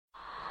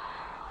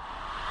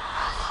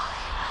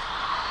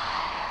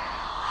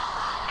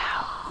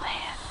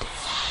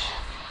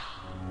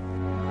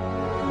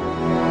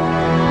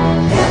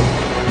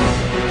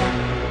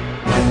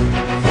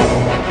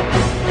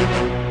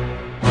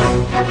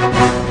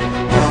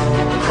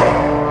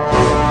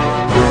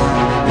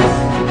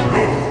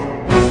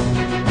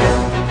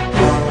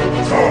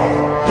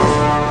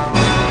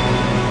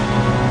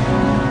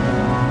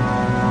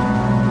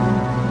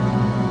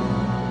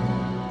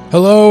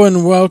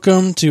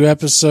welcome to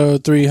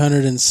episode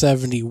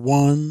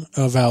 371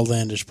 of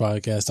Outlandish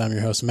Podcast. I'm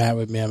your host, Matt.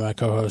 With me, I'm my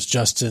co-host,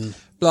 Justin.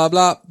 Blah,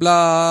 blah,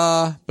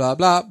 blah, blah,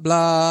 blah,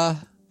 blah,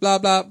 blah,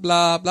 blah,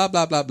 blah, blah,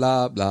 blah, blah,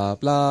 blah, blah,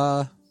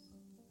 blah.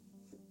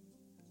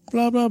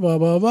 Blah, blah, blah,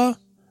 blah, blah,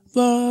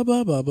 blah,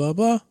 blah, blah, blah,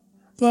 blah.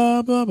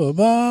 Blah blah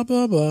blah blah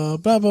blah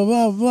blah blah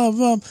blah blah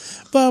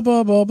blah blah blah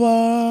blah blah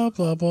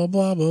blah blah blah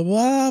blah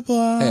blah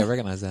blah. Hey, I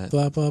recognize that.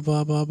 Blah blah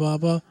blah blah blah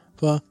blah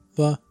blah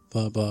blah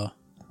blah blah.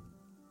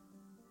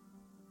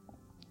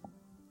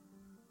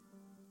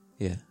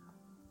 Yeah.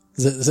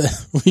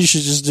 We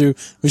should just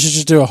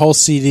do a whole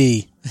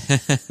CD.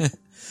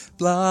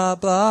 Blah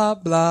blah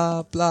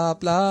blah blah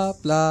blah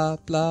blah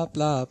blah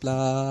blah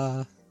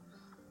blah.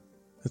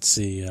 Let's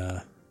see.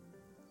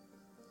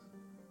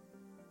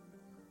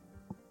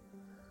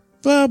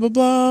 Blah blah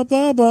blah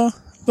blah blah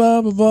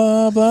blah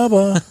blah blah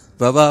blah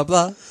Blah blah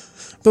blah.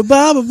 blah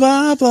blah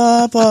blah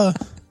blah blah.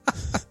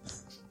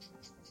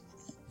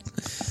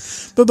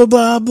 Blah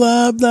blah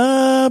blah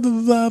blah blah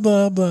blah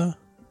blah blah.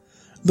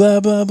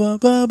 Blah blah blah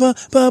blah blah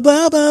blah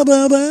blah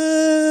blah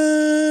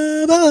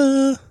blah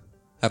blah.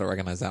 I don't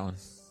recognize that one.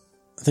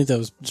 I think that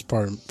was just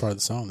part of the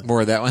song. There.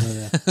 More of that one.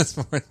 Yeah. That's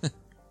more.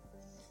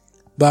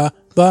 Blah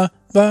blah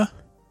blah.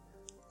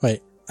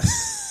 Wait.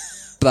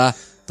 Blah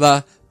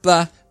blah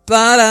blah blah.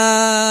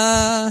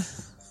 Da.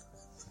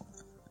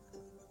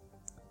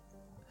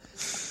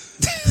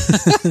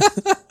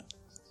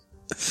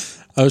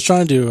 I was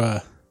trying to do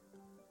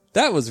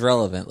That was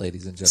relevant,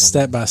 ladies and gentlemen.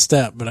 step by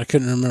step, but I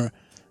couldn't remember.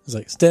 It was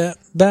like step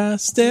by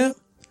step,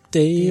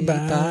 day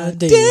by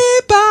day. Day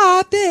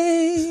by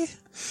day.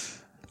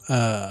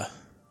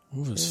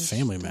 What was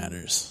Family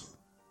Matters?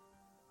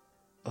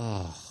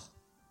 Oh.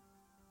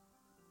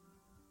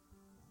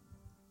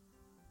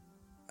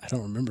 I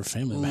don't remember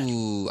Family Matters.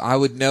 Ooh, I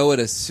would know it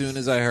as soon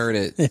as I heard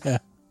it. Yeah.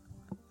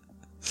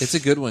 It's a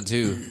good one,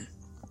 too.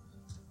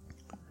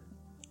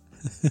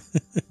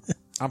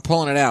 I'm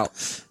pulling it out.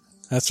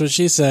 That's what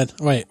she said.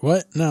 Wait,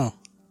 what? No.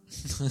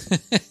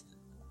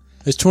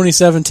 It's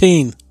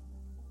 2017.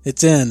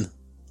 It's in.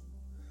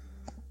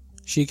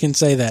 She can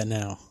say that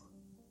now.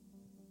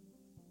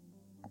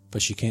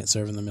 But she can't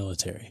serve in the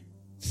military.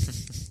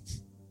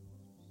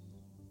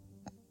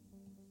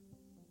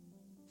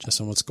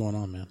 Justin, what's going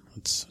on, man?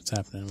 What's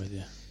happening with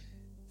you?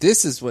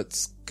 This is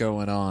what's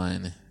going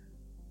on.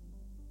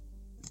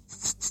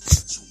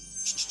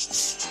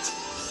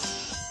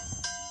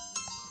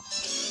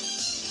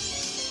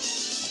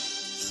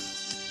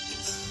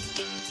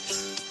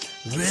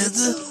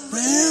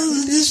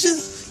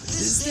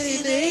 This day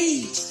and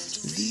age,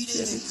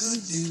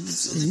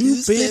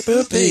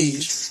 Newspaper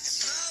page.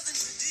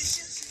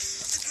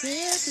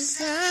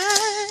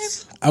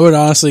 I would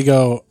honestly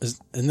go,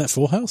 isn't that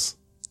Full House?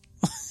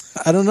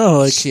 I don't know.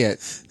 Like, Shit.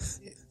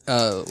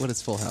 What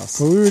is Full House?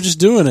 well, we were just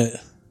doing it.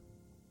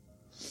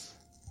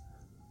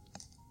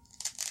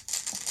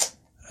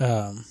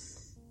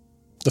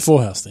 The Full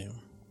House theme,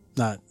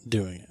 not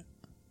doing it.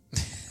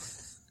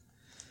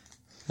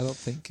 I don't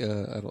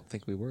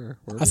think we were.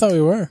 I thought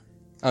we were.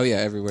 Oh yeah,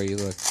 everywhere you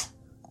look.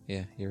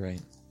 Yeah, you're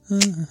right.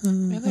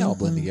 Man, they all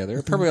blend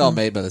together. Probably all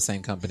made by the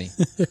same company.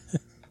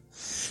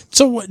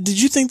 So, what, did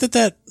you think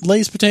that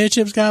Lay's potato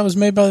chips guy was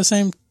made by the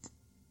same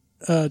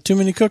Too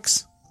Many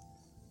Cooks?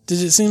 Did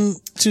it seem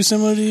too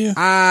similar to you?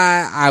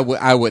 I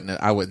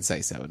wouldn't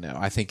say so. No,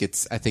 I think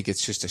it's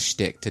just a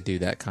shtick to do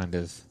that kind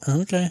of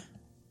Okay.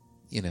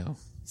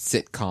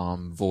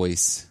 Sitcom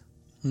voice.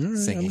 All right,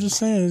 Singing. I'm just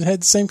saying it had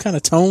the same kind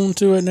of tone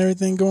to it and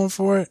everything going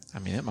for it. I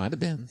mean, it might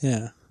have been.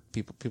 Yeah.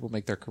 People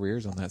make their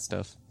careers on that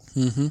stuff.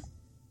 Mm-hmm.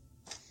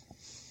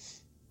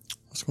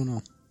 What's going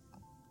on?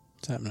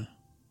 What's happening?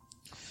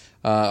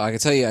 I can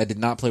tell you, I did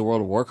not play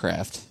World of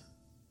Warcraft.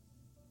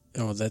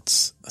 Oh,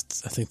 that's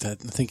I think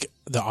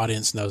the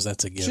audience knows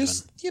that's a given.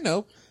 Just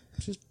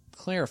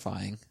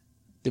clarifying.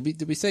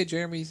 Did we say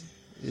Jeremy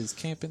is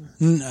camping?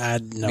 No,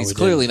 He's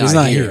clearly He's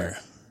not not here. here.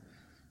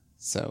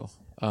 So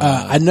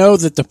I know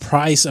that the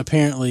price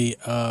apparently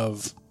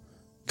of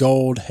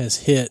gold has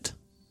hit,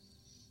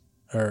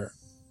 or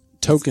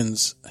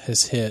tokens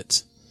has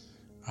hit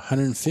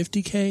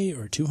 150K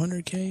or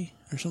 200K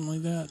or something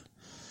like that.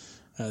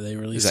 They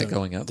released. Is that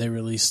going up? They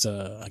released,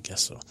 I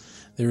guess so.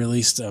 They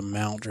released a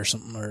mount or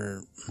something,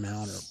 or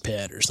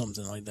pet or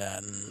something like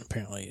that, and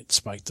apparently it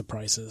spiked the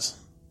prices.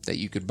 that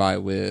you could buy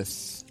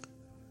with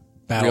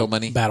real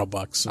money? Battle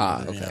bucks.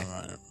 Okay.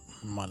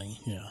 Money,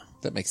 yeah.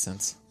 That makes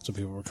sense. So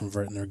people were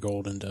converting their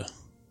gold into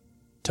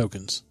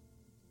tokens.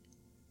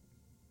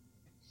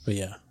 But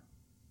yeah.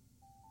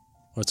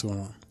 What's going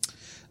on?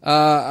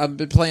 I've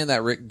been playing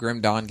that Rick Grim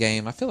Dawn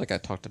game. I feel like I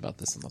talked about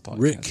this on the podcast.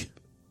 Rick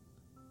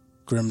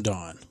Grim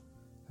Dawn.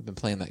 I've been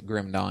playing that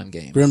Grim Dawn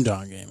game. Grim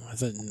Dawn game.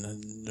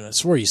 I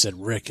swore you said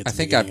Rick at the I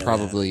think beginning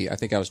of that. I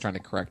think I was trying to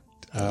correct.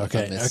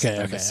 Okay.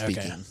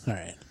 misspeaking. All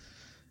right.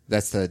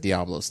 That's the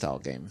Diablo style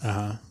game.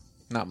 Uh-huh.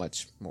 Not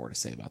much more to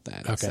say about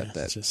that. Okay. Except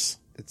that Just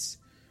it's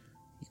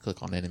you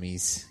click on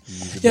enemies, you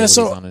use Yeah, abilities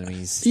so, on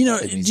enemies. you know,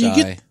 enemies do you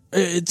die.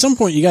 get at some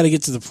point you got to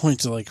get to the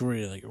point to like where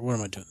you're like, what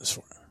am I doing this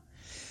for?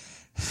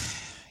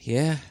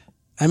 Yeah.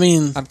 I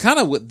mean, I'm kind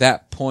of at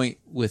that point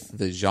with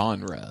the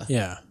genre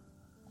yeah.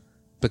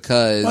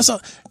 because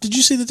Did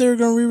you see that they were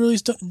going to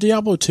re-release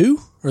Diablo 2?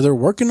 Or they're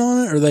working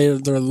on it? Or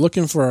they're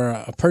looking for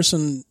a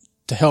person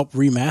to help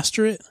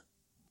remaster it?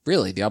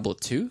 really Diablo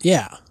 2?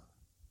 Yeah.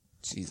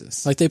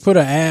 Jesus. Like they put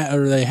an ad,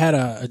 or they had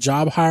a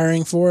job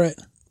hiring for it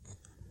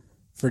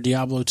for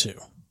Diablo 2.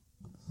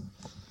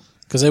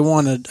 Because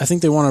I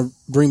think they want to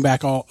bring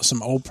back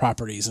some old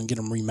properties and get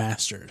them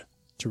remastered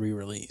to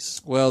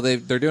re-release. Well,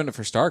 they're doing it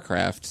for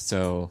StarCraft,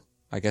 so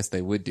I guess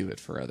they would do it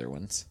for other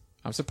ones.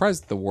 I'm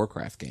surprised the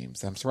Warcraft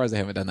games. I'm surprised they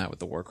haven't done that with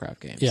the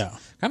Warcraft games. Yeah.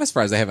 Kind of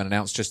surprised they haven't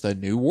announced just a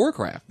new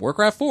Warcraft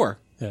 4.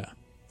 Yeah.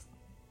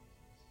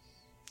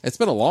 It's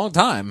been a long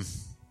time.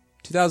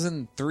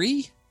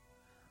 2003?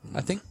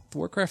 I think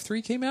Warcraft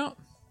 3 came out.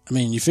 I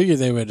mean, you figure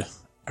they would...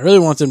 I really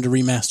want them to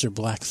remaster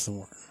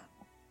Blackthorn.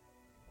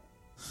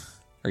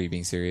 Are you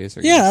being serious?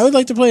 Yeah, I would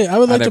like to play... I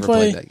never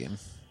played that game.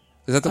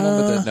 Is that the one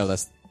with the... No,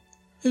 that's...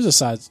 It was a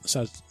side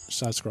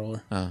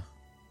scroller.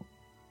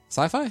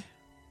 Sci-fi?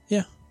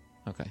 Yeah.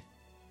 Okay.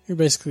 You're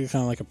basically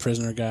kind of like a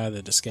prisoner guy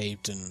that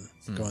escaped and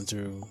going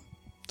through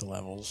the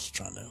levels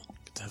trying to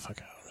get the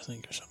fuck out, I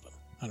think, or something.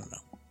 I don't know.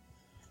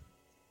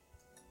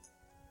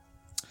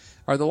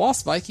 Are the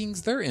Lost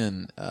Vikings? They're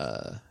in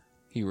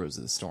Heroes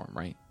of the Storm,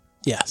 right?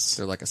 Yes.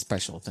 They're like a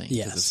special thing. 'Cause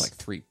Yes. it's like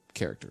 3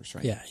 characters,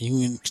 right? Yeah, you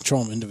can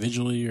control them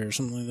individually or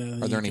something like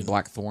that. Are there any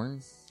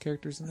Blackthorn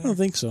characters in I there? don't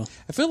think so.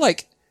 I feel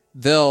like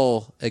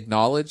they'll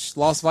acknowledge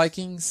Lost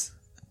Vikings,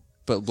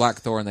 but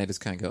Blackthorn, they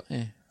just kind of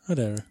go,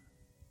 Whatever.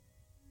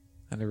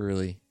 I never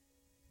really...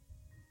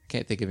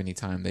 Can't think of any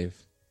time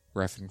they've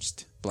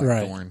referenced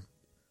Blackthorn. Right.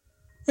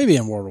 Maybe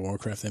in World of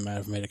Warcraft they might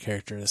have made a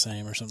character the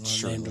same or something,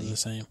 or named him the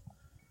same.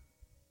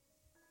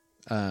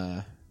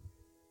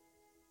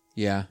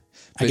 Yeah.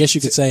 I guess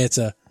you could say it's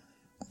a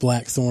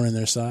Blackthorn in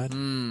their side.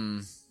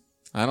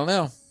 I don't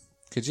know.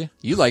 Could you?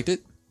 You liked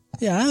it.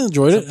 Yeah, I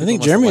enjoyed it. I think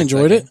must Jeremy have liked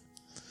enjoyed that it.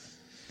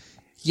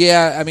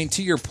 Yeah, I mean,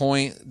 to your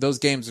point, these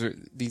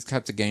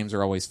types of games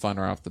are always fun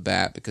right off the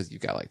bat because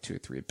you've got like 2 or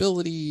 3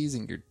 abilities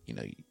and you're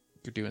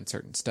doing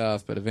certain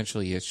stuff, but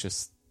eventually it's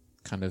just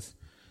kind of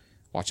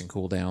watching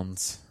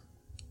cooldowns.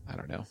 I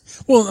don't know.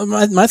 Well,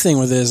 my thing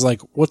with it is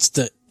like, what's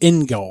the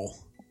end goal?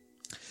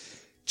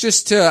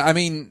 Just to,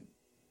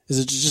 Is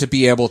it just to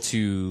be able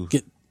to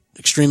get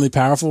extremely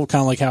powerful,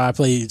 kind of like how I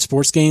play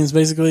sports games,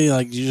 basically?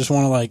 Like, you just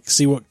want to like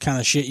see what kind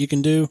of shit you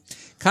can do?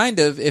 kind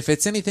of, if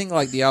it's anything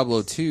like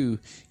Diablo 2,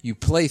 you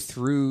play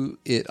through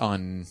it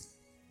on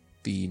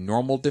the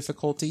normal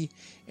difficulty,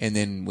 and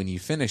then when you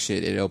finish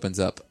it, it opens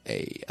up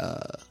a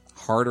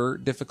harder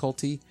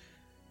difficulty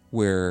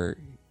where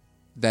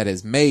that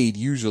is made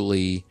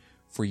usually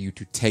for you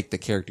to take the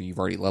character you've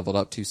already leveled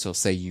up to. So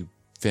say you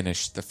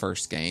finish the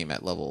first game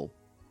at level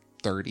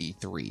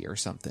 33 or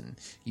something,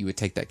 you would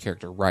take that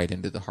character right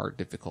into the hard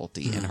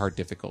difficulty, and hard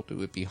difficulty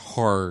would be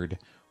hard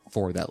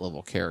for that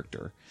level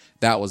character.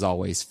 That was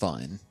always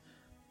fun.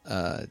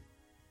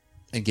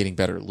 And getting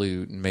better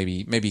loot, and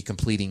maybe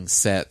completing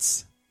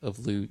sets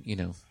of loot,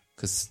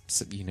 because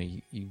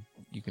you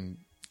can,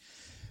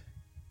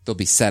 there'll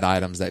be set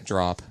items that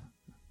drop.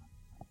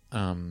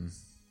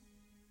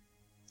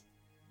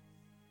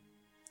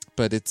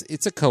 But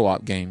it's a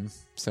co-op game,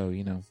 so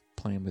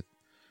playing with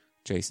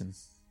Jason.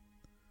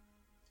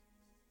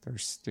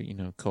 There's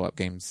co-op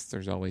games.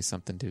 There's always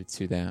something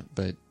to that,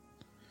 but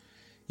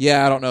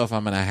yeah, I don't know if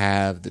I'm gonna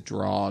have the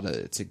draw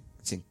to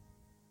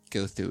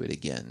go through it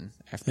again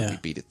after we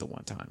beat it the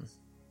one time,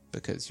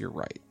 because you're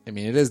right. I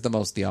mean, it is the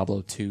most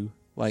Diablo 2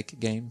 like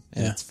game,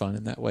 and it's fun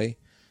in that way,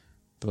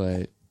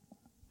 but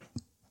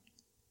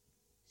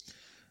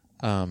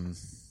not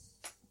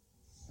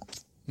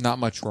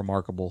much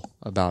remarkable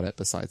about it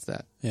besides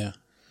that. Yeah.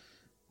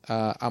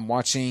 I'm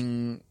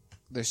watching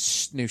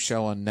this new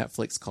show on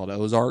Netflix called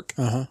Ozark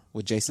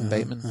with Jason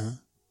Bateman.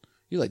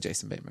 You like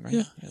Jason Bateman, right?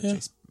 Yeah.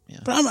 Jason,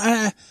 But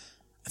I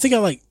think I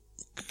like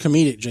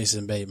comedic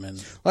Jason Bateman.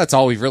 Well, that's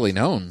all we've really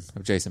known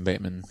of Jason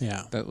Bateman.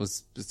 Yeah.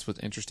 That's what's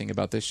interesting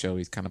about this show.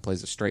 He kind of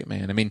plays a straight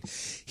man. I mean,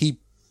 he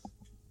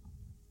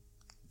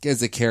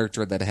is a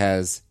character that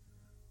has,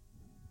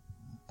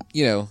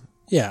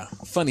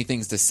 funny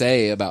things to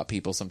say about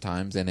people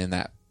sometimes, and in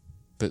that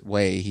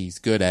way, he's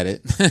good at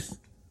it.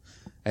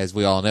 As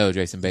we all know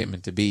Jason Bateman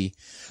to be.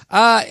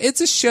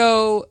 It's a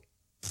show,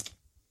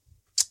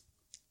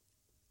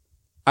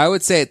 I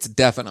would say it's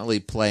definitely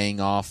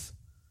playing off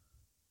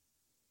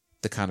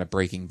the kind of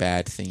Breaking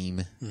Bad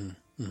theme,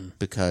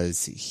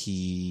 because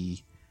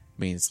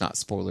it's not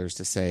spoilers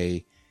to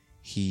say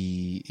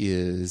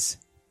he's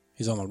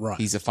on the run.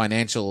 He's a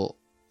financial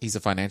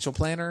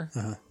planner,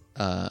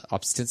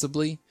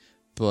 ostensibly,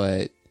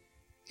 but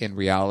in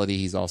reality,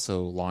 he's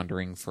also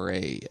laundering for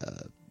a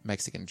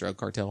Mexican drug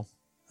cartel.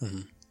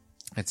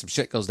 And some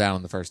shit goes down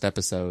in the first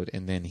episode,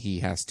 and then he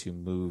has to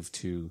move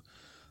to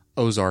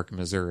Ozark,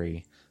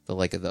 Missouri, the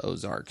Lake of the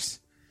Ozarks,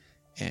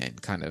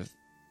 and kind of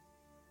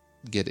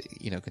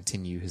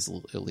continue his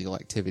illegal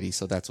activity.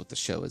 So that's what the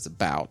show is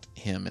about,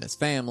 him and his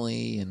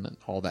family and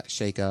all that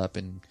shakeup.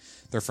 And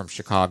they're from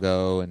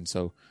Chicago, and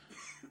so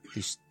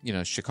these,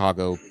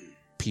 Chicago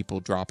people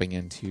dropping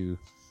into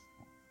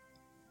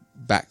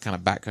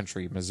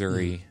backcountry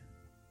Missouri.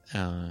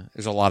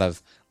 There's a lot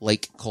of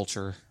lake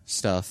culture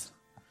stuff.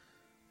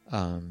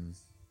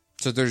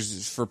 So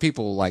there's, for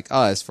people like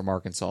us from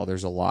Arkansas,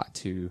 there's a lot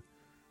to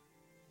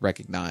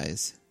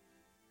recognize.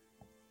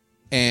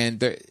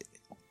 And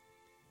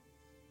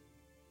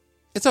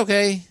it's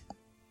okay.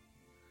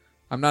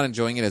 I'm not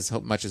enjoying it as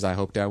much as I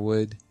hoped I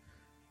would,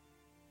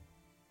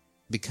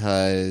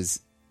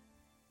 because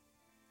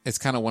it's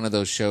kind of one of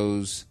those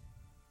shows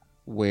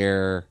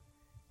where,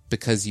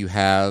 because you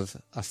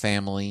have a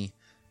family,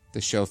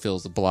 the show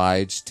feels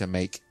obliged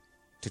to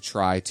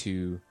try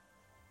to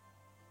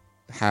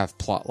have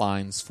plot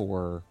lines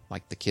for,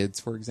 like, the kids,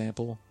 for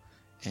example.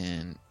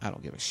 And I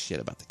don't give a shit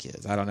about the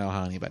kids. I don't know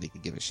how anybody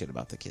could give a shit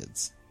about the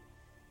kids.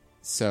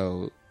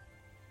 So,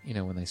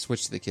 when they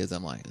switch to the kids,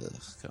 I'm like, ugh,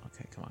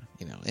 okay, come on.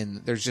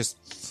 And there's just,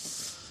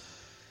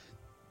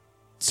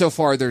 so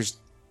far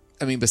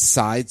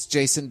besides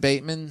Jason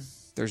Bateman,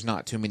 there's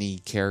not too many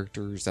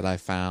characters that I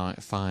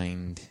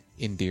find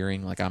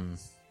endearing. Like,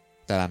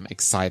 that I'm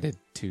excited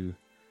to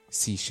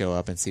see show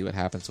up and see what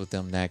happens with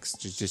them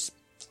next. There's just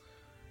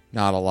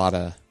not a lot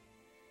of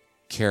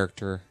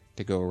character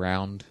to go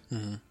around.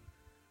 Mm-hmm.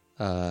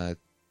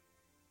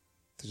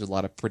 There's a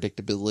lot of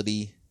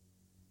predictability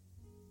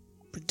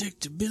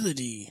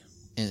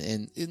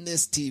in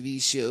this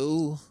TV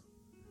show.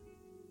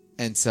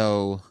 And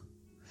so,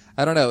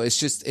 I don't know.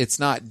 It's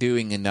not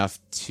doing enough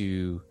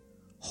to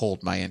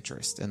hold my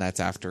interest. And that's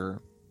after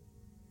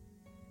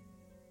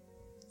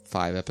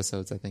 5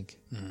 episodes, I think.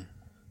 Mm.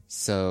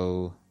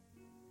 So,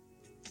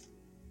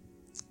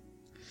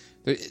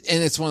 and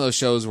it's one of those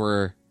shows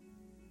where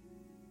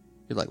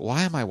you're like,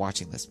 why am I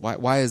watching this?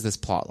 Why is this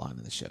plot line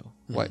in the show?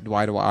 Mm.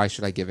 Why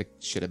should I give a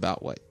shit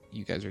about what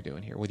you guys are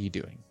doing here? What are you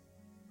doing?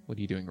 What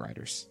are you doing,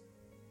 writers?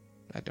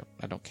 I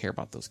don't care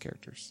about those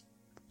characters.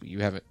 You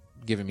haven't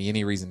given me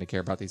any reason to care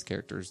about these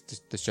characters.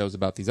 The show's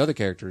about these other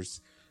characters.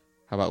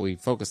 How about we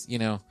focus,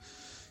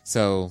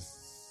 So,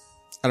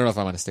 I don't know if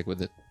I'm going to stick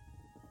with it.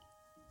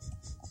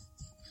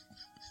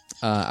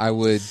 I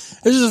would...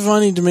 It's just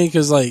funny to me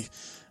because, like,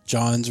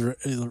 John's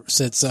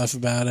said stuff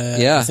about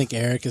it. Yeah. I think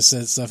Eric has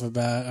said stuff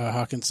about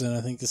Hawkinson,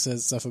 I think, has said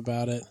stuff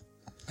about it.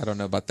 I don't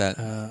know about that.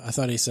 I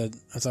thought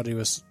he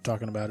was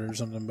talking about it or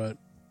something, but...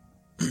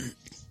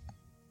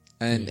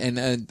 And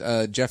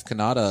Jeff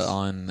Kanata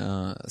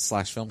on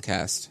Slash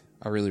Filmcast.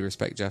 I really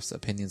respect Jeff's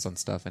opinions on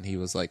stuff, and he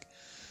was like,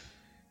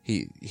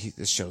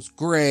 this show's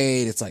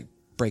great. It's like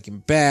Breaking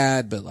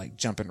Bad, but like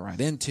jumping right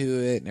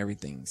into it, and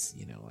everything's,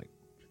 like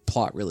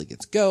plot really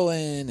gets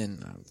going,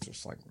 and I'm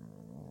just like,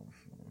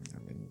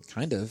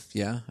 kind of,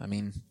 yeah.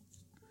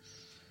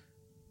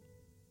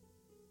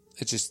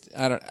 It's just,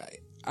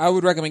 I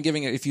would recommend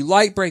giving it, if you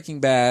like Breaking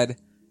Bad,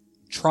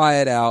 try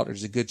it out.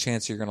 There's a good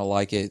chance you're going to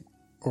like it.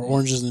 Or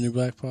Orange is the New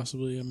Black,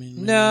 possibly.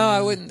 No,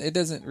 I wouldn't. It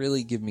doesn't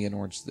really give me an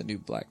Orange is the New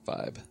Black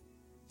vibe.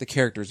 The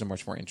characters are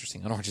much more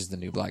interesting on Orange is the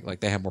New Black.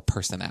 Like, they have more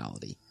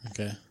personality.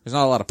 Okay. There's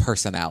not a lot of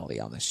personality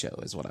on this show,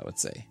 is what I would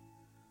say.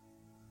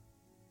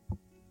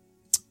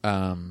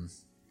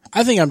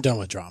 I think I'm done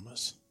with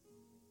dramas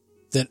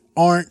that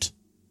aren't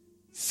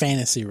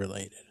fantasy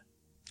related.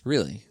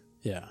 Really?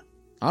 Yeah.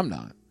 I'm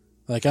not.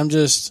 Like, I'm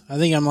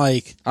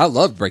like... I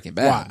love Breaking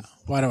Bad.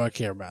 Why do I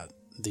care about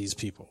these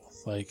people?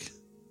 Like,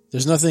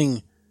 there's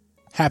nothing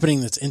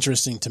happening that's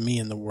interesting to me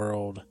in the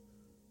world.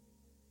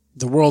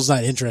 The world's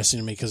not interesting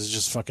to me because it's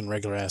just fucking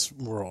regular ass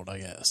world, I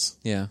guess.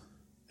 Yeah.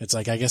 It's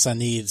like, I guess I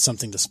need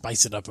something to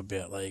spice it up a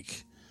bit,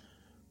 like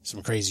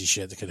some crazy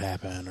shit that could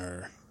happen,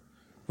 or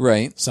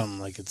right, something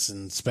like it's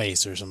in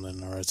space or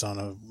something, or it's on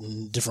a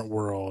different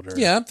world. Or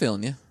yeah, I'm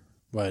feeling you.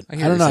 But I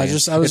don't know. I was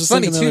it's just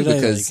funny thinking too the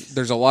other day, because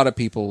there's a lot of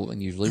people,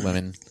 and usually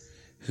women,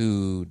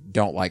 who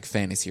don't like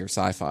fantasy or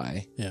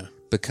sci-fi. Yeah.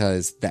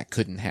 Because that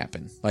couldn't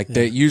happen. Like,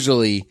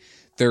 usually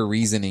their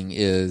reasoning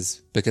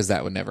is because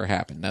that would never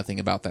happen. Nothing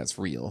about that's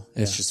real.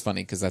 It's just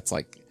funny because that's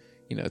like,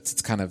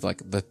 it's kind of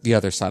like the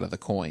other side of the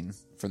coin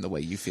from the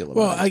way you feel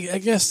about it. Well, I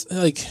guess,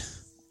 like,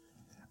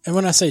 and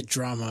when I say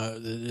drama,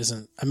 it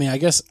isn't,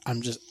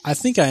 I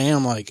think I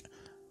am, like,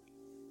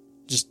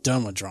 just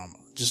done with drama.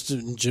 Just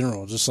in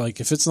general. Just like,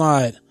 if it's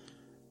not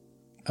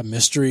a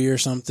mystery or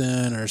something,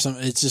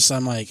 it's just,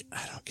 I'm like,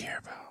 I don't care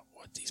about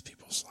what these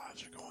people's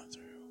lives are going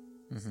through.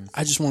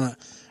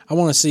 Mm-hmm. I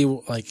want to see,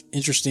 like,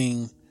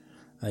 interesting,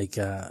 like,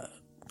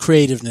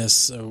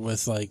 creativeness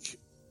with, like,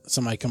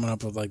 somebody coming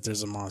up with, like,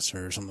 there's a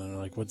monster or something, or,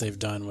 like, what they've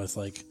done with,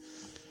 like,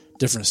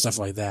 different stuff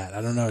like that.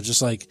 I don't know,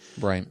 just like,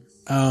 right.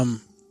 I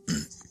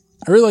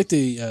really like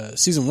the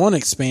season 1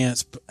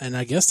 Expanse, and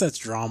I guess that's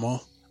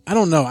drama. I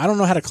don't know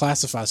how to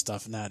classify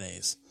stuff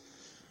nowadays.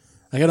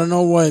 Like, I don't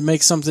know what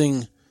makes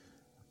something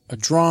a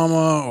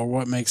drama or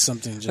what makes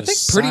something just, I think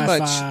pretty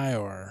sci-fi, much.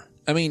 Or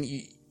I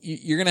mean,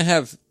 you're gonna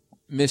have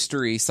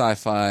mystery,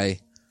 sci-fi,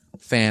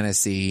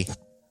 fantasy,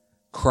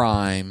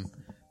 crime,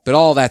 but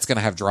all that's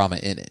gonna have drama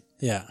in it.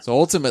 Yeah. So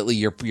ultimately,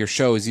 your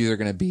show is either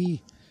gonna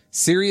be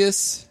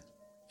serious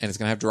and it's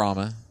gonna have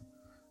drama,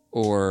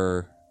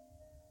 or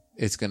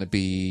it's going to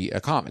be a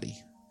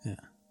comedy. Yeah.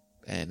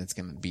 And it's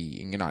going to be,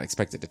 you're not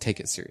expected to take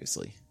it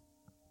seriously.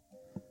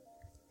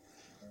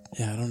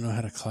 Yeah, I don't know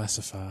how to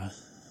classify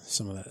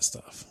some of that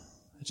stuff.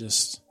 I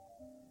just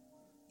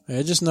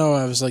know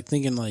I was like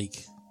thinking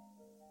like,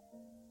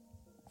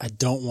 I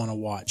don't want to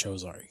watch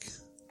Ozark.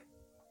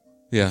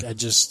 Yeah. I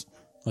just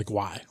like,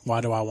 why?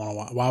 Why do I want to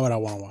watch? Why would I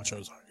want to watch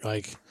Ozark?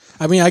 Like,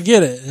 I mean, I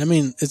get it. I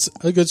mean, it's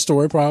a good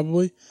story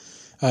probably.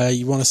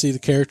 You want to see the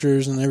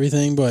characters and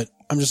everything, but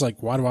I'm just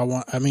like, why do I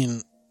want? I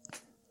mean,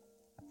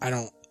 I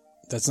don't.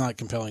 That's not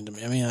compelling to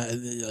me. I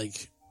mean,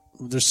 like,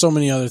 there's so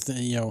many other things.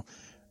 You know,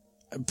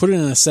 put it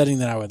in a setting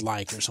that I would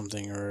like or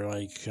something, or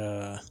like,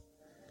 I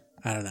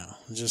don't know.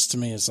 Just to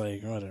me, it's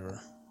like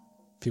whatever.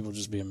 People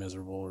just being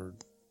miserable or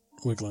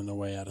wiggling their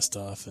way out of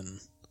stuff, and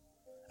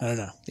I don't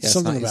know. Yeah,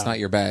 Something it's not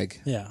your bag.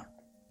 Yeah.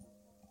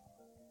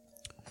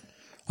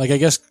 Like, I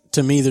guess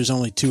to me, there's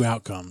only two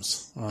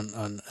outcomes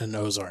on an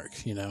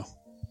Ozark. You know,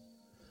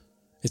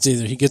 it's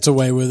either he gets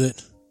away with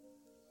it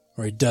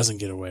or he doesn't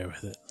get away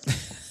with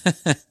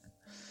it.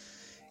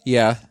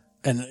 Yeah.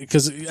 And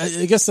because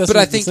I guess that's but what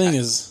I think the thing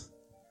is.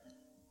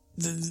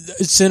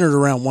 It's centered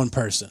around one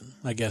person,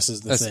 I guess,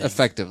 is the thing.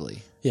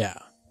 Effectively. Yeah.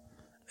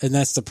 And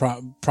that's the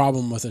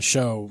problem with a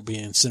show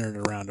being centered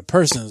around a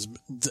person. Is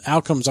the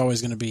outcome's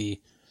always going to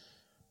be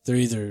they're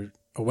either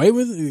get away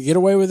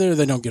with it, or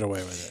they don't get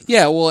away with it.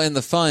 Yeah, well, and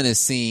the fun is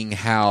seeing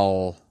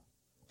how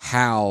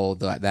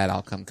that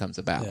outcome comes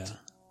about. Yeah.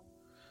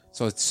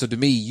 So to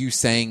me, you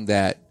saying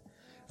that,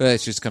 it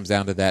just comes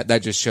down to that.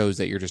 That just shows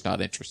that you're just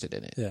not interested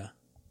in it. Yeah.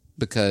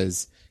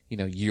 Because, you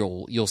know,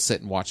 you'll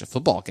sit and watch a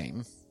football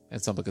game,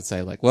 and someone could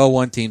say like, well,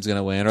 one team's going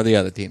to win or the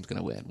other team's going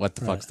to win. What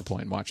the fuck's the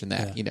point in watching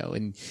that? Yeah. You know,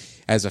 and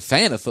as a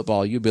fan of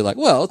football, you'd be like,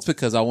 well, it's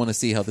because I want to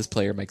see how this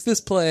player makes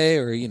this play,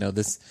 or, you know,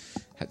 this,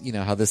 you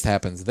know, how this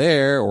happens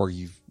there, or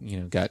you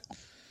know, got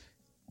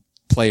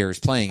players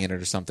playing in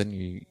it or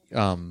something.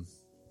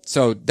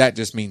 So that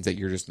just means that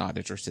you're just not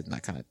interested in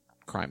that kind of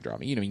crime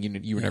drama. You know,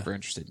 you were never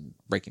interested in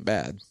Breaking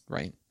Bad,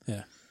 right?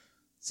 Yeah.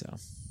 So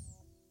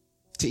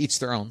to each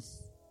their own.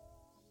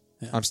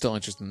 Yeah. I'm still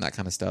interested in that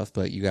kind of stuff,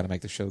 but you got to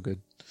make the show good,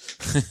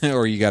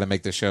 or you got to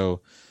make the show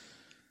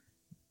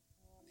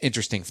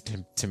interesting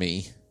to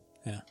me.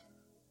 Yeah.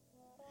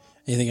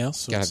 Anything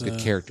else? Got to have good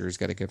characters.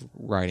 Got to good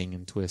writing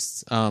and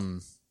twists. I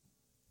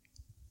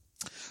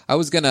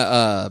was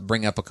gonna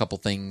bring up a couple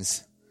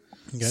things.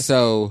 Okay.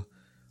 So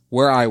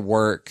where I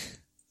work,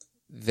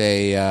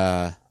 they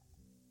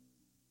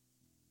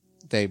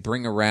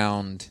bring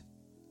around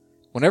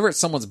whenever it's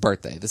someone's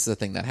birthday. This is a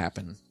thing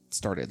that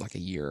started like a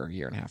year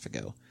and a half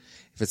ago.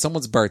 If it's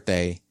someone's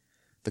birthday,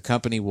 the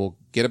company will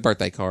get a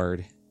birthday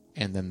card,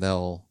 and then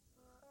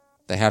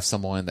they have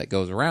someone that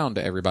goes around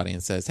to everybody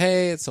and says,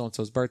 "Hey, it's so and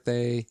so's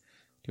birthday. Do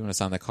you want to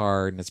sign the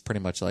card?" And it's pretty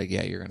much like,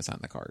 "Yeah, you're going to sign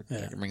the card.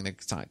 Yeah. You're bringing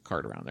the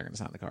card around. They're going to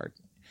sign the card."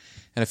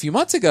 And a few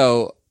months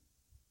ago,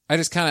 I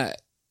just got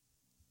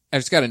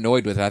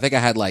annoyed with it. I think I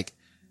had like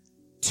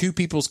 2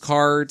 people's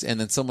cards, and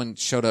then someone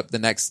showed up the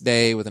next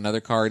day with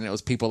another card, and it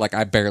was people like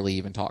I barely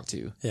even talked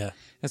to. Yeah.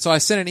 And so I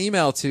sent an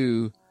email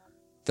to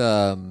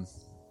the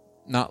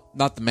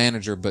not the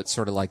manager, but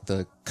sort of like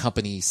the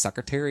company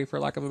secretary, for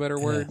lack of a better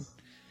word. Yeah.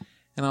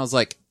 And I was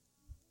like,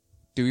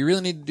 "Do we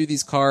really need to do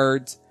these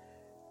cards?"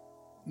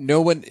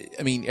 No one.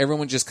 I mean,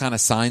 everyone just kind of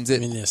signs it. I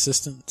mean, the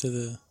assistant to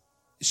the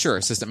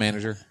assistant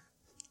manager.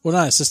 Well,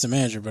 not assistant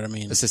manager, but I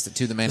mean assistant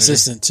to the manager.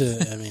 Assistant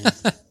to. I mean,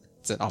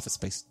 it's an office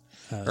space.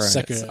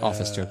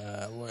 Office job.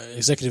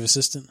 Executive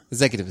assistant.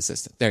 Executive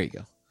assistant. There you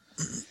go.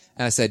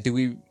 And I said,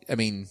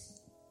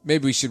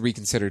 maybe we should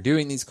reconsider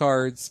doing these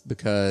cards,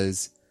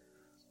 because,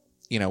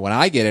 you know, when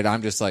I get it,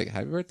 I'm just like,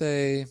 "Happy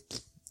birthday,"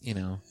 you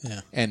know.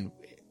 Yeah. And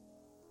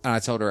I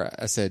told her,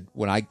 I said,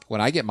 when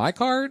I get my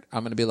card,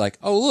 I'm going to be like,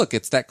 "Oh, look,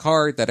 it's that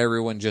card that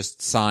everyone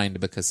just signed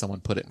because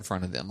someone put it in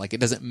front of them." Like, it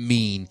doesn't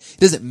mean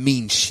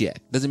shit.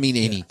 It doesn't mean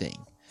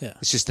anything. Yeah.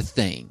 It's just a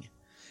thing.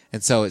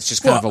 And so it's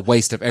just kind of a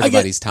waste of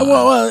everybody's time.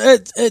 Well,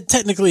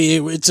 technically,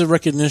 it's a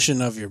recognition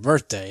of your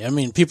birthday. I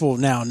mean, people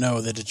now know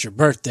that it's your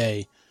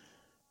birthday.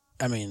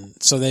 I mean,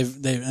 so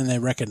they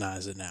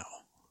recognize it now.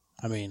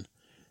 I mean,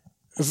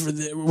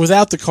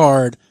 without the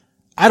card,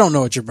 I don't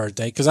know it's your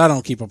birthday because I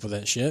don't keep up with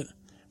that shit.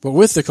 But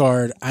with the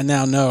card, I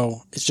now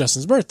know it's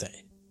Justin's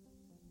birthday.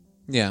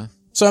 Yeah.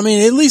 So, I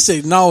mean, at least it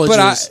acknowledges.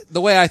 But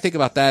the way I think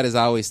about that is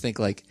I always think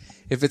like,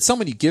 if it's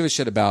someone you give a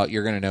shit about,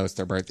 you're going to know it's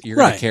their birthday. You're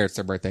going to care it's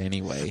their birthday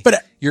anyway.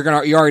 But you're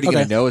already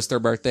going to know it's their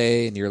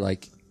birthday, and you're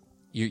like,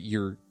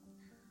 you're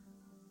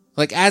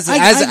like as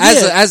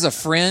a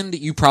friend,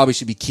 you probably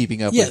should be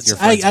keeping up with your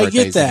friends'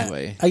 birthdays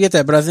anyway. I get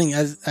that, but I think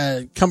as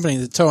a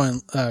company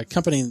toting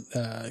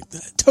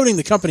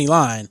the company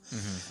line,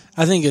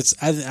 I think it's.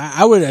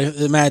 I would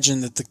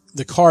imagine that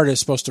the card is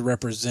supposed to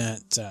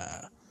represent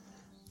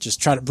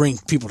just try to bring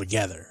people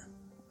together.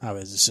 I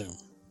would assume.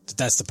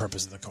 That's the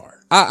purpose of the card.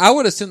 I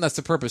would assume that's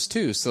the purpose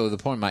too. So the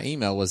point of my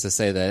email was to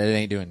say that it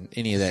ain't doing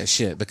any of that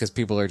shit, because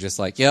people are just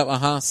like,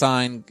 "Yep,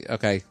 sign,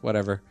 okay,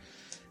 whatever."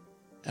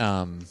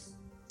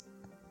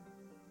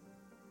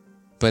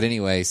 But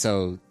anyway,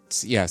 so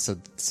yeah, so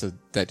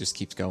that just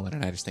keeps going,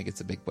 and I just think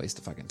it's a big waste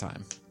of fucking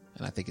time,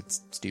 and I think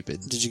it's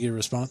stupid. Did you get a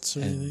response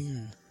or anything?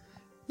 Or?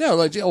 No,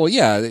 like, well,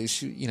 yeah,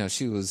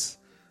 she was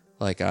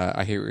like,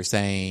 I hear what you're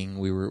saying.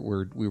 We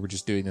were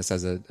just doing this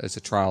as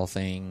a trial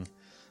thing.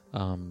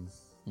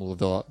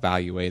 We'll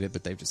evaluate it,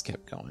 but they've just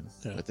kept going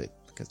with it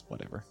because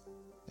whatever.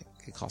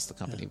 It costs the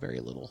company very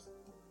little.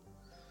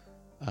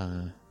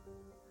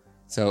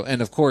 So,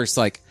 and of course,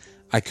 like,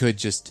 I could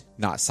just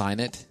not sign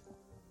it.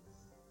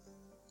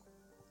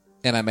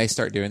 And I may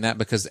start doing that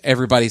because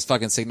everybody's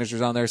fucking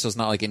signature's on there, so it's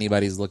not like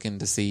anybody's looking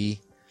to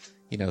see,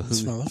 who.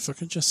 This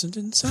motherfucker Justin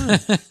didn't sign.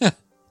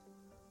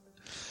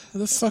 Where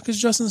the fuck is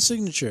Justin's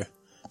signature?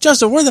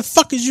 Justin, where the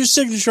fuck is your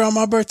signature on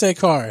my birthday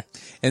card?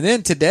 And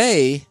then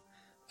today,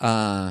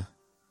 an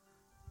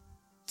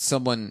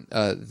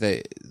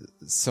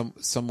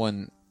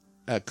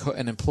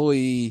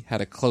employee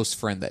had a close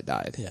friend that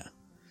died. Yeah.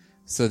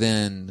 So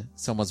then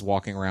someone's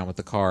walking around with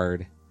a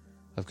card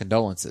of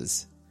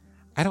condolences.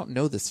 I don't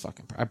know this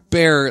fucking person.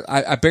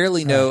 I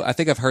barely know. I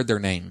think I've heard their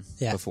name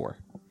before.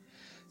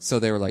 So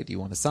they were like, do you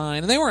want to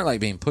sign? And they weren't like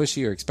being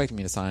pushy or expecting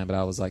me to sign, but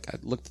I was like, I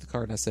looked at the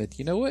card and I said,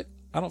 you know what?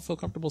 I don't feel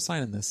comfortable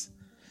signing this.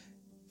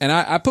 And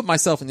I put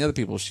myself in the other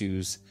people's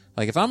shoes.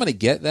 Like, if I'm going to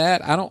get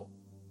that,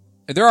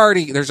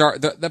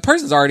 the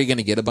person's already going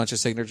to get a bunch of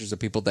signatures of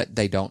people that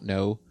they don't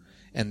know.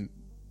 And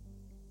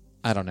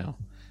I don't know.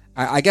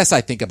 I guess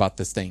I think about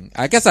this thing.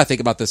 I guess I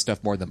think about this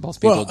stuff more than most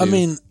people do. Well, I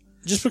mean,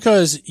 just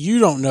because you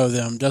don't know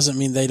them doesn't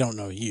mean they don't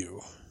know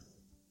you.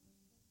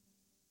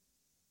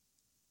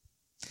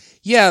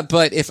 Yeah,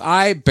 but if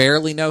I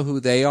barely know who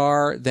they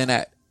are, then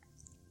at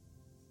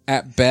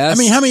best... I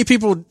mean, how many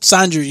people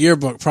signed your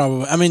yearbook,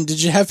 probably? I mean,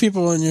 did you have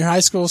people in your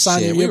high school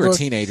sign your yearbook? We were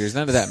teenagers.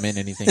 None of that meant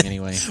anything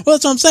anyway. Well,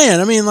 that's what I'm saying.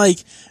 I mean,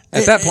 like...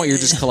 At that point, you're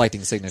just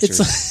collecting signatures.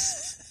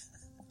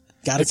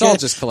 Gotta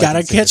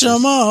catch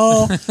them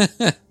all.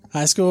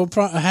 High school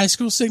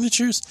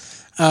signatures.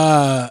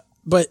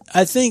 But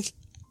I think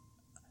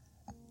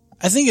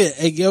I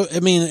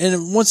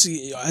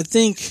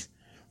think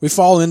we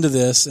fall into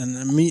this,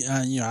 and me,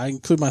 I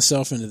include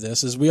myself into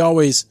this, is we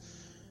always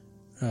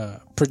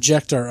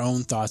project our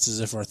own thoughts as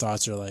if our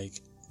thoughts are like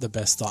the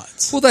best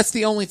thoughts. Well, that's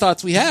the only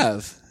thoughts we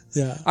have.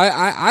 Yeah.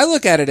 I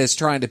look at it as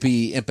trying to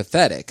be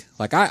empathetic.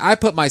 Like, I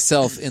put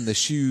myself in the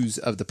shoes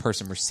of the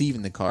person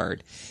receiving the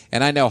card,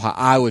 and I know how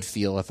I would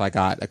feel if I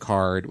got a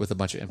card with a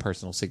bunch of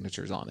impersonal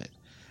signatures on it.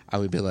 I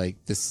would be like,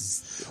 this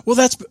is... Well,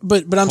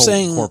 but I'm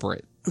saying...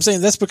 corporate. I'm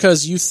saying that's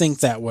because you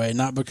think that way,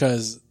 not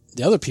because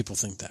the other people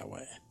think that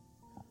way.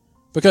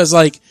 Because,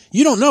 like,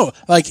 you don't know.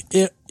 Like,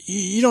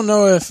 you don't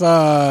know if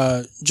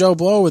Joe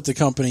Blow with the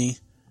company,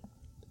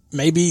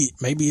 maybe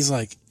he's,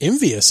 like,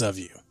 envious of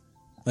you.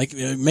 Like,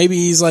 maybe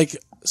he's, like,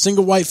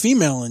 single white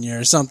female in you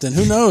or something.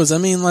 Who knows? I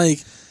mean, like,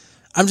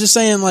 I'm just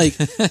saying, like,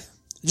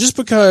 just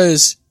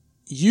because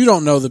you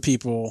don't know the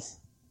people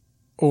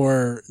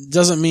or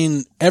doesn't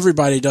mean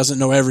everybody doesn't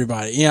know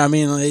everybody. Yeah, I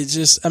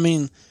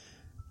mean,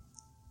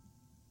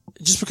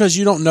 just because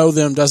you don't know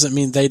them doesn't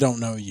mean they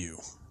don't know you.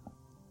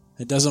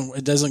 It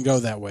doesn't go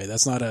that way.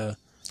 That's not a...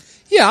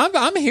 Yeah,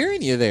 I'm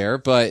hearing you there,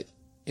 but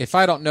if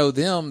I don't know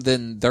them,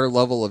 then their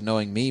level of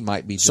knowing me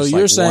might be just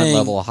one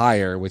level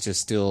higher, which is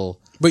still...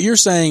 But you're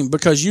saying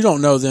because you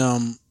don't know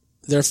them,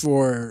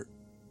 therefore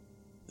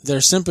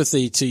their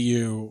sympathy to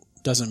you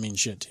doesn't mean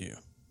shit to you.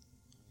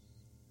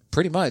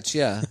 Pretty much,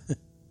 yeah.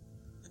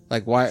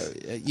 Like, why...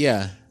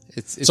 Yeah.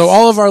 It's so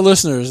all of our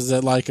listeners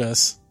that like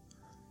us...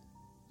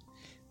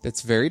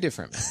 That's very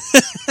different.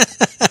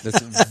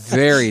 That's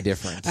very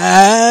different. We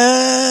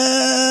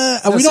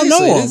don't know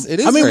them. It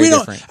is very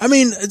different. I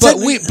mean,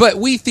 but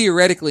we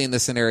theoretically in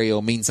this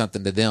scenario mean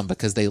something to them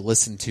because they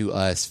listen to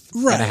us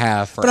and a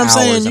half for hours and hours.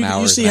 But I'm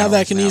saying you see how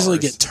that can easily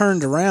get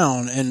turned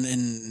around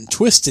and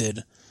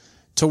twisted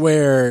to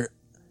where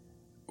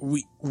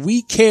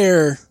we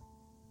care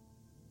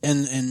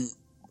and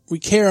we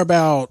care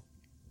about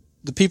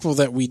the people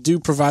that we do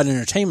provide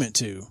entertainment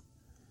to.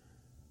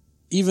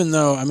 Even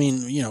though, I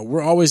mean,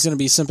 we're always going to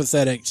be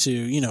sympathetic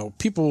to,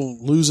 people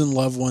losing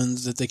loved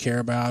ones that they care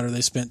about or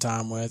they spent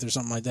time with or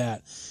something like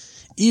that.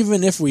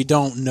 Even if we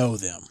don't know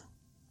them,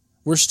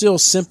 we're still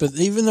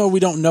even though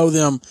we don't know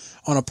them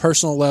on a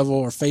personal level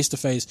or face to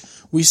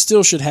face, we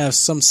still should have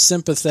some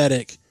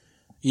sympathetic,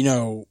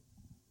 wanting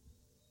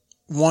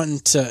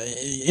to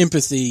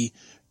empathy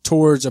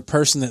towards a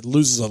person that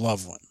loses a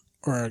loved one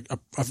or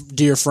a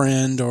dear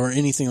friend or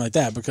anything like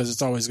that, because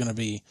it's always going to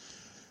be,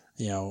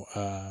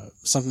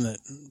 something that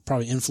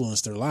probably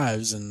influenced their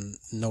lives and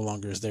no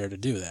longer is there to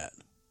do that.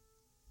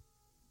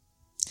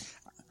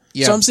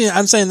 Yeah. So I'm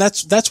saying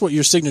that's what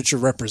your signature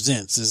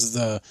represents, is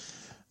the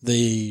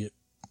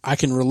I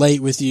can relate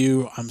with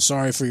you. I'm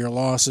sorry for your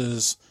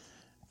losses.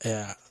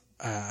 I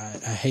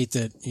hate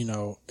that,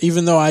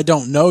 even though I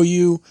don't know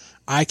you,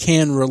 I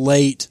can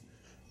relate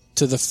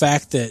to the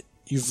fact that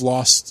you've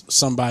lost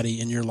somebody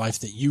in your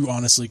life that you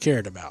honestly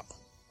cared about.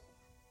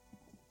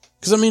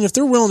 Because, I mean, if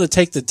they're willing to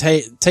take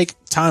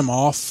time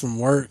off from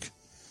work,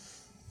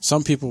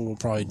 some people will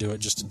probably do it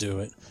just to do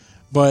it.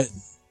 But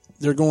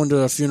they're going to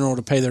a funeral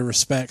to pay their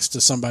respects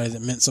to somebody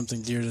that meant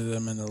something dear to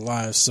them in their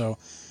lives. So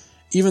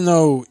even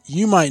though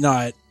you might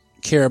not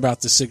care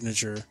about the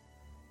signature,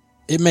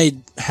 it may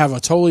have a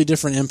totally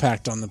different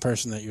impact on the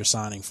person that you're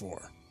signing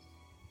for.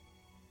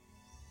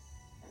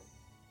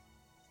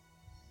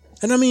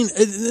 And I mean,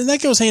 that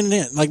goes hand in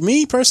hand. Like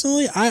me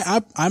personally,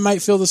 I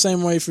might feel the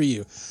same way for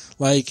you.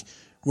 Like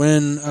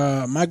when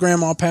my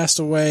grandma passed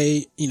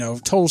away,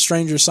 total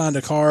stranger signed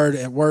a card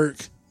at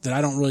work that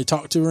I don't really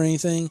talk to or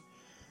anything.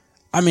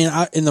 I mean,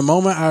 in the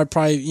moment, I would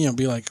probably,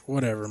 be like,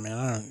 whatever,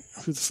 man.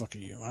 Who the fuck are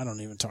you? I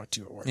don't even talk to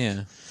you at work.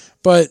 Yeah.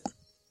 But,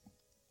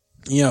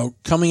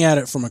 coming at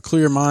it from a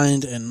clear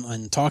mind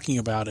and talking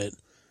about it,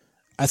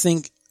 I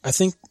think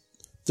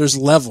there's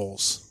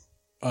levels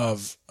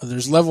of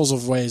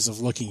ways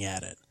of looking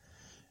at it.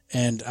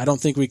 And I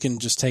don't think we can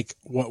just take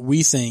what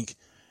we think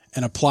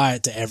and apply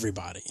it to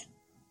everybody.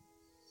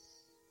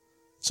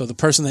 So the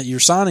person that you're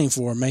signing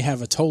for may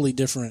have a totally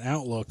different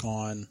outlook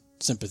on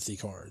sympathy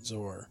cards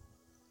or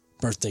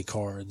birthday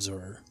cards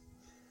or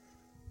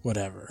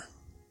whatever.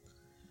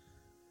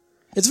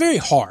 It's very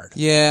hard.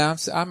 Yeah,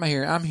 I'm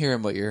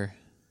hearing what you're...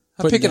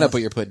 I'm picking up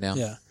what you're putting down.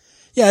 Yeah.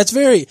 Yeah, it's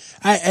very...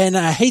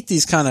 I hate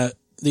these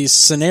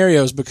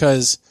scenarios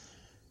because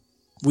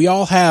we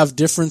all have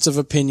difference of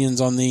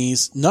opinions on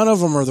these. None of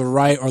them are the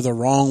right or the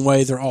wrong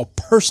way. They're all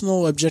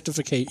personal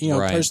objectification,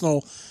 right.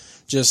 Personal,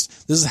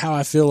 just, this is how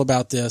I feel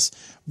about this.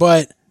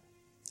 But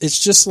it's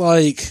just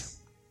like,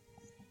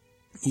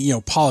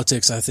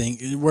 politics, I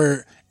think,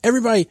 where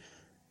everybody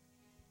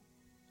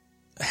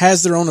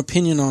has their own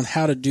opinion on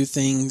how to do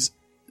things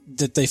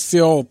that they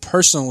feel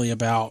personally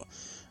about,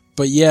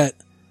 but yet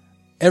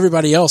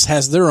everybody else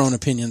has their own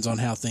opinions on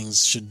how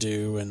things should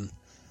do. And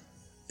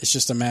it's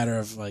just a matter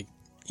of like,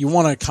 you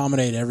want to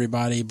accommodate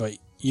everybody, but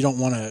you don't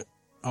want to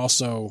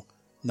also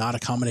not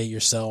accommodate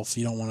yourself.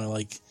 You don't want to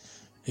like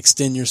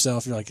extend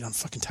yourself. You're like, I'm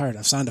fucking tired.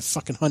 I've signed a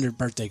fucking 100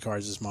 birthday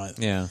cards this month.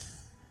 Yeah.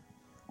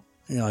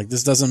 You're like,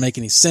 this doesn't make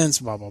any sense,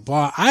 blah, blah,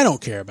 blah. I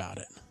don't care about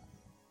it.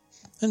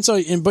 And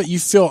so, but you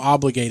feel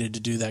obligated to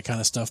do that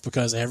kind of stuff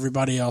because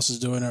everybody else is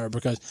doing it or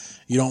because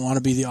you don't want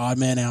to be the odd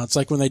man out. It's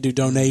like when they do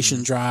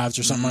donation drives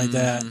or something like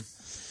that. Like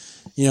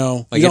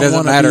you it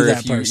doesn't matter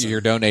if you're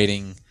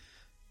donating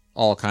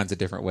all kinds of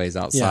different ways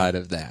outside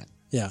of that.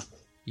 Yeah.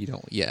 You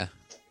don't, yeah.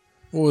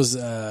 What was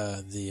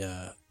that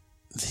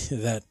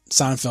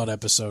Seinfeld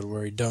episode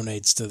where he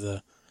donates to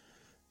the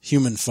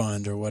Human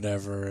Fund or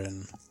whatever,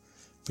 and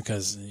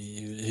because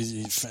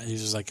he's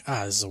just like,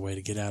 this is a way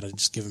to get out of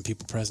just giving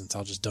people presents.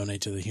 I'll just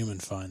donate to the Human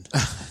Fund.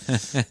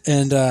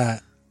 And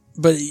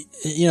but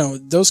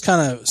those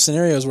kind of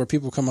scenarios where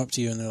people come up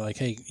to you and they're like,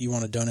 hey, you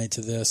want to donate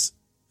to this?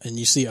 And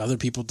you see other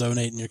people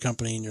donate in your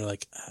company and you're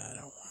like, I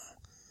don't want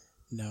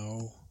to.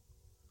 No.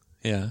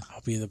 Yeah.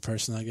 I'll be the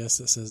person, I guess,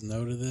 that says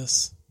no to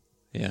this.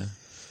 Yeah.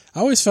 I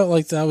always felt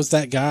like I was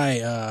that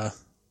guy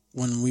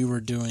when we were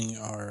doing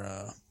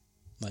our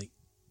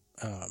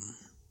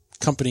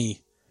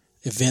company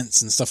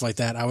events and stuff like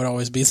that. I would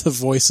always be the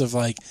voice of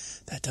like,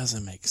 that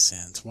doesn't make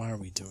sense. Why are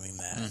we doing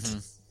that? Mm-hmm.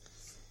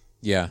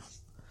 Yeah.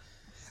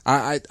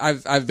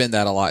 I've been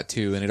that a lot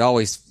too, and it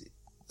always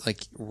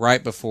like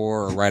right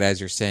before or right as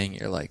you're saying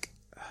it, you're like,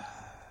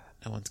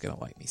 no one's gonna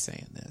like me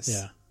saying this.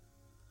 Yeah.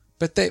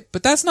 But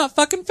that's not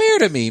fucking fair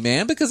to me,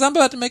 man, because I'm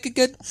about to make a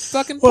good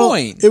fucking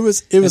point. It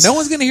was and no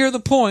one's going to hear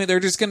the point. They're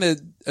just going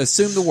to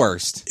assume the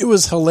worst. It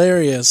was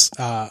hilarious.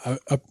 A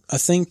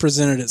thing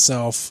presented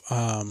itself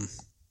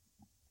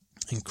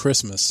in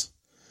Christmas.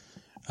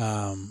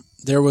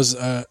 There was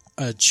a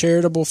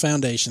charitable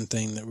foundation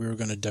thing that we were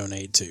going to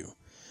donate to.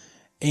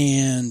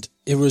 And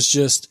it was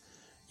just,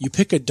 you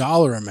pick a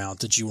dollar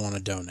amount that you want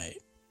to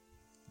donate.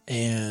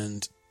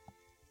 And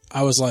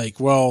I was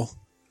like, well...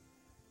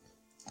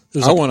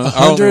 I want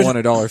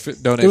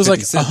 $1 donate. It was like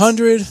 50 cents.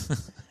 100.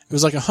 It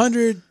was like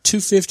 100,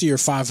 250, or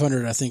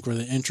 500. I think were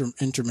the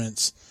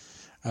increments.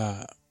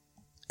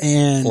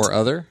 And or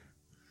other.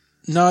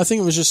 No, I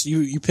think it was just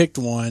you picked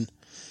one,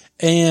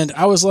 and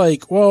I was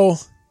like, well,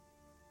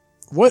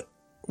 what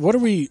are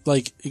we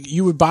like?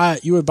 You would buy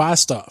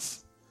stuff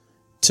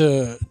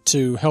to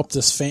help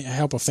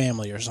help a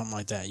family or something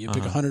like that. You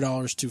pick $100,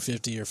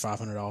 $250, or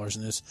 $500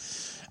 in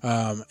this.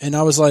 And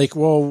I was like,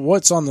 well,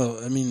 what's on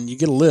you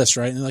get a list,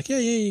 right? And they're like, yeah,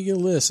 you get a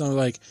list. And I was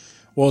like,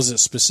 well, is it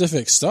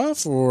specific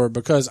stuff or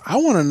because I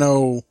want to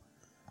know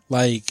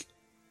like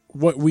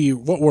what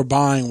we're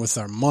buying with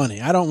our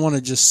money. I don't want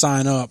to just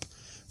sign up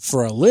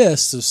for a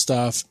list of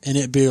stuff and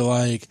it be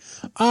like,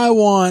 I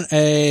want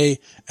and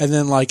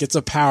then like it's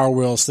a Power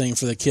Wheels thing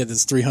for the kid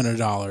that's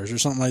 $300 or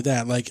something like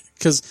that. Like,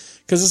 cause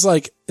it's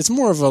like, it's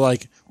more of a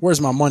like,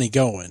 where's my money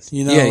going?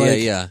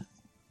 Yeah.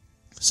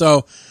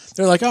 So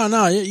they're like, oh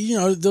no,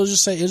 they'll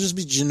just say, it'll just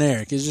be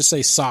generic. It'll just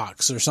say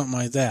socks or something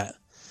like that.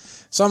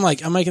 So I'm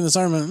like, I'm making this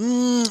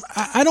argument.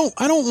 I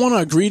don't want to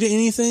agree to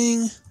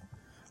anything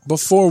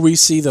before we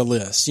see the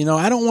list.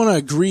 I don't want to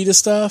agree to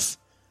stuff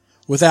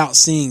without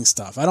seeing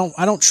stuff. I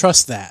don't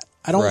trust that.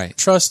 I don't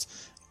trust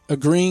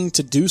agreeing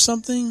to do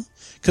something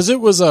because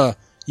it was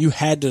you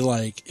had to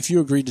like, if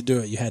you agreed to do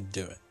it, you had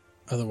to do it.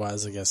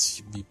 Otherwise, I guess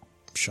you'd be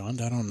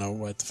shunned. I don't know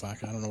what the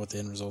fuck. I don't know what the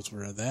end results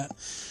were of that.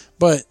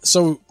 But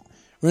so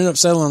we ended up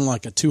settling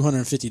like a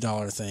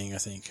 $250 thing, I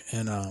think,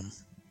 and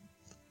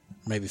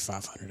maybe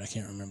 $500. I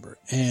can't remember.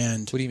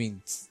 And What do you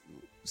mean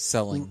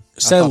selling?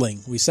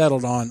 settling? We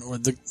settled on, or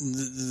the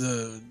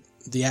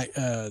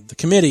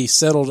committee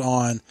settled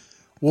on.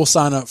 We'll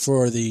sign up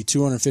for the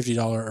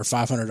 $250 or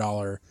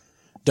 $500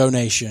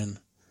 donation,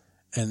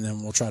 and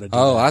then we'll try to do that.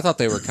 I thought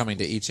they were coming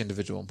to each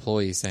individual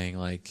employee saying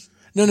like,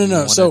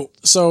 No. So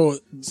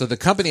the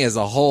company as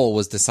a whole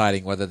was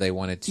deciding whether they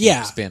wanted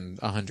to spend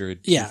 100,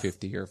 Yeah.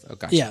 250, or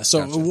gotcha, yeah.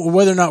 So gotcha.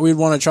 whether or not we'd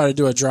want to try to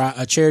do a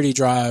charity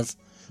drive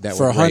That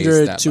for would raise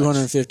 100, that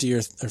 250,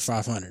 or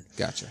 500.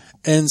 Gotcha.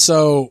 And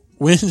so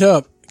we ended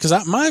up,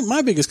 because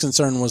my biggest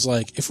concern was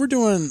like, if we're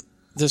doing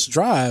this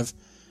drive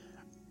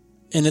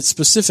and it's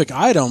specific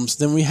items,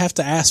 then we have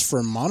to ask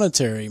for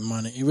monetary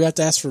money. We have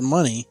to ask for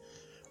money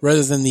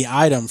rather than the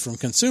item from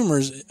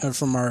consumers,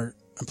 from our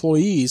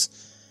employees,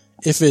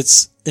 if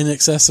it's in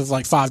excess of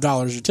like $5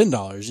 or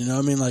 $10. You know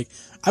what I mean? Like,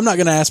 I'm not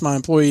going to ask my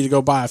employee to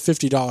go buy a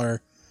 $50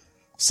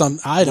 some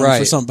item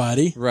for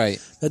somebody.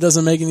 Right. That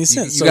doesn't make any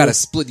sense. You got to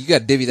split. You got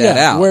to divvy that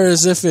out.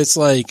 Whereas if it's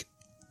like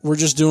we're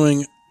just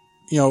doing,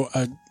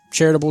 a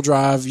charitable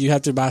drive, you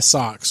have to buy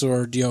socks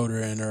or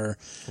deodorant or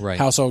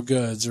household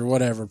goods or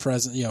whatever,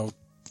 present,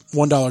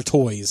 $1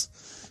 toys,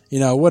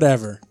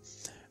 whatever.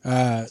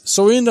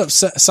 So we end up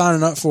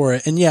signing up for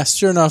it, and yes,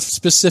 sure enough,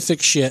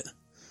 specific shit.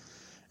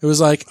 It was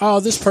like, oh,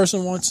 this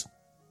person wants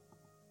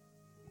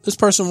an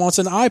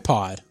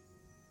iPod.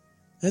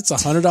 It's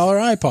 $100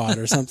 iPod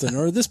or something,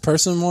 or this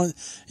person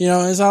wants,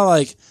 it's all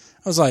like,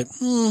 I was like,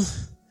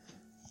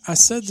 I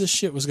said this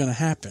shit was going to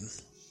happen.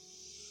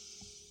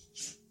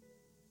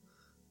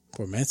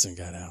 Poor Manson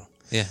got out.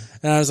 Yeah.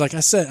 And I was like, I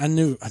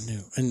knew.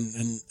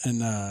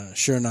 And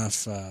sure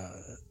enough,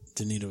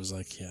 Danita was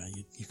like, yeah,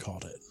 you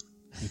called it.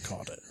 You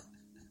called it.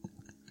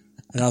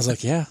 And I was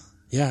like, yeah,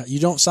 you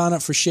don't sign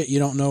up for shit you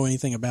don't know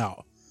anything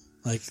about.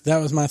 Like, that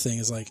was my thing.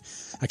 Is like,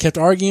 I kept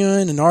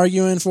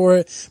arguing for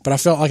it, but I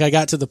felt like I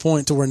got to the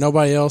point to where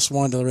nobody else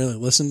wanted to really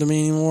listen to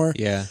me anymore.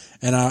 Yeah.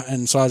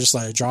 And so I just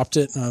like dropped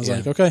it, and I was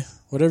like, okay,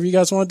 whatever you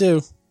guys want to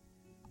do,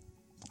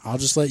 I'll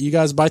just let you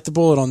guys bite the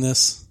bullet on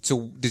this.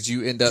 So did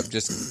you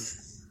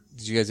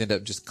guys end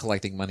up just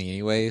collecting money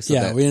anyway? So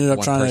yeah, we ended up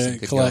one trying person to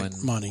could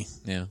collect money.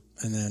 Yeah.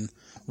 And then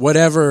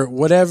whatever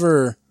we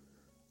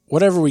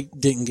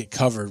didn't get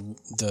covered,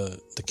 the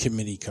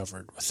committee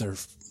covered with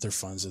their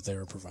funds that they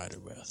were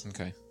provided with.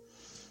 Okay.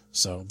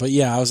 So, but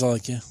yeah, I was all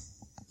like, yeah.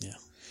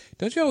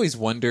 Don't you always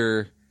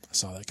wonder, I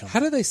saw that coming. how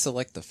do they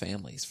select the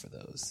families for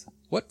those?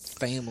 What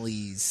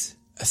families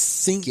I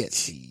think get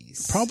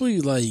these?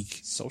 probably like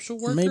Social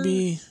worker?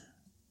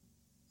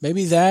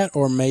 Maybe that,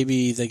 or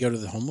maybe they go to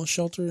the homeless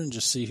shelter and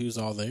just see who's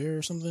all there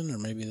or something, or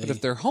maybe they. But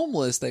if they're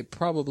homeless, they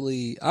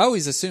probably. I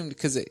always assumed,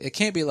 because it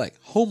can't be like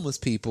homeless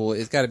people.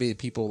 It's got to be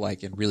people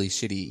like in really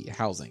shitty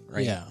housing,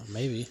 right? Yeah,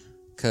 maybe.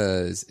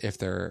 Because if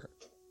they're,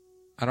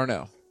 I don't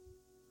know.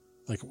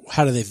 Like,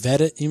 how do they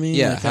vet it? You mean?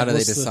 Yeah. Like, how do they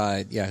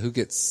decide? Yeah. Who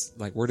gets,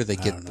 like, where do they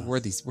get, where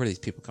these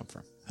people come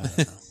from? I don't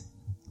know.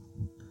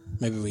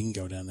 Maybe we can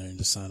go down there and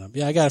just sign up.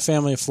 Yeah, I got a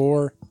family of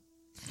 4.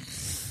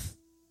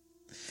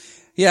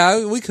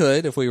 Yeah, we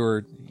could if we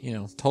were,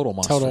 total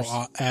monsters.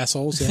 Total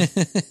assholes. Yeah.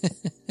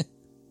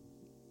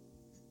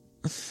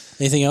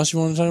 Anything else you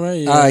want to talk about?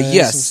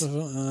 Yes.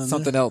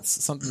 Something else.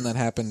 Something that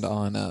happened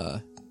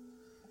on.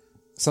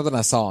 Something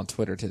I saw on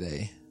Twitter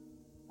today.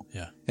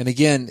 Yeah. And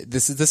again,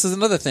 this is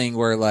another thing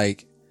where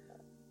like,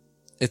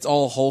 it's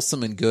all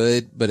wholesome and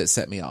good, but it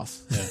set me off.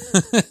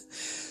 Yeah.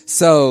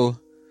 So,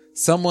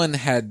 someone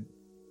had,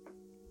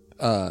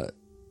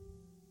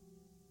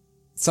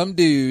 some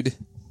dude.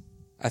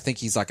 I think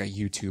he's like a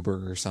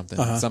YouTuber or something.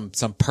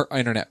 Some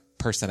internet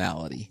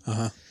personality.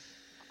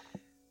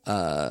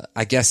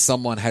 I guess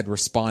someone had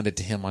responded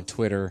to him on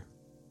Twitter.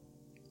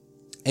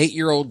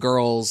 8-year-old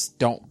girls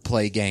don't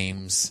play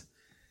games.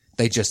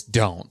 They just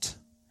don't.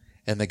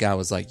 And the guy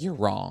was like, "You're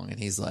wrong." And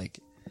he's like,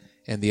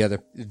 and the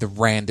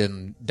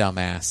random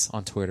dumbass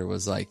on Twitter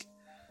was like,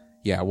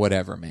 "Yeah,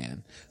 whatever,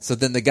 man." So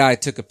then the guy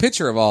took a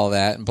picture of all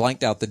that and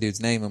blanked out the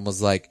dude's name and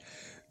was like,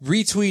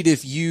 "Retweet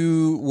if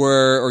you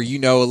were, or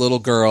a little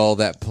girl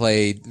that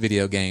played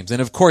video games."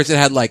 And of course it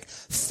had like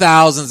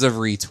thousands of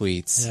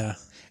retweets. Yeah.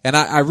 And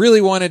I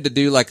really wanted to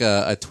do like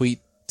a tweet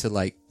to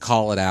like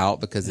call it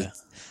out, because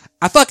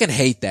I fucking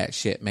hate that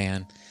shit,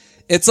 man.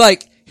 It's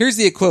like, here's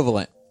the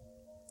equivalent.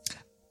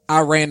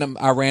 I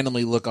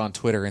randomly look on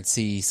Twitter and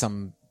see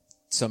some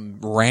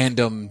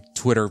random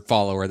Twitter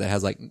follower that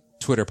has like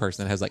Twitter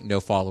person that has like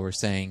no followers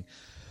saying,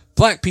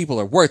 "Black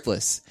people are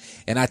worthless."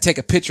 And I take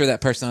a picture of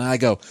that person and I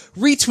go,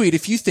 "Retweet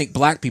if you think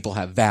black people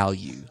have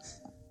value."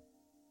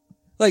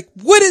 Like,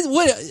 what is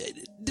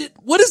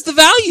the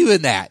value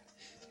in that?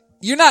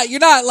 You're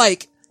not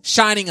like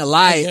shining a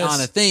light on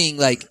a thing.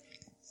 Like,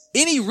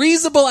 any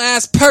reasonable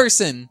ass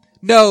person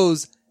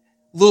knows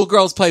little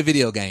girls play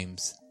video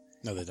games.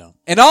 No, they don't.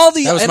 And all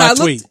the, that was and my I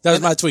tweet. Looked, that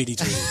was my tweet. He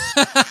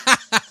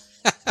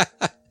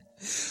tweeted.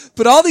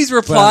 But all these But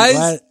I'm replies,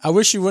 glad- I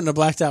wish you wouldn't have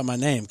blacked out my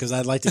name because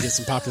I'd like to get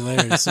some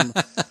popularity.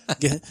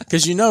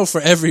 Because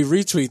for every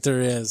retweet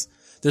there's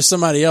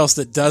somebody else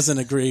that doesn't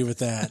agree with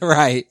that.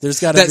 right? There's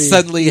got to that be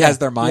suddenly has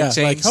their mind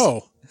changed.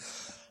 Like,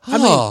 I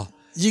mean,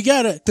 you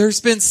gotta.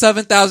 There's been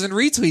 7,000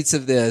 retweets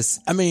of this.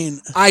 I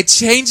mean, I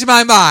changed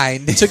my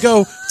mind. to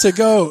jump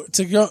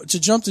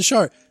the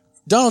shark.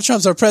 Donald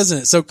Trump's our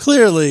president, so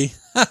clearly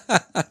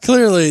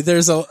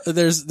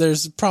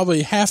there's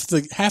probably half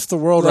the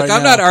world Look, right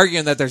I'm now. not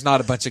arguing that there's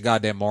not a bunch of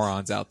goddamn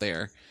morons out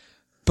there,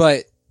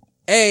 but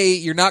A,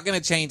 you're not going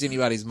to change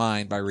anybody's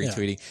mind by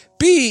retweeting. Yeah.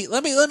 B,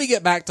 let me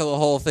get back to the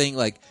whole thing.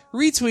 Like,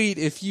 retweet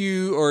if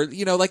you, or,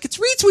 like, it's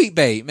retweet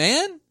bait,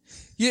 man.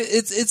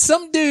 It's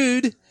some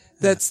dude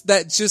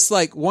that just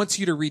like wants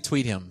you to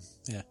retweet him.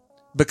 Yeah.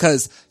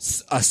 Because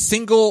a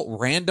single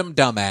random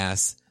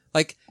dumbass,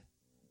 like,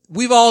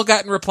 we've all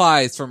gotten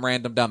replies from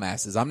random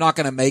dumbasses. I'm not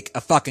going to make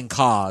a fucking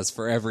cause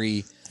for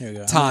every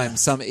time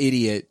some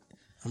idiot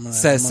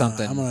says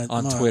something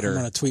on Twitter. I'm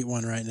going to tweet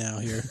one right now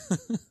here.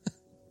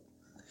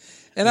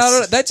 And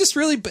it just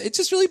really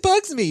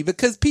bugs me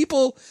because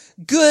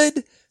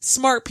good,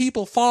 smart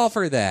people fall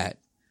for that.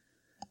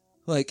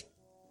 Like,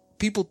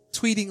 people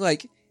tweeting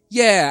like,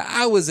 yeah,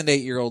 I was an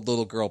 8-year-old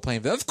little girl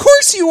playing video. Of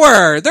course you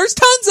were! There's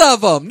tons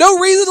of them! No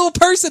reasonable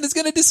person is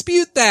gonna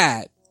dispute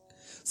that!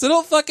 So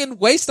don't fucking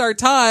waste our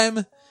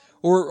time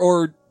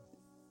or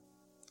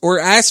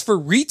ask for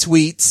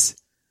retweets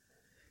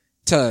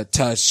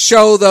to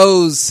show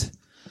those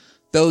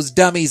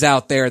dummies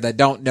out there that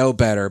don't know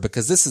better,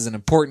 because this is an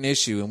important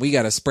issue and we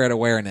gotta spread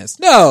awareness.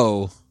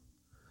 No!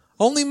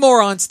 Only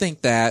morons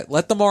think that.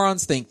 Let the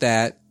morons think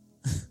that.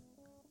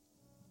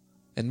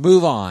 And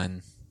move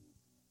on.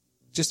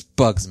 Just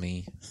bugs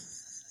me.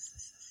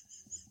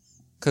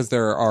 Because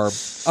there are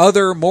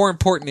other more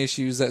important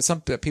issues that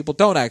some people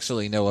don't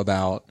actually know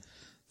about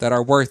that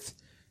are worth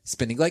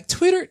spending. Like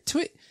tweeting,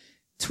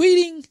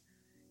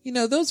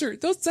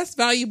 that's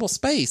valuable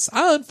space.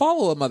 I'll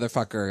unfollow a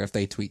motherfucker if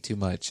they tweet too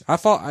much.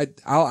 Another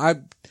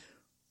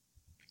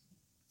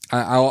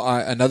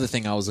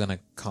thing I was going to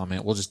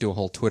comment, we'll just do a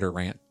whole Twitter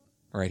rant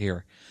right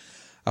here.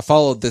 I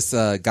followed this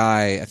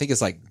guy, I think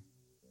it's like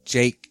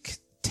Jake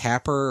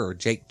Tapper or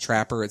Jake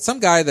Trapper. It's some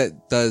guy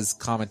that does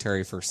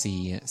commentary for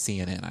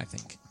CNN, I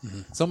think.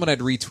 Mm-hmm. Someone had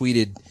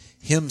retweeted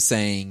him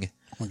saying...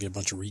 I'm going to get a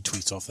bunch of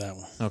retweets off that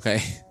one.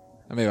 Okay.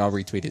 Maybe I'll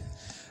retweet it.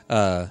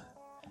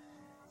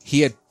 He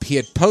had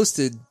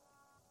posted...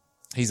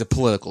 He's a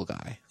political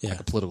guy. Yeah. Like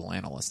a political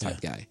analyst type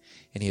guy.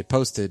 And he had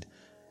posted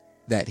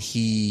that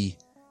he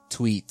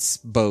tweets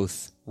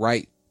both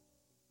right-angled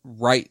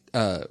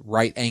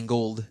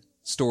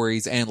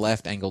stories and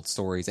left-angled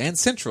stories and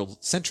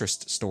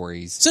centrist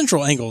stories.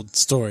 Central-angled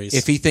stories.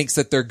 If he thinks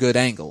that they're good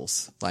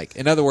angles. Like,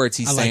 in other words,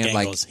 he's saying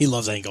like... He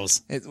loves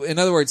angles. In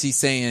other words, he's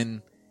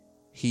saying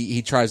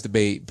he tries to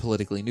be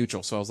politically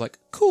neutral. So I was like,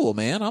 cool,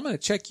 man. I'm going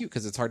to check you,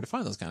 because it's hard to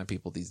find those kind of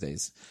people these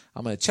days.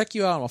 I'm going to check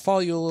you out. I'm going to follow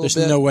you a little bit.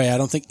 There's no way. I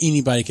don't think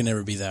anybody can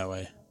ever be that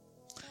way.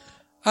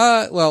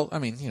 Well, I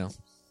mean,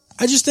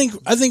 I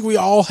think we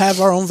all have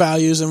our own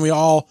values, and we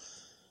all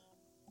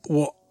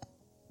will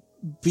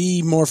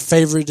be more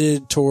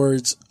favorited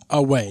towards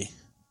a way.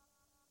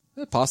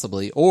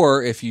 Possibly.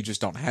 Or if you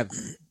just don't have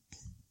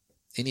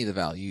any of the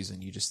values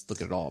and you just look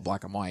at it all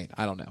black and white.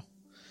 I don't know.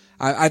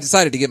 I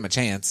decided to give him a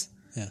chance.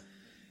 Yeah.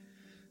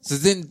 So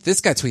then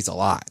this guy tweets a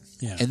lot.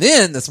 Yeah. And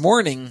then this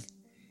morning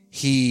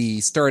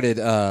he started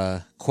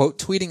quote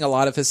tweeting a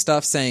lot of his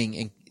stuff,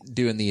 saying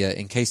doing the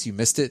in case you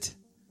missed it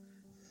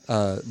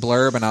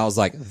blurb, and I was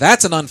like,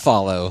 that's an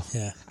unfollow.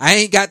 Yeah. I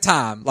ain't got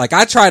time. Like,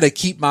 I try to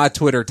keep my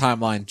Twitter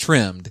timeline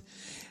trimmed.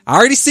 I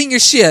already seen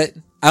your shit.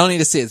 I don't need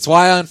to see it. It's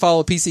why I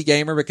unfollowed PC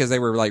Gamer, because they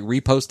were like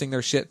reposting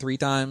their shit 3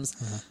 times.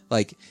 Uh-huh.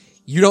 Like,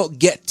 you don't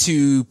get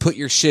to put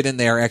your shit in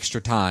there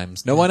extra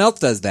times. No one else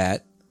does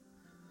that.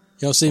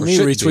 Y'all see me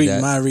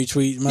retweeting my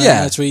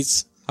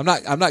tweets.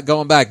 I'm not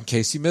going back in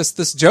case you missed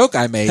this joke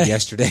I made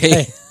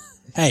yesterday.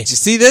 Hey. Did you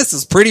see this?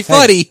 It's pretty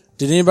funny.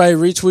 Did anybody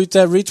retweet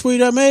that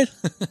retweet I made?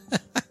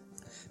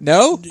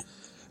 No?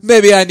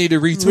 Maybe I need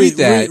to retweet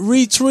that.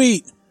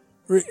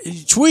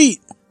 Tweet.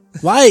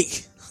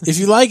 Like. If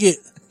you like it.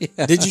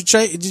 Yeah. Did you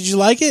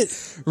like it?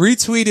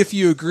 Retweet if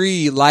you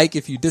agree, like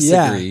if you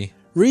disagree.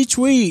 Yeah.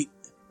 Retweet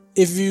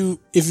if you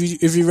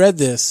read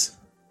this.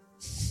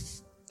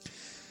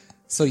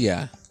 So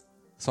yeah.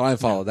 So I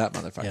followed that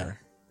motherfucker.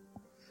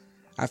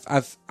 Yeah.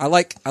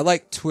 I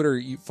like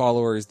Twitter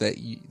followers that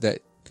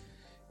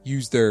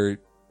use their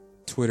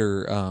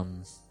Twitter I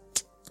don't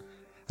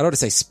want to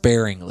say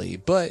sparingly,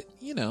 but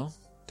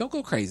don't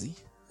go crazy.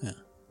 Yeah.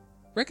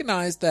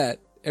 Recognize that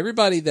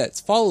everybody that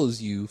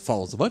follows you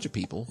follows a bunch of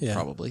people,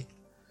 probably.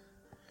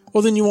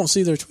 Well, then you won't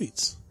see their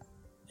tweets.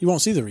 You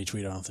won't see the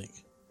retweet, I don't think.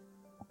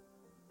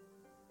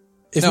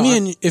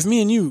 If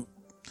me and you.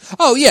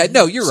 Oh yeah,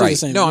 no, you're right.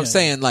 No, I'm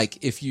saying like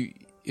if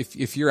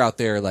you're out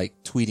there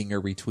like tweeting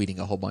or retweeting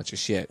a whole bunch of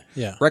shit,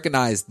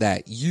 recognize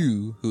that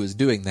you who is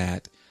doing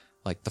that,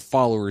 like the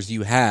followers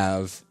you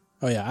have.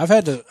 Oh yeah, I've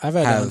had to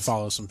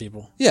unfollow some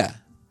people. Yeah.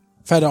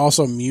 I've had to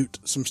also mute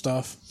some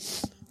stuff.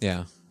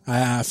 Yeah.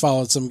 I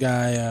followed some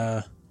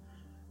guy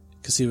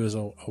because he was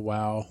a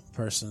WoW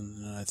person,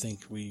 and I think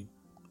we,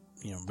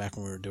 back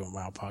when we were doing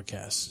WoW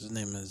podcasts, his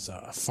name is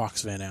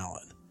Fox Van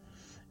Allen,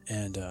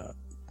 and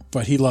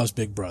but he loves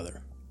Big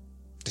Brother,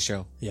 The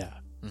show. yeah.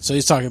 Mm-hmm. So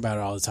he's talking about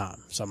it all the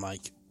time. So I'm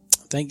like,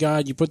 thank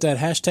God you put that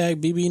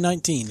hashtag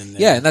BB19 in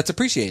there. Yeah, and that's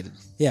appreciated.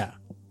 Yeah.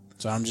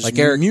 So I'm just Like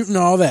Eric- muting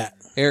all that.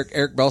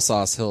 Eric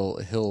Belsauce,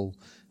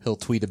 he'll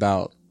tweet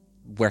about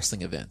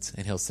wrestling events,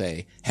 and he'll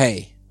say,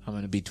 "Hey, I'm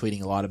going to be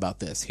tweeting a lot about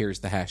this.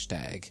 Here's the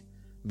hashtag.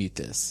 Mute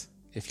this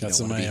if you don't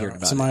want to be hearing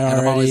about it." And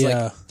I'm always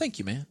like, "Thank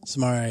you, man."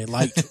 Somebody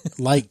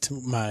liked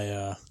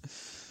my.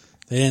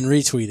 They didn't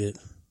retweet it.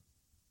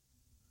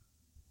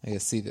 I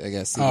guess see.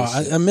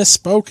 I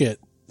misspoke it.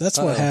 That's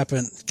what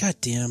happened. God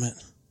damn it.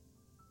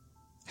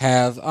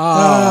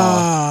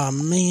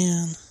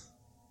 Man.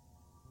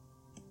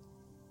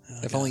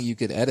 If only you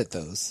could edit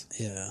those.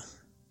 Yeah.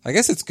 I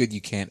guess it's good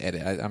you can't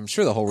edit. I'm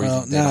sure the whole reason.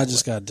 Well, now I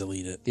just got to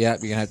delete it. Yeah, you're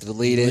going to have to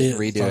delete it,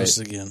 redo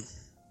post it. again.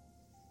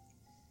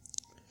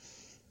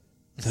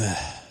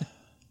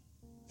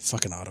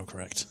 Fucking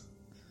autocorrect.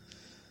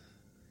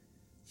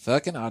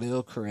 Fucking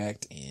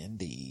autocorrect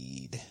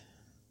indeed.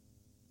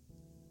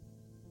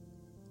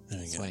 There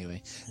you So go.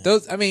 anyway,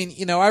 those, I mean,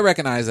 I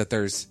recognize that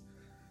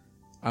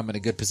I'm in a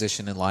good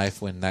position in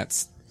life when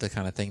that's the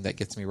kind of thing that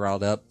gets me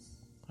riled up.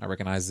 I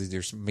recognize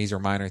these are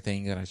minor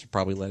things and I should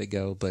probably let it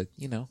go, but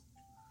my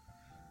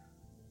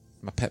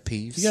pet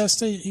peeves. You gotta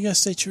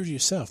stay true to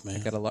yourself, man.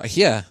 I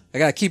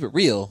gotta keep it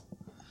real.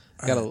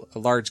 I got a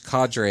large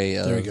cadre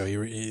of. There we go. You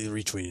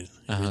retweeted.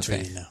 Okay.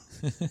 Retweeted now.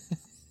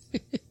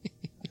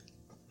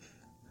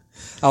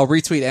 I'll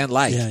retweet and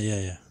like.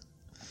 Yeah.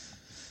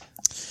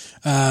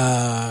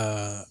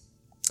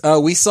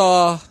 We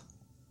saw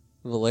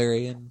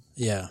Valerian.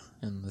 Yeah.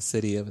 In the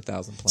City of a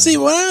Thousand Planets. See,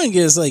 what I don't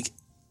get is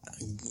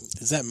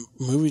is that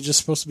movie just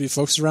supposed to be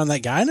focused around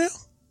that guy now?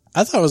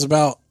 I thought it was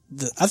about.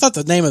 I thought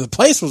the name of the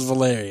place was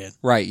Valerian.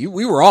 Right.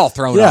 We were all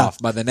thrown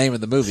off by the name of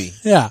the movie.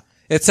 Yeah.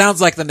 It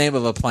sounds like the name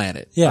of a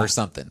planet or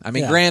something. I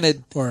mean,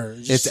 granted,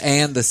 it's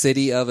and the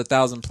City of a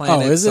Thousand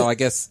Planets. Oh, is it? So I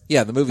guess,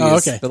 the movie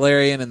is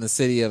Valerian and the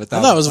City of a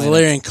Thousand Planets. I thought it was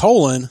Valerian :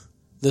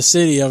 the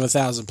City of a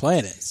Thousand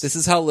Planets. This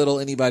is how little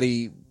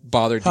anybody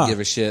bothered to give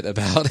a shit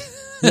about.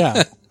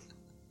 Yeah.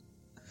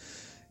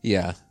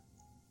 Yeah.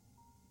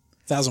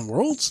 1,000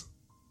 Worlds?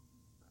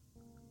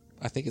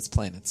 I think it's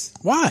planets.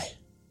 Why?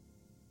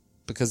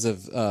 Because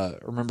of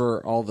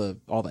remember all the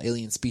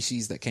alien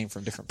species that came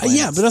from different planets.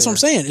 Yeah, but that's what I'm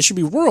saying. It should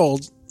be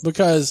worlds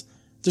because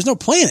there's no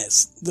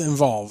planets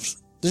involved.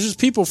 There's just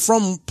people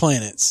from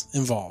planets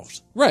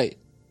involved. Right.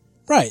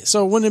 Right.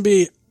 So wouldn't it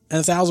be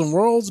 1,000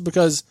 worlds?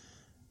 Because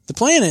the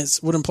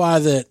planets would imply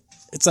that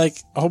it's like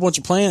a whole bunch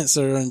of planets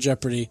that are in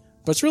jeopardy,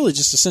 but it's really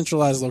just a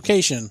centralized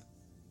location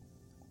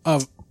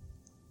of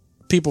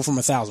people from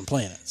 1,000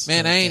 planets.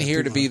 Man, I ain't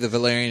here to be the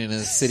Valerian in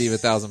a City of a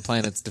Thousand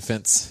Planets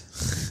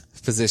defense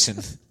position.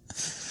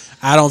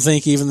 I don't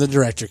think even the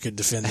director could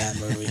defend that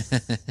movie.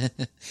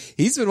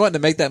 He's been wanting to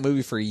make that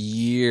movie for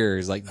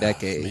years, like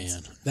decades.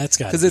 Oh, man, that's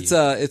got because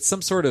it's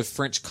some sort of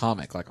French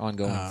comic, like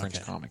ongoing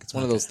French comic. It's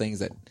one of those things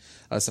that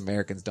us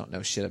Americans don't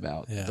know shit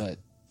about, but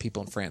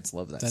people in France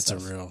love that. That's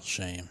stuff. a real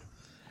shame.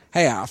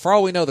 Hey, for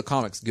all we know, the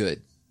comic's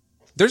good.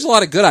 There's a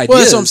lot of good ideas. Well,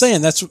 that's what I'm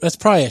saying. That's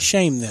probably a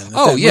shame then.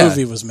 That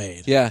movie was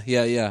made. Yeah.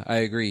 I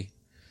agree.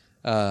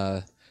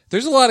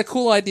 There's a lot of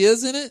cool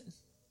ideas in it.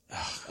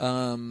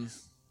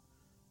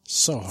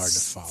 So hard to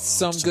follow.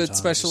 Some good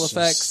special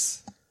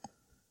effects.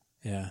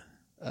 Yeah.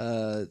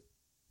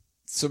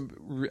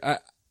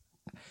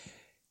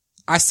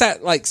 I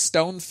sat like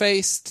stone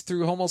faced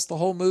through almost the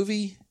whole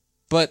movie,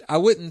 but I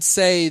wouldn't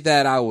say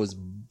that I was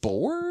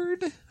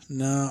bored.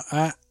 No,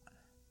 I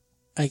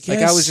guess like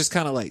I was just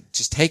kind of like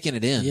just taking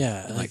it in.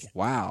 Yeah, and like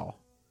wow.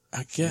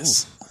 I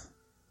guess. Oof.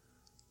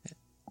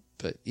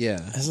 But yeah,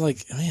 it's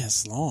like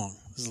it's long.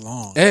 It's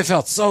long. It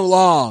felt so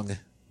long.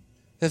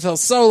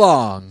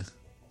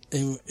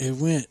 It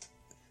went.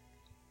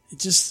 It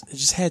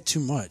just had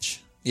too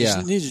much. Yeah, you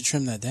just need to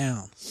trim that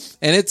down.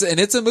 And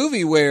it's a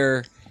movie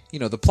where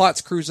the plot's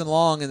cruising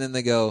along, and then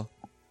they go.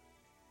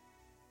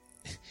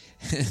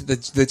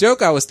 the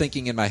joke I was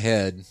thinking in my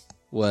head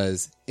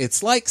was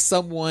it's like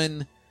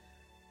someone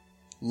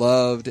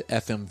loved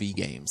FMV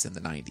games in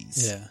the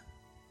 90s. Yeah,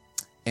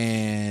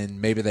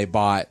 and maybe they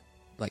bought.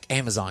 Like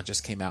Amazon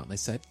just came out and they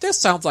said, "This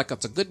sounds like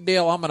it's a good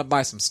deal. I'm going to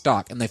buy some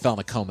stock." And they fell in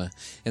a coma.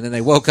 And then they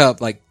woke up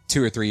like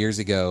 2 or 3 years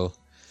ago.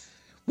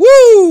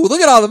 Woo!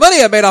 Look at all the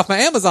money I made off my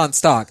Amazon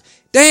stock.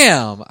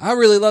 Damn! I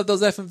really love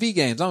those FMV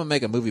games. I'm going to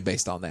make a movie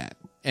based on that.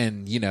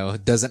 And,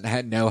 doesn't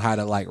know how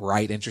to like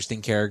write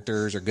interesting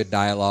characters or good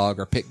dialogue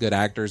or pick good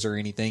actors or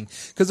anything.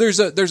 Cause there's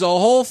a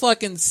whole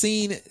fucking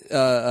scene,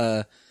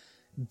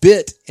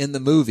 bit in the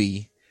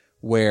movie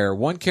where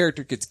one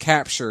character gets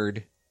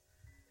captured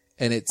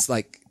and it's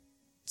like,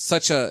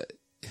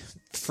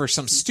 for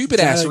some stupid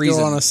ass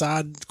reason, go on a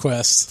side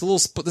quest.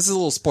 This is a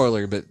little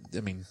spoiler, but I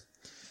mean,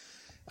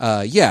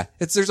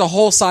 there's a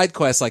whole side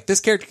quest. Like, this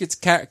character gets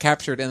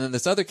captured, and then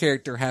this other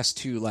character has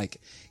to,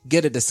 like,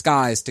 get a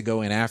disguise to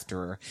go in after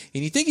her.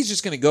 And you think he's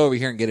just going to go over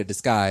here and get a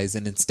disguise,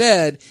 and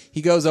instead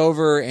he goes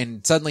over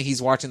and suddenly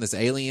he's watching this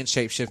alien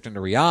shapeshift into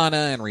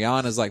Rihanna, and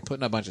Rihanna's like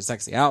putting a bunch of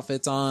sexy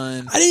outfits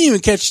on. I didn't even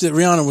catch that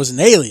Rihanna was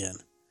an alien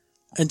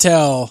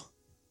until,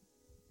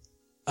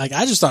 like,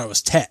 I just thought it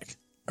was tech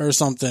or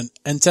something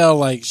until,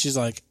 like, she's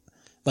like,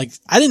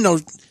 I didn't know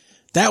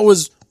that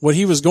was what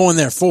he was going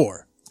there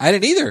for. I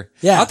didn't either.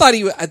 Yeah. I thought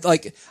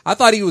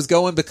he was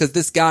going because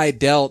this guy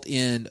dealt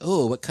in,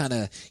 what kind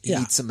of, you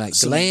need some like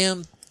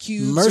glam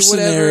cubes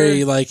mercenary,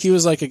 or whatever. like he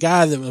was like a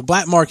guy that was a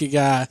black market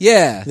guy.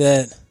 Yeah.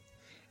 That,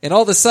 and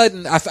all of a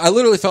sudden, I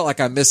literally felt like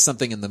I missed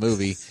something in the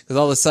movie because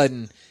all of a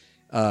sudden,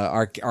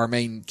 our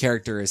main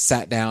character is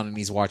sat down and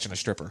he's watching a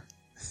stripper.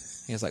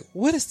 He was like,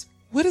 what is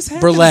happening?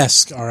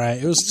 burlesque. All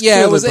right. It was,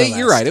 yeah, it was, burlesque.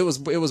 you're right. It was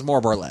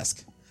more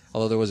burlesque.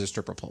 Although there was a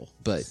stripper pole,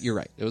 but you're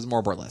right. It was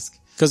more burlesque.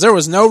 Because there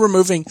was no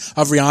removing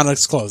of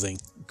Rihanna's clothing.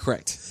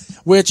 Correct.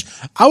 Which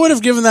I would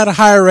have given that a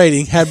higher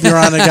rating had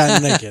Rihanna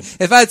gotten naked.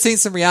 If I'd seen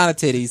some Rihanna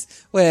titties,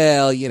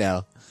 well, you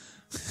know,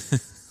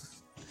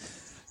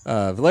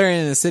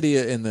 Valerian in the city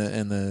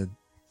the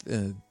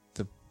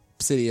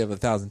city of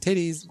 1,000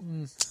 titties,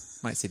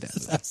 might see that.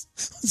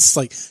 It's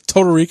like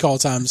Total Recall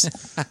times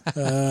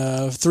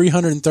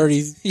 334.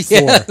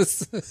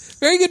 Yes,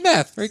 very good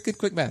math. Very good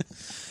quick math.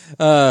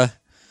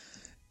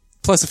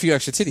 Plus a few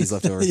extra titties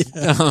left over.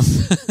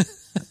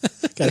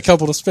 Got a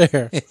couple to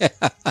spare.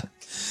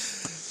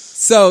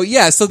 So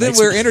then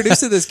we're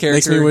introduced to this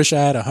character. Makes me wish I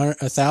had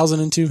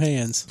 1,002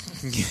 hands.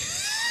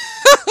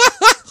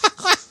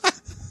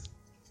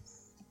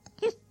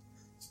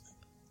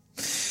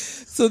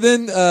 So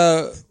then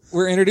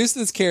we're introduced to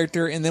this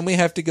character, and then we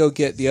have to go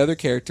get the other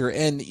character.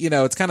 And, you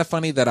know, it's kind of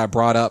funny that I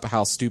brought up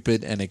how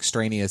stupid and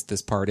extraneous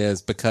this part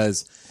is,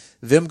 because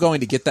them going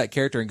to get that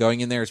character and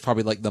going in there is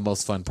probably like the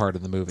most fun part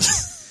of the movie.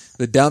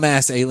 The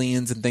dumbass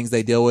aliens and things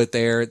they deal with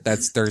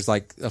there's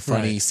like a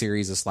funny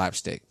series of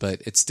slapstick, but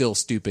it's still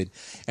stupid.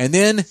 And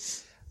then,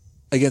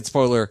 again,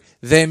 spoiler,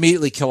 they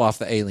immediately kill off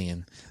the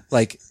alien.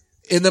 Like,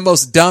 in the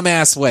most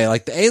dumbass way.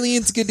 Like, the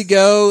alien's good to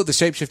go, the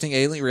shape-shifting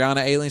alien,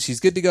 Rihanna alien,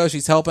 she's good to go,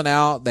 she's helping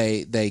out,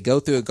 they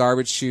go through a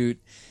garbage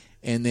chute,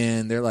 and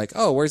then they're like,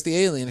 oh, where's the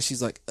alien? And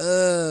she's like, I'm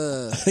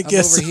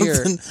over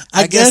here.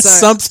 I guess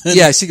something.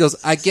 Yeah, she goes,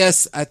 I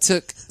guess I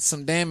took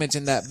some damage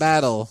in that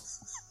battle.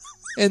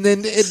 And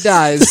then it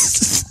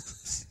dies.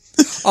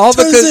 All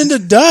Turns because into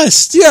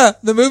dust. Yeah,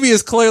 the movie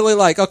is clearly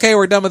like, okay,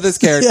 we're done with this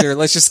character. Yeah.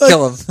 Let's just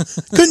kill him.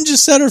 Couldn't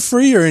just set her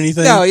free or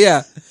anything. No,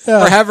 yeah.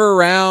 Yeah. Or have her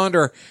around,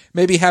 or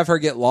maybe have her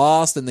get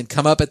lost and then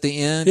come up at the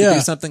end to do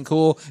something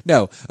cool.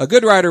 No, a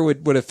good writer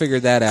would have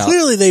figured that out.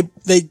 Clearly,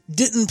 they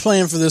didn't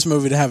plan for this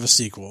movie to have a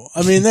sequel.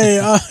 I mean,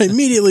 they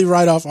immediately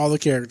write off all the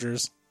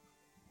characters.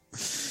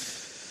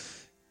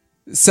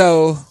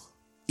 So,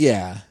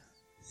 yeah.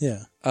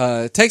 Yeah.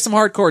 Take some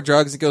hardcore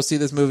drugs and go see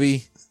this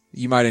movie.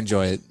 You might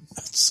enjoy it.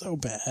 That's so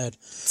bad.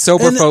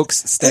 Sober folks,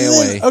 stay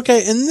away.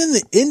 Okay, and then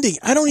the ending,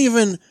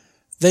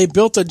 they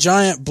built a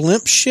giant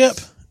blimp ship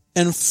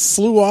and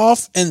flew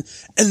off, and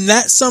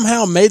that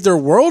somehow made their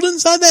world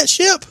inside that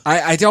ship?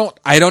 I don't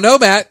know,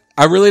 Matt.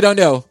 I really don't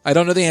know. I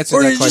don't know the answer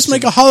to that question. Or did it just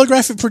make a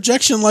holographic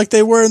projection like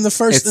they were in the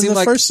first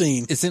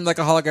scene? It seemed like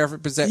a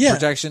holographic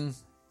projection.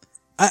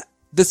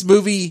 This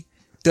movie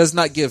does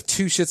not give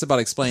two shits about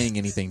explaining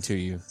anything to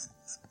you.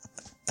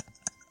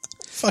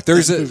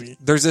 There's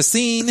a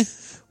scene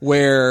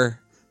where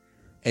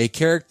a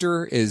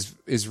character is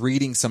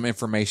reading some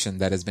information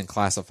that has been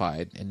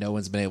classified and no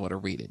one's been able to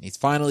read it. And he's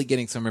finally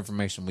getting some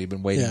information we've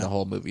been waiting the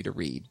whole movie to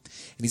read.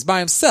 And he's by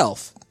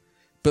himself.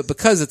 But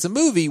because it's a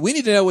movie, we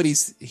need to know what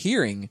he's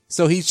hearing.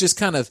 So he's just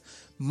kind of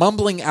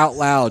mumbling out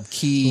loud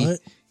key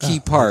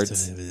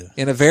parts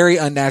in a very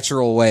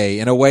unnatural way,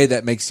 in a way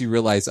that makes you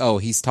realize, oh,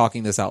 he's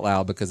talking this out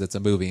loud because it's a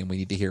movie and we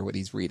need to hear what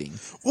he's reading.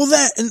 Well,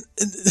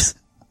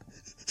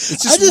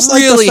 it's just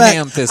really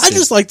ham-fisted. I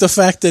just like the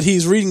fact that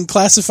he's reading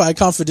classified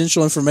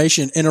confidential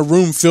information in a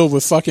room filled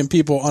with fucking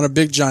people on a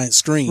big giant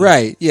screen.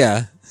 Right,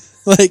 yeah.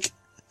 Like,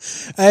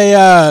 hey,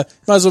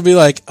 might as well be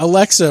like,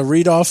 Alexa,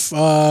 read off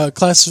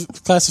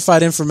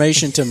classified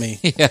information to me.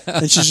 Yeah.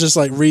 And she's just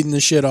like reading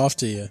the shit off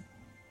to you.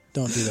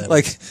 Don't do that.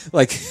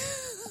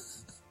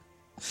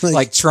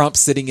 Like Trump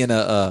sitting in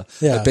a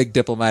big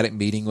diplomatic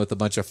meeting with a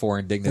bunch of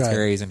foreign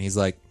dignitaries, and he's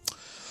like,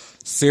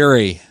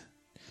 Siri,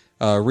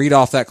 read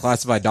off that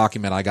classified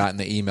document I got in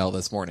the email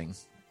this morning.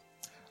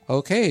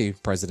 Okay,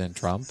 President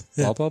Trump.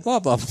 Blah, blah, blah,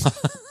 blah, blah.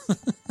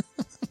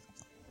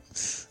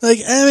 Like,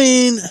 I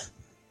mean,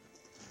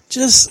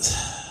 just,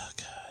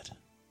 God.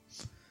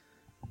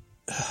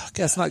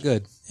 Yeah, it's not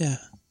good. Yeah.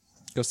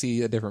 Go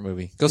see a different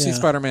movie. Go see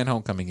Spider-Man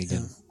Homecoming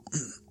again.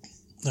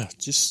 No,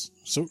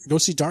 go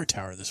see Dark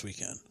Tower this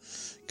weekend.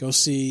 Go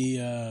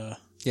see,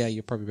 Yeah,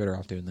 you're probably better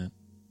off doing that.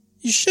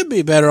 You should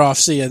be better off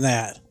seeing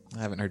that.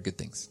 I haven't heard good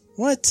things.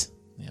 What?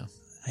 Yeah.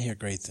 I hear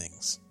great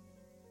things.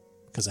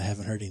 Because I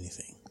haven't heard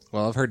anything.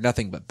 Well, I've heard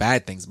nothing but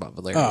bad things about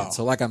Valerian. Oh.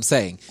 So, like I'm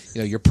saying,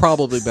 you're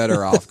probably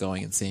better off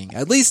going and seeing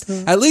at least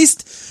Dark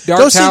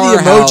Go Tower. see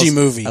the Emoji has,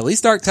 Movie. At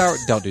least Dark Tower.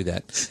 Don't do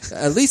that.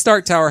 At least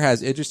Dark Tower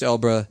has Idris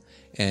Elba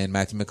and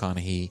Matthew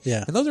McConaughey.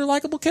 Yeah. And those are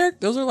likable characters.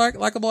 Those are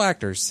likable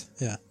actors.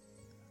 Yeah.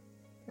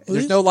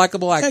 There's no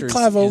likable Had actors.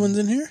 Clive Owens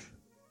in here.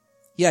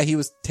 Yeah, he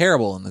was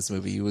terrible in this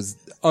movie. He was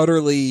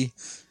utterly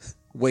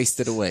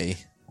wasted away.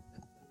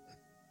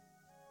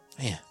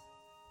 Man.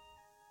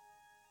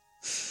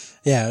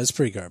 Yeah, it was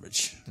pretty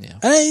garbage.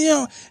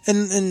 Yeah.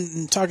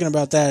 And talking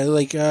about that,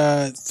 like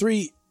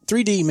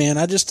 3D, man,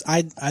 I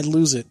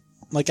lose it.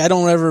 Like I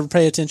don't ever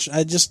pay attention.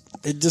 It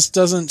just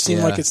doesn't seem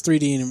like it's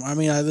 3D anymore. I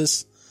mean, I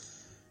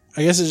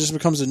guess it just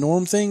becomes a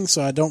norm thing,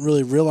 so I don't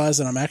really realize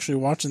that I'm actually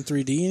watching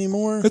 3D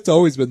anymore. That's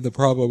always been the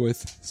problem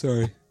with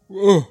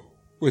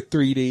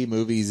 3D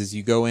movies is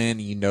you go in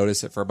and you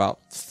notice it for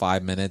about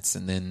 5 minutes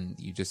and then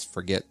you just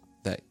forget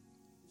that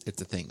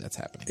it's a thing that's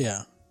happening.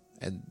 Yeah.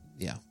 And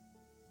yeah.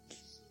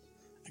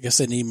 I guess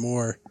they need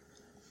more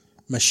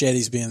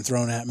machetes being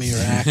thrown at me or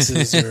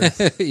axes or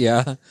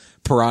yeah.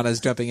 Piranhas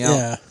jumping out.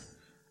 yeah.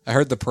 I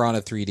heard the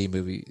Piranha 3D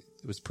movie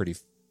was pretty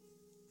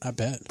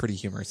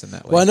humorous in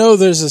that way. Well, I know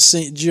there's a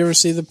scene. Did you ever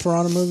see the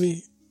Piranha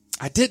movie?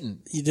 I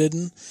didn't. You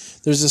didn't?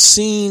 There's a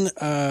scene,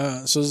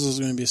 so this is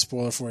going to be a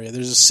spoiler for you.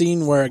 There's a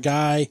scene where a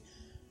guy,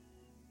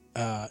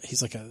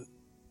 he's like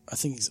I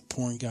think he's a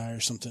porn guy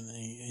or something.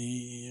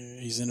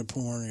 He's into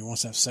porn and he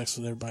wants to have sex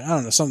with everybody. I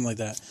don't know, something like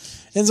that.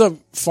 Ends up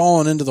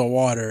falling into the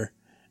water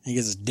and he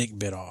gets his dick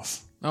bit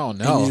off. Oh,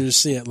 no. And you just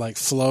see it like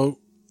float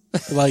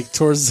like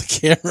towards the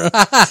camera.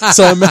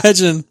 So I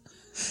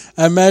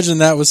imagine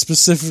that was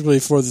specifically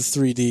for the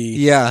 3D.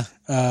 Yeah.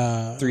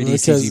 3D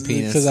CG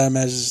penis. Because I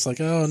imagine it's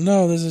like, oh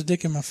no, there's a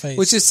dick in my face.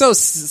 Which is so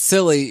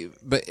silly,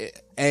 but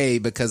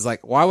because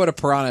like, why would a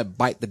piranha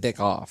bite the dick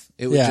off?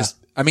 It would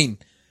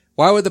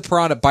why would the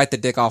piranha bite the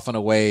dick off in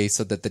a way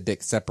so that the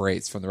dick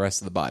separates from the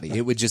rest of the body?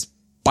 It would just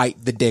bite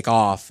the dick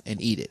off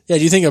and eat it. Yeah,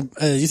 do you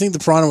think the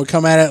piranha would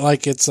come at it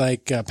like it's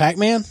like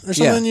Pac-Man or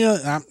something?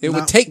 Yeah. It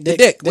would take the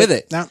dick with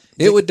it.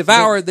 It would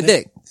devour the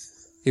dick.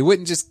 It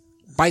wouldn't just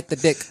bite the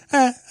dick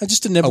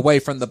just a nibble away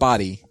from the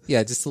body.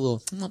 Yeah, just a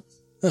little.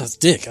 Oh, it's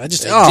dick. I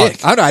just ate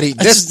dick. I'm not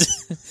eating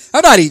this.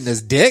 I'm not eating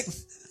this dick.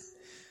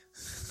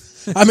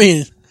 I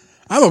mean,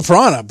 I'm a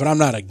piranha, but I'm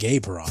not a gay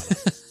piranha.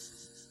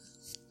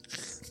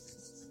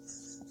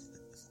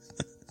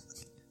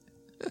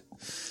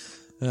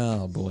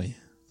 Oh boy.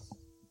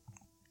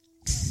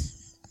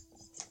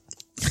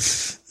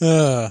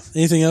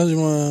 Anything else you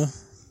want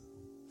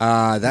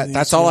to?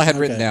 That's all I had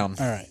written down.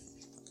 All right.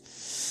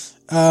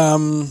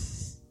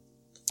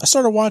 I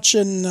started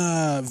watching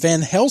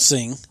Van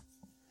Helsing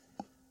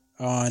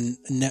on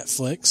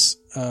Netflix.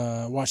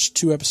 Watched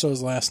 2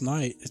 episodes last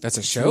night. That's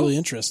a show? It's really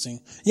interesting.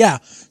 Yeah.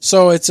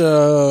 So it's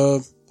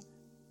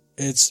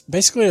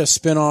basically a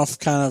spinoff,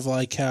 kind of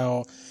like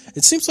how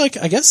it seems like,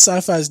 I guess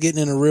sci-fi is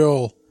getting in a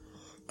real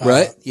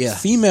right? Yeah.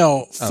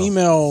 Female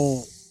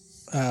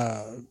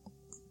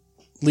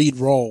lead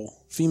role.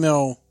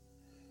 Female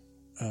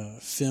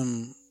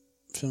film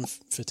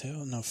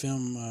fatale? No,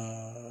 film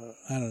I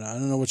don't know. I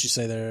don't know what you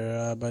say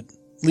there, but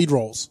lead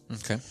roles.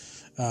 Okay.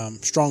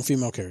 Strong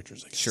female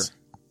characters, I guess. Sure.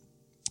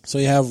 So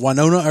you have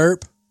Winona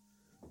Earp,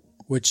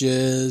 which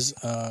is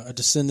a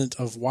descendant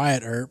of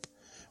Wyatt Earp,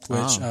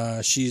 which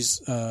she's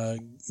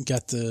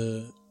got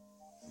the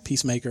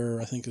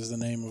Peacemaker, I think is the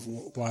name of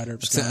Wyatt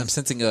Earp's guy. I'm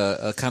sensing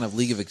a kind of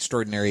League of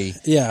Extraordinary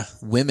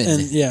women.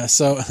 And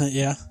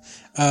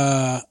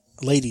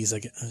ladies, I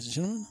guess.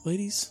 Gentlemen?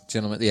 Ladies?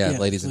 Gentlemen,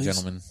 ladies and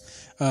gentlemen.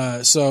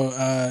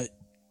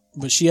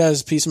 But she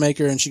has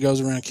Peacemaker and she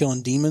goes around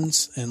killing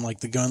demons and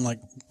like the gun like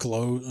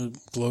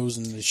glows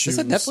and the shoots. Is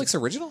that Netflix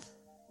original?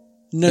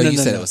 No. You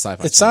said it was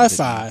sci-fi. It's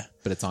sci-fi.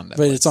 But it's on Netflix.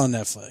 But it's on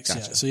Netflix, Gotcha.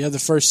 yeah. So you have the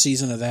first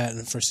season of that and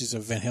the first season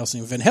of Van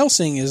Helsing. Van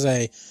Helsing is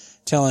a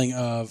telling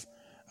of,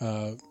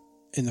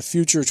 in the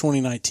future,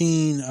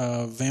 2019,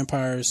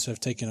 vampires have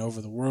taken over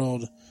the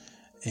world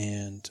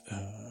and,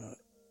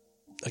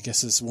 I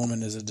guess this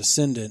woman is a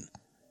descendant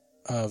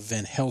of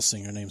Van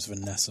Helsing. Her name's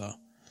Vanessa.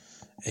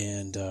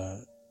 And,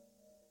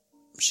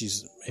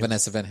 she's...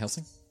 Vanessa Van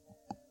Helsing?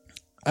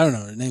 I don't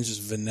know. Her name's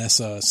just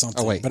Vanessa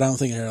something. Oh, wait. But I don't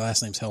think her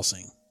last name's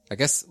Helsing. I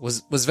guess,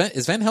 is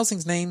Van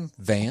Helsing's name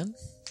Van?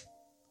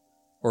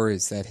 Or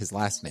is that his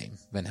last name,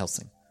 Van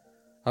Helsing?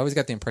 I always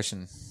got the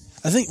impression...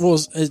 I think,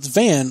 it's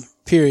Van,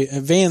 period.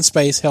 Van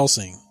space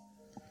Helsing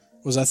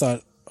was, I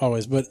thought,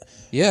 always. But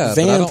yeah,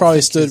 Van probably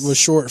was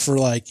short for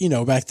like,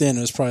 back then it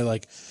was probably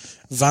like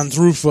Van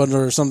Troepen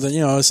or something,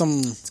 It's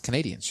a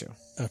Canadian show.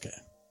 Okay.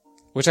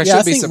 Which I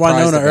should be surprised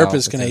about. Winona Earp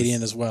is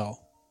Canadian as well.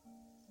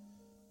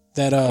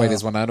 Wait,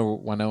 is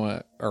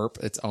Winona Earp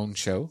its own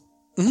show?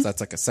 Mm-hmm. That's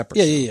like a separate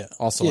show. Yeah.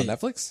 Also on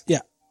Netflix?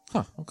 Yeah.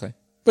 Huh, okay.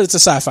 But it's a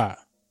sci-fi.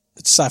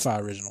 It's a sci-fi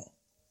original.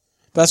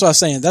 But that's what I was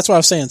saying. That's why I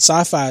was saying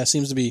sci-fi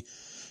seems to be,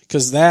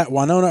 because that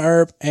Winona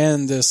Earp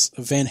and this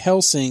Van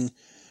Helsing,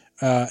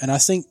 and I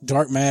think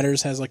Dark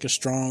Matters has like a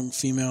strong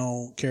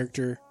female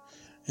character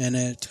in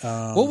it.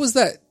 What was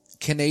that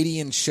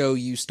Canadian show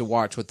you used to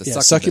watch with the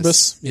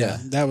succubus? Yeah,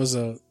 that was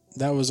a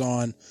That was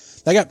on.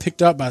 That got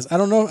picked up by. I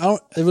don't know.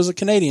 It was a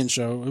Canadian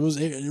show.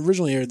 It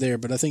originally aired there,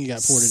 but I think it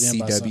got ported in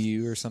by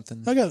CW or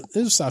something. it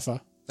was sci-fi.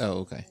 Oh,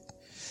 okay.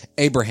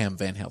 Abraham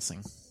Van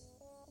Helsing.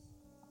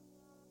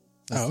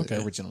 That's okay.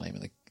 The original name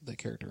of the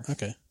character.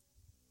 Okay.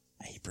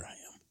 Abraham.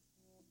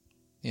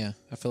 Yeah,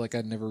 I feel like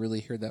I'd never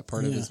really heard that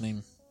part of his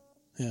name.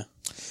 Yeah.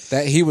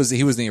 That he was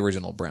the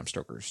original Bram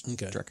Stoker's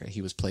Okay. Dracula.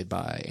 He was played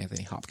by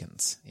Anthony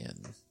Hopkins in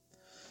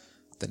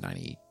the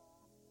 90s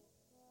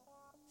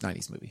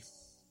movie.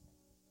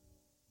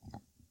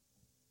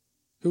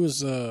 Who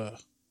was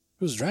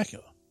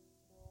Dracula?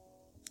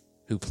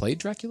 Who played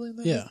Dracula in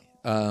that Yeah.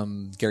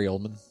 movie? Gary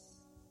Oldman.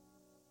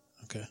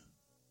 Okay.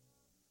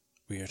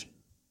 Weird.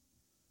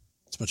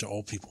 It's a bunch of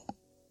old people.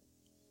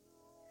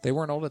 They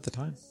weren't old at the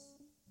time.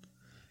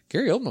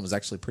 Gary Oldman was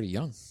actually pretty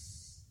young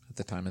at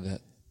the time of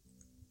that.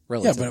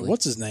 Relatively. Yeah, but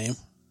what's his name?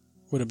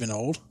 Would have been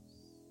old.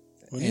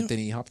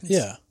 Anthony Hopkins?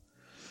 Yeah.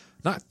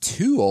 Not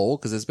too old,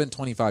 because it's been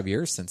 25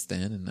 years since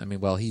then. And I mean,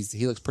 well, he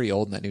looks pretty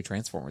old in that new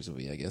Transformers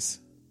movie, I guess.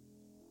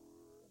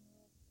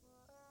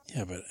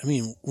 Yeah, but I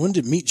mean, when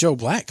did Meet Joe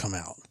Black come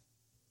out?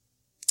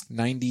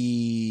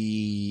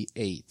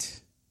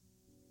 98.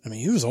 I mean,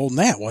 he was old in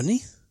that, wasn't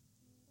he?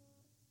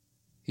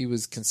 He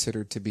was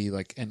considered to be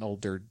like an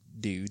older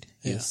dude.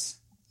 Yeah. Yes.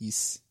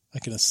 He's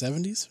Like in the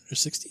 70s or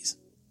 60s?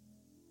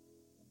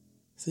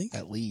 I think.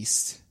 at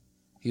least.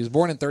 He was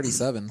born in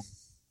 37.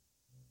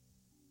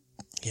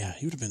 Yeah,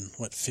 he would have been,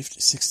 what, 50,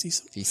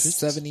 60s? He's 50s?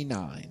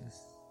 79.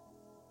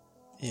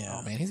 Yeah.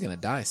 Oh man, he's gonna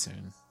die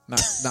soon. Not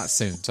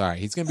soon. Sorry,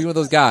 he's gonna be one of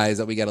those guys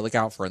that we got to look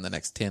out for in the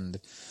next 10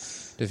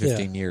 to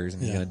 15 years,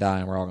 and he's gonna die,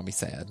 and we're all gonna be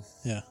sad.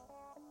 Yeah.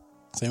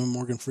 Same with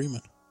Morgan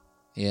Freeman.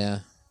 Yeah.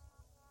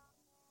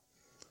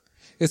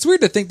 It's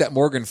weird to think that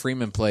Morgan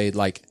Freeman played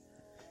like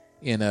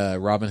in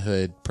Robin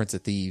Hood, Prince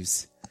of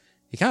Thieves.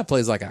 He kind of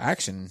plays like an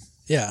action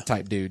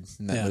type dude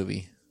in that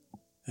movie.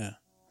 Yeah.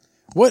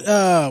 What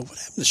happened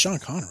to Sean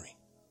Connery?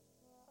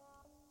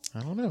 I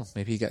don't know.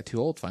 Maybe he got too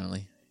old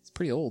finally. He's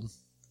pretty old.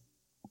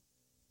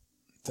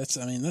 That's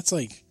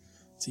like,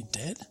 is he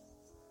dead?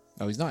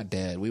 Oh, he's not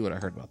dead. We would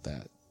have heard about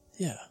that.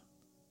 Yeah.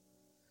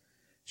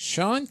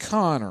 Sean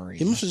Connery.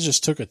 He must have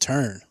just took a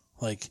turn.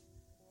 Like,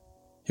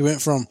 he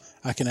went from,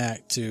 I can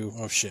act to,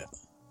 oh shit,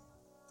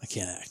 I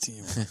can't act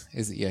anymore.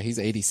 Is it? Yeah, he's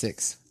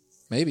 86.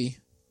 Maybe.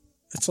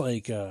 It's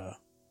like,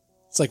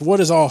 what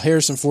is all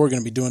Harrison Ford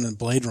going to be doing in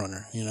Blade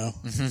Runner, you know?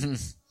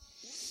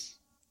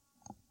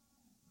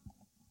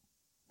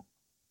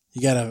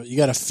 You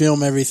gotta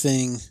film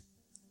everything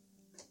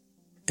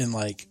in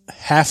like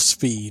half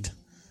speed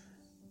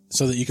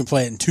so that you can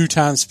play it in 2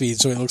 times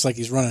speed so it looks like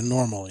he's running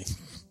normally.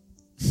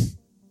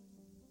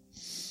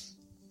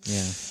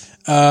 Yeah.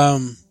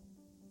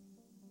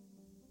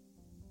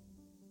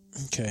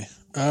 Okay.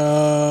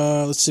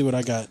 Let's see what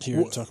I got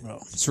here to talk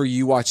about. So are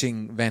you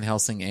watching Van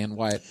Helsing and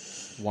Wyatt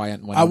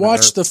I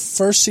watched the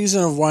first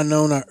season of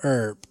Wynonna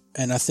Earp,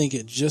 and I think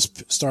it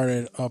just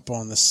started up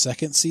on the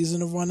second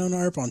season of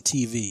Wynonna Earp on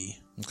TV.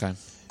 Okay.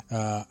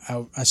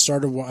 I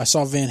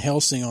saw Van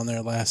Helsing on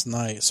there last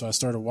night, so I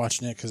started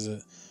watching it because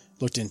it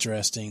looked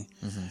interesting.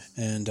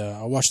 Mm-hmm. And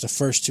I watched the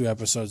first 2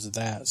 episodes of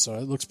that, so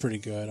it looks pretty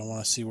good. I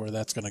want to see where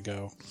that's going to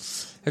go.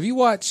 Have you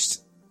watched,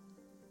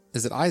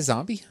 is it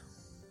iZombie?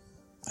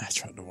 I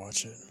tried to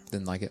watch it.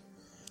 Didn't like it?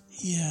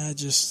 Yeah, it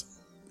just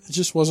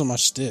wasn't my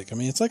shtick. I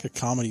mean, it's like a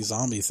comedy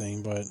zombie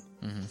thing, but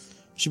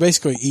she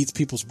basically eats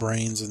people's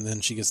brains and then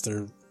she gets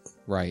their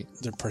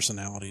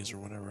personalities or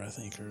whatever, I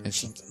think, or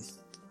something.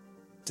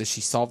 Does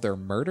she solve their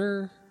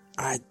murder?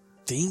 I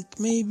think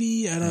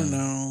maybe. I don't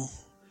know.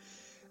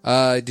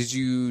 Did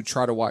you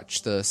try to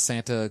watch the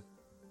Santa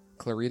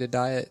Clarita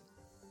Diet?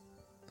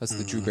 That's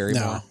the Drew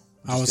Barrymore. No.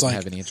 I was didn't like,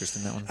 have any interest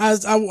in that one.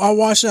 I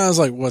watched it. I was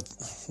like, what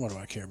do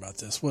I care about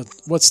this?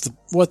 What's the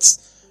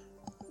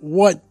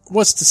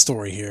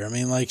story here? I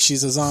mean, like,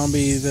 she's a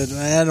zombie that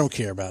I don't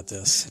care about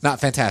this.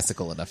 Not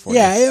fantastical enough for you.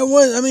 Yeah, it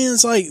was. I mean,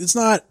 it's like, it's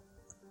not.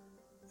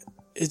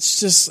 It's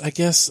just, I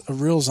guess, a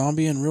real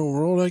zombie in real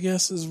world, I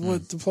guess, is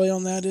what the play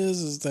on that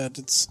is that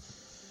it's,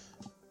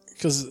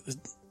 because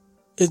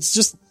it's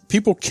just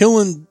people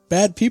killing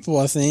bad people,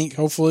 I think,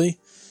 hopefully.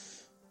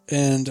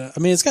 And, I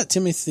mean, it's got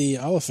Timothy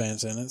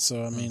Olyphant in it,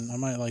 so, I mean, I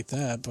might like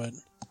that, but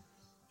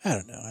I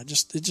don't know. It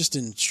just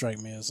didn't strike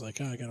me as like,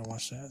 oh, I gotta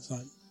watch that. It's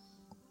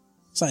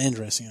not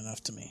interesting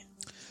enough to me.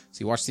 So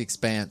you watched The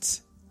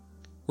Expanse.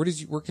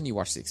 Where can you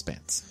watch The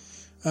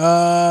Expanse?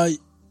 I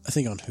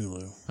think on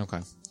Hulu. Okay.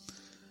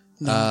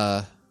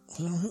 No,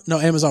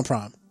 Amazon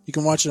Prime. You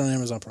can watch it on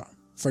Amazon Prime.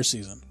 First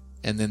season.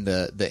 And then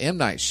the M.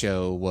 Night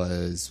show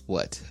was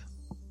what?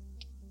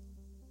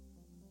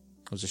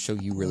 It was a show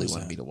you really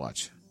wanted me to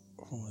watch.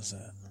 What was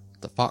that?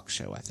 The Fox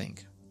show, I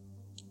think.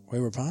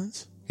 Wayward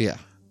Pines? Yeah.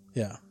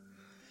 Yeah.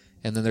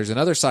 And then there's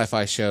another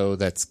sci-fi show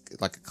that's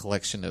like a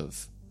collection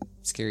of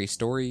scary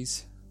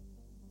stories.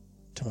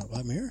 Talking about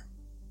Black Mirror?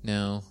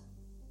 No.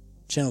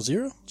 Channel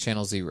Zero?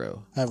 Channel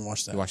Zero. I haven't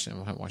watched that. You watched it? I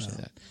haven't watched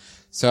that.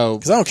 So,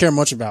 because I don't care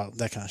much about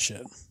that kind of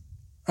shit.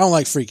 I don't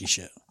like freaky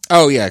shit.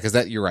 Oh yeah,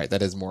 because you're right.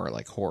 That is more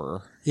like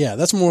horror. Yeah,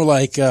 that's more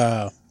like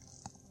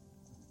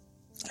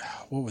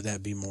what would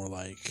that be more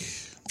like?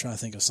 I'm trying to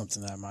think of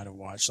something that I might have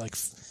watched, like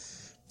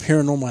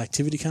Paranormal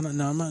Activity kind of.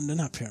 No, they're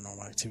not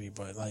Paranormal Activity,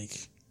 but like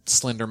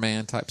Slender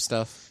Man type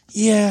stuff.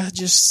 Yeah,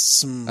 just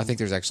some. I think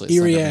there's actually a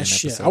eerie Slender Man ass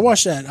shit. episode. I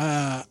watched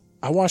that.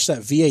 I watched that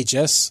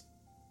VHS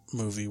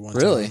movie one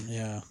time. Really?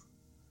 Yeah,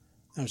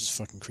 that was just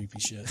fucking creepy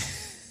shit.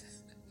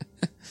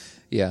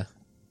 Yeah.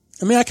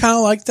 I mean, I kind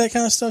of like that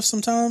kind of stuff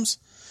sometimes.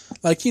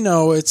 Like,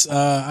 it's,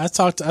 I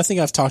think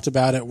I've talked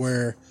about it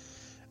where,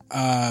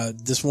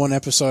 this one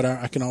episode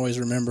I can always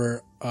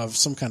remember of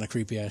some kind of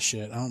creepy ass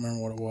shit. I don't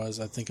remember what it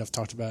was. I think I've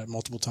talked about it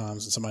multiple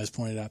times and somebody's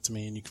pointed it out to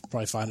me and you can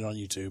probably find it on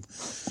YouTube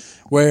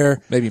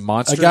where Maybe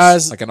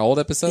Monsters? Like an old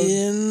episode? I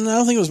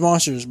don't think it was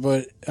Monsters,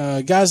 but,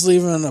 guy's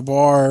leaving a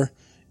bar,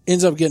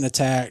 ends up getting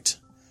attacked.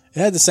 It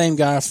had the same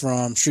guy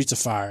from Streets of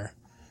Fire,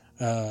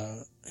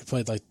 who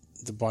played like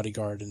the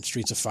bodyguard in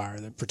Streets of Fire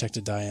that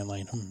protected Diane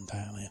Lane.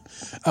 Diane Lane.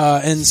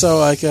 And so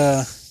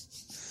the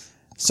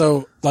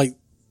guy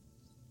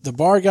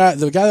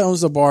that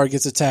owns the bar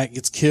gets attacked,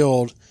 gets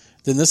killed.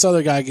 Then this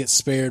other guy gets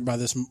spared by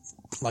this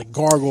like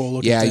gargoyle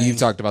looking thing. You've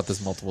talked about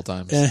this multiple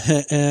times.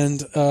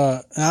 And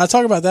I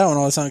talk about that one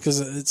all the time because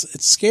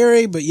it's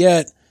scary, but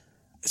yet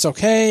it's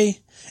okay.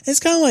 It's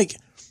kind of like,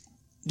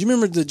 do you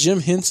remember the Jim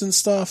Henson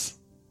stuff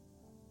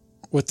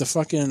with the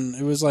fucking?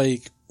 It was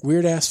like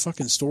weird ass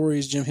fucking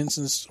stories. Jim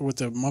Henson's with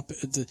the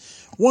Muppet.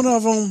 One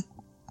of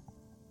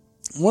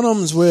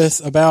them's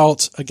with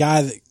about a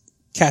guy that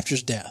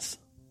captures death,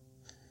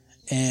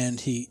 and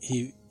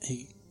he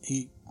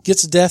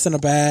gets death in a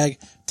bag,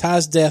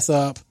 ties death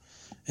up,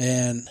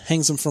 and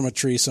hangs him from a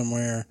tree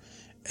somewhere,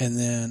 and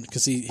then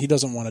because he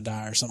doesn't want to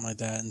die or something like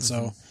that, and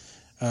so.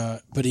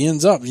 But he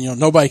ends up,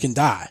 nobody can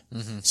die.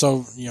 Mm-hmm.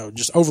 So,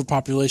 just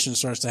overpopulation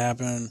starts to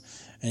happen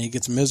and he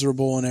gets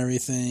miserable and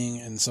everything.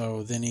 And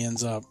so then he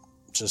ends up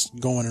just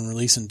going and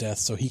releasing death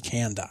so he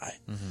can die.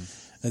 Mm-hmm.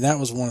 And that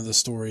was one of the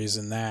stories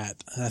in that.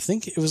 And I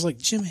think it was like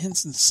Jim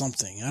Henson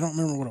something. I don't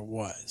remember what it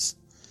was,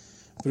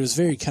 but it was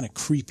very kind of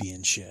creepy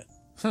and shit.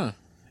 Huh.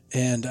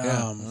 And,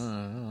 I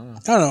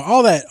don't know,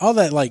 all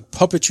that like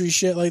puppetry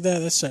shit like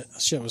that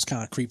shit was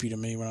kind of creepy to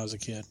me when I was a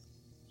kid.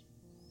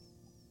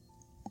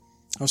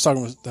 I was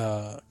talking with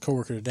a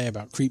coworker today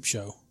about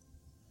Creepshow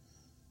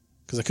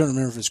because I couldn't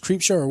remember if it was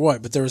Creepshow or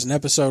what, but there was an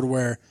episode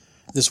where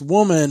this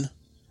woman,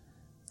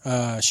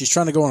 she's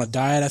trying to go on a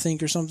diet, I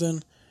think, or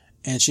something,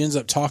 and she ends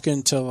up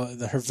talking to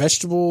her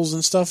vegetables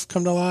and stuff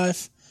come to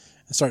life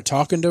and start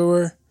talking to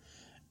her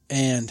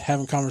and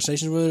having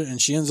conversations with her,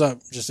 and she end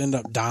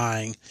up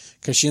dying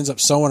because she ends up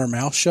sewing her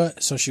mouth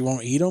shut so she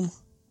won't eat them.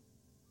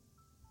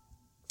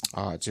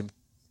 Jim,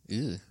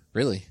 ew,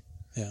 really?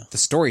 Yeah. The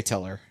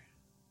Storyteller.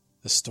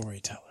 The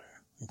Storyteller.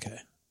 Okay.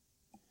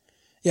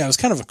 Yeah, it was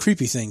kind of a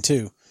creepy thing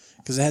too,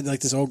 because it had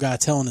like this old guy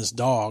telling his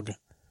dog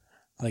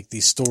like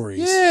these stories.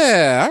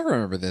 Yeah, I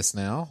remember this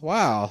now.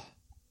 Wow.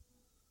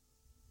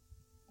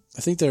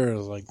 I think there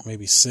were like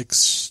maybe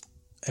 6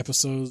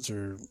 episodes,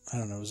 or I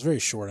don't know. It was very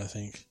short, I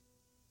think.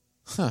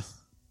 Huh.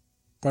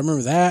 But I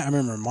remember that. I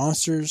remember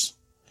Monsters.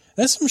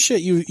 That's some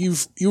shit you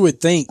would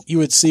think you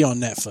would see on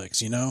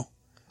Netflix,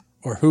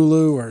 or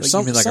Hulu or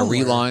something. You mean like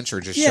somewhere. a relaunch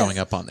or just showing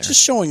up on there?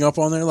 Just showing up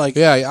on there, like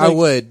I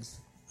would.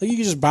 Like you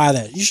could just buy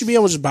that. You should be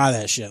able to just buy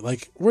that shit.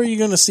 Like, where are you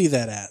going to see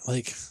that at?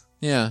 Like,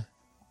 yeah,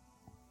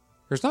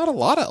 there's not a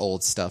lot of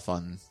old stuff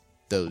on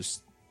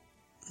those.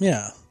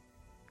 Yeah.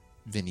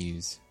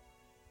 Venues.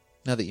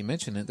 Now that you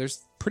mention it,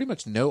 there's pretty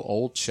much no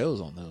old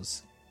shows on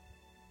those.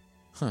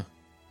 Huh.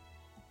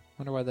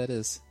 Wonder why that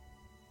is.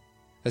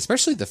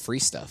 Especially the free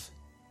stuff.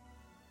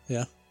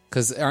 Yeah.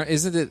 Because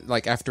isn't it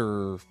like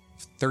after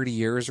 30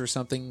 years or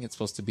something, it's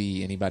supposed to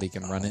be anybody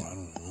can run it? I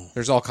don't know.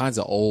 There's all kinds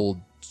of old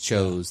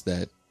shows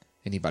that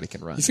anybody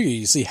can run. You figure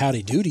you see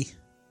Howdy Doody.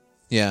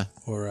 Yeah.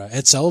 Or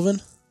Ed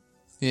Sullivan.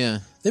 Yeah.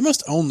 They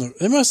must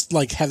they must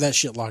like have that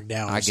shit locked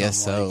down. I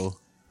guess so. Like,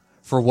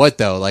 for what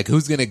though? Like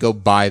who's going to go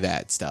buy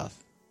that stuff?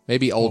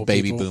 Maybe old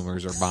baby people.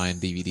 Boomers are buying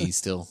DVDs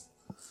still.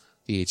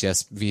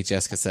 VHS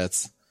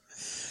cassettes.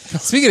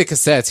 Speaking of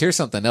cassettes, here's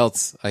something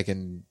else I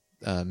can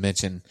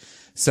mention.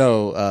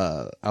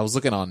 So I was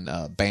looking on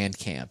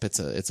Bandcamp. It's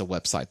a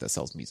website that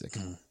sells music.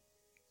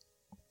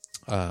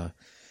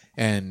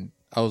 And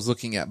I was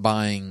looking at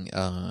buying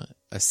a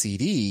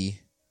CD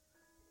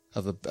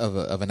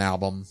of an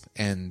album,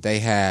 and they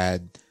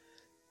had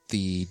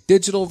the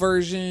digital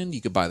version.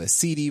 You could buy the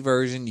CD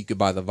version. You could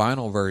buy the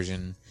vinyl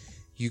version.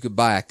 You could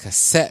buy a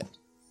cassette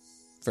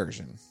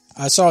version.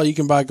 I saw you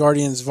can buy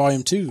Guardians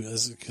Volume 2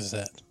 as a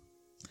cassette.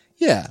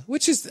 Yeah,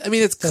 which is, I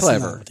mean, it's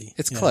clever.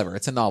 It's yeah. clever.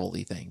 It's a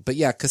novelty thing. But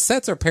yeah,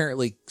 cassettes are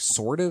apparently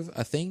sort of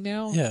a thing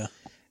now. Yeah.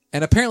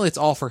 And apparently it's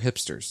all for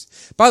hipsters.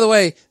 By the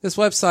way, this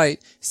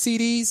website,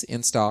 CDs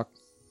in stock,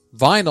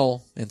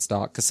 vinyl in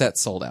stock, cassettes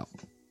sold out.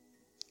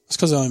 It's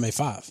because they only made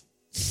 5.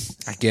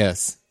 I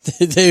guess.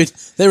 they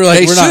were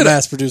like, we're not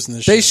mass producing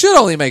this shit. They should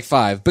only make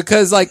 5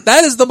 because like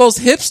that is the most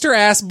hipster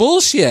ass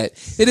bullshit.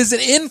 It is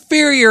an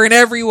inferior in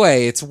every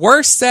way. It's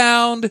worse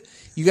sound.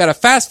 You got to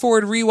fast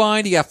forward,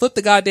 rewind. You got to flip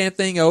the goddamn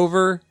thing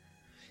over.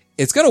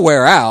 It's going to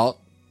wear out.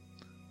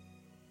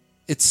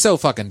 It's so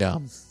fucking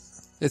dumb.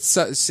 It's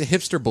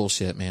hipster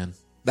bullshit, man.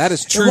 That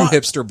is true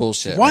hipster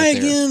bullshit. Why right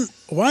there. again?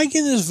 Why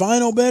again is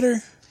vinyl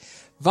better?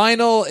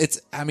 Vinyl,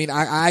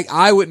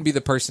 I wouldn't be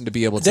the person to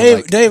be able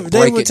to Dave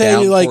break would it tell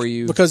down you like for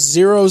you. because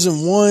zeros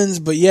and ones,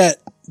 but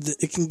yet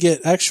it can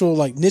get actual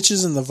like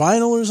niches in the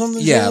vinyl or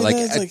something. Yeah,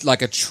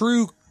 like a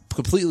true,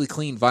 completely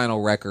clean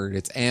vinyl record.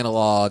 It's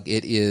analog.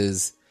 It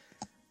is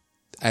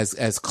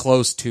as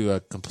close to a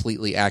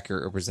completely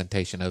accurate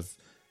representation of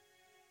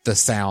the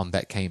sound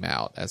that came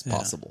out as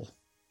possible.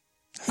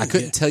 I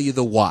couldn't tell you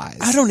the whys.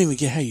 I don't even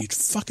get how you'd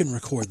fucking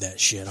record that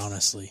shit,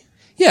 honestly.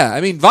 Yeah,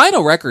 I mean,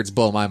 vinyl records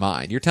blow my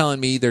mind. You're telling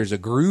me there's a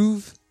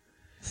groove?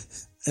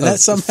 And that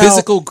somehow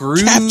physical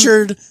groove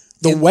captured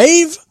the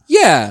wave?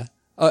 Yeah.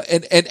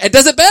 And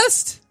does it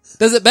best?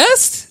 Does it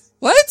best?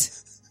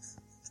 What?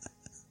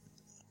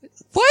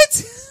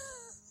 What?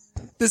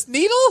 This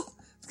needle?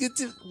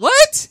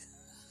 What?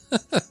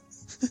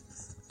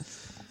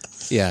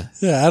 Yeah.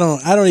 Yeah,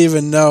 I don't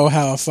even know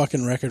how a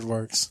fucking record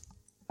works.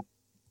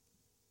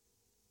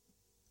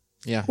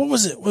 Yeah. What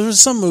was it? It was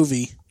some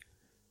movie.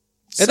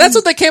 And that's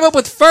what they came up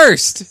with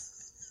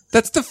first.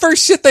 That's the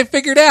first shit they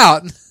figured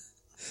out.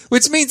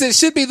 Which means it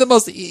should be the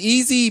most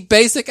easy,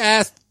 basic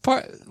ass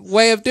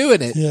way of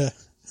doing it. Yeah.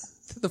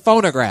 The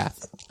phonograph.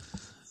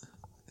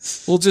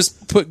 We'll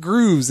just put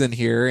grooves in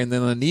here and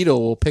then a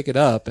needle will pick it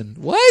up and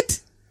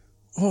what?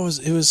 What was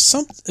it?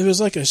 It was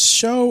like a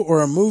show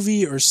or a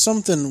movie or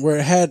something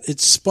where it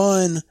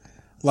spun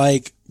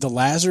like the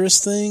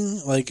Lazarus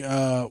thing. Like,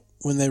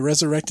 when they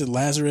resurrected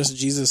Lazarus,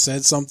 Jesus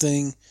said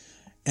something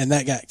and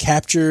that got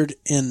captured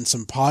in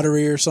some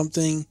pottery or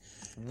something.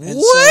 And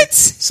what?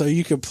 So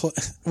you could play,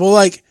 well,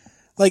 like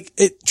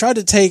it tried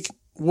to take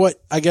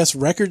what I guess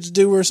records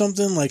do or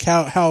something, like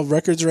how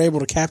records are able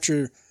to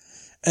capture,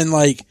 and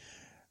like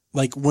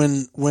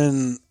when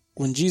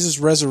Jesus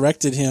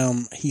resurrected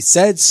him, he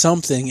said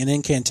something, an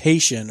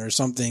incantation or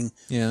something,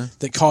 yeah,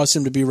 that caused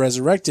him to be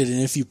resurrected. And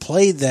if you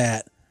played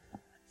that,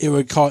 it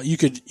would call, you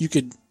could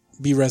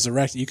be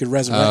resurrected. You could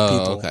resurrect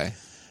people. Okay.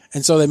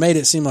 And so they made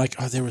it seem like,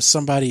 there was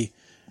somebody,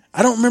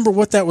 I don't remember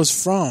what that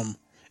was from.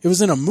 It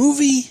was in a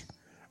movie,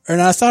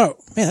 and I thought,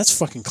 man, that's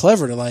fucking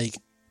clever to like,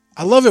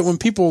 I love it when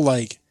people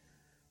like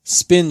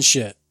spin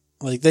shit.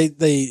 Like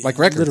they like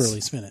records.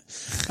 Literally spin it.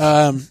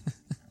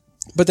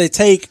 But they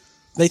take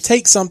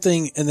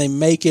something and they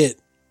make it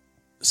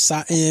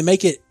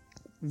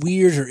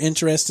weird or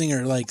interesting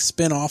or like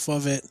spin off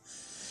of it.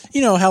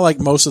 You know how like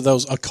most of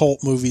those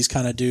occult movies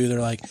kind of do. They're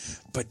like,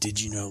 but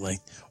did you know like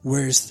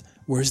where's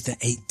the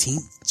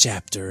 18th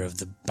chapter of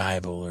the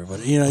Bible or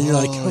what? You know, you're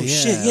like, oh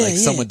shit, yeah, like yeah.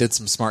 someone did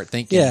some smart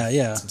thinking.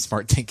 Yeah. Some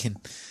smart thinking,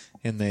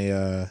 and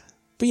they.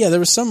 But yeah, there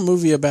was some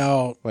movie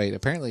about. Wait,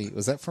 apparently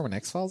was that from an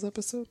X-Files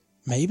episode?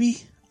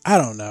 Maybe, I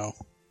don't know.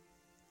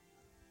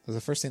 It was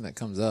the first thing that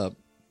comes up.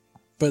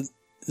 But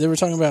they were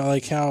talking about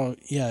like how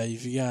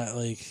if you got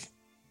like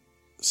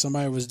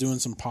somebody was doing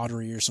some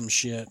pottery or some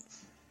shit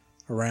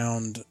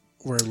around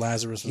where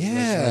Lazarus was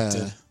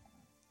resurrected.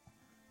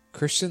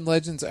 Christian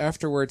legends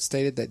afterwards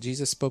stated that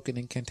Jesus spoke an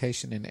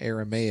incantation in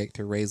Aramaic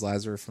to raise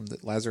Lazarus from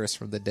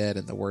the dead,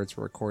 and the words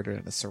were recorded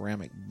in a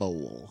ceramic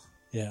bowl.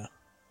 Yeah.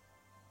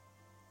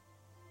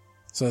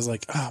 So I was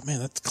like, oh man,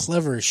 that's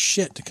clever as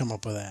shit to come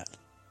up with that.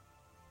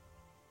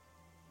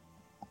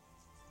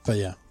 But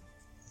yeah.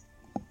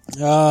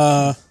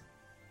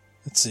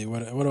 Let's see,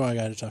 what do I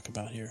got to talk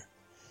about here?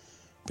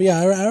 But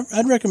yeah,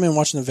 I'd recommend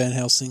watching the Van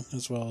Helsing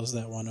as well as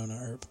that Winona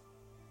Earp.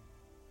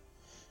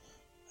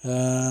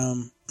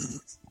 I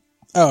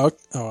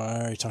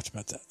already talked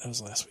about that. That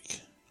was last week.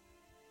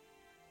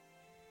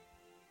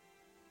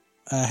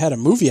 I had a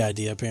movie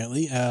idea,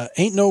 apparently.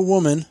 Ain't No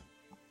Woman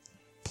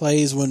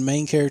plays when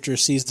main character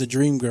sees the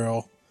dream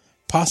girl,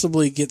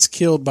 possibly gets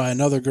killed by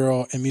another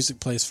girl, and music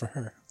plays for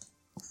her.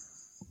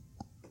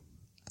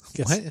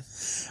 What?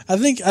 I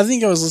think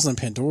I was listening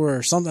to Pandora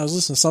or something. I was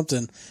listening to something.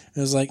 And it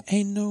was like,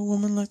 ain't no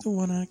woman like the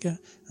one I got.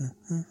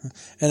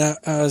 And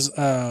I was,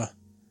 I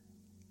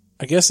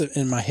guess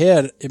in my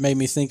head, it made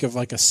me think of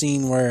like a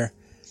scene where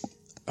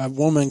a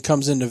woman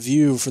comes into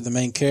view for the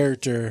main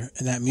character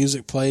and that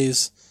music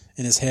plays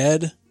in his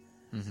head.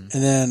 Mm-hmm.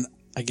 And then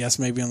I guess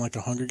maybe in like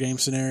a Hunger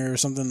Games scenario or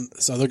something,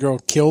 this other girl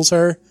kills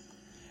her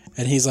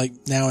and he's like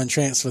now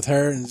entranced with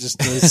her and just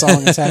the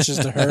song attaches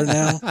to her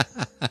now.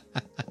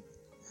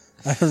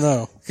 I don't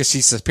know. Because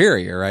she's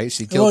superior, right?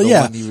 She killed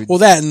one you would... Well,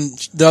 that and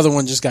the other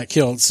one just got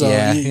killed. So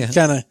you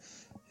kind of...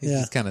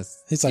 Yeah.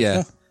 It's like,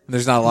 oh.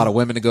 There's not a lot of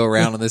women to go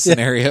around in this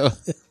scenario.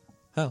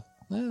 Oh.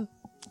 Well.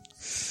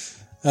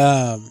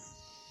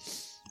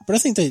 But I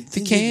think they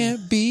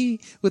can't be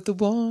with the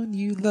one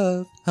you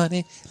love,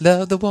 honey.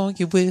 Love the one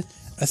you're with.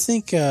 I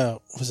think, I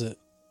think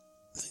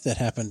that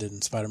happened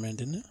in Spider-Man,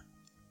 didn't it?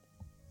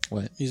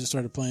 What? Music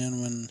started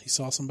playing when he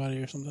saw somebody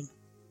or something?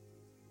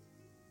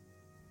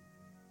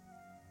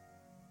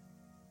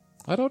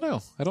 I don't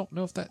know. I don't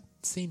know if that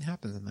scene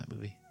happens in that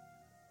movie.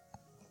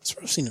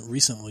 I've seen it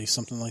recently,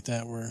 something like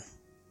that where...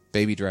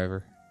 Baby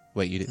Driver.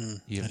 Wait, you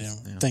didn't? I didn't.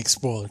 Yeah. Thanks,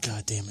 spoiler.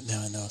 God damn it!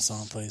 Now I know a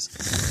song plays.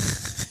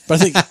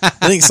 But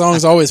I think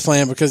song's always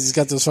playing because he's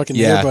got those fucking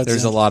earbuds.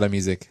 There's a lot of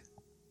music.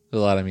 A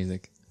lot of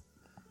music.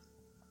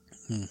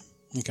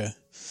 Okay.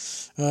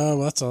 Well,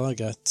 that's all I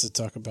got to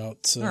talk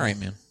about. All right,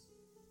 man.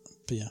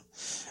 But yeah.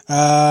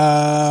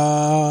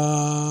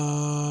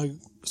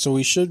 So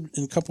we should,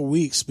 in a couple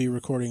weeks, be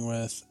recording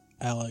with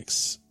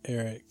Alex,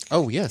 Eric,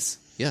 Oh, yes.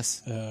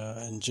 Yes.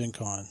 and Gen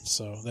Con.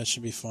 So that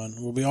should be fun.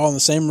 We'll be all in the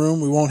same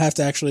room. We won't have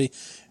to actually...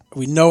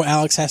 We know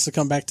Alex has to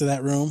come back to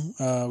that room.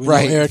 We know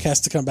Eric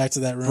has to come back to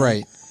that room.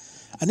 Right.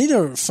 I need to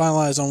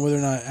finalize on whether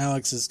or not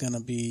Alex is going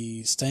to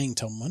be staying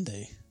till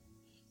Monday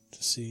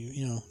to see,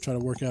 try to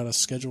work out a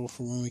schedule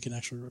for when we can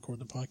actually record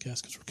the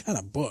podcast, because we're kind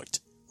of booked.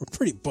 We're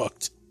pretty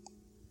booked.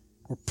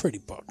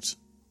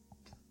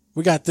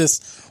 We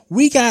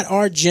got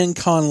our Gen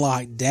Con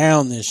locked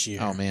down this year.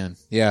 Oh, man.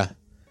 Yeah.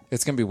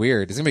 It's going to be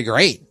weird. It's going to be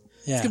great.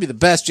 Yeah. It's going to be the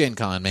best Gen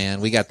Con,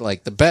 man. We got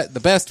like the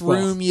best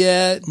room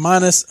yet.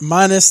 Minus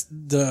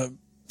the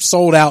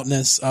sold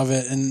outness of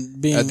it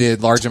and being the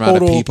large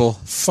amount of people.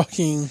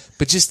 Fucking.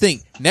 But just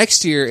think,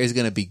 next year is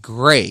going to be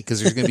great because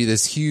there's going to be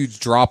this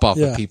huge drop off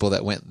of people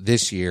that went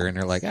this year, and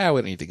they're like, we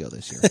don't need to go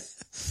this year.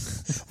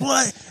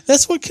 Well,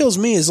 that's what kills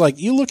me is like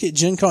you look at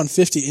Gen Con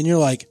 50 and you're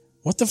like,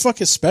 what the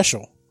fuck is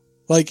special?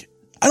 Like,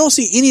 I don't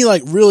see any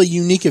like really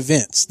unique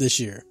events this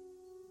year.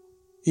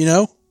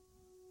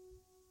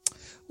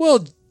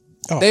 Well,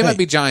 they might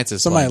be Giants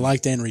as somebody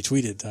liked and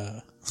retweeted.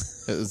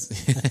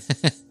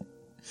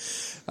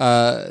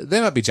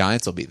 They might be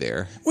Giants will be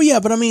there. Well, yeah,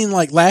 but I mean,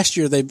 like last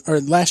year and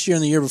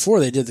the year before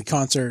they did the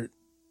Concert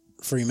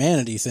for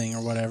Humanity thing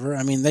or whatever.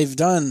 I mean, they've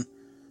done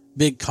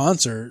big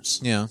concerts.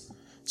 Yeah.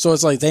 So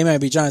it's like they might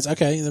be Giants.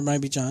 Okay, there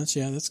might be Giants.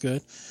 Yeah, that's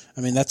good.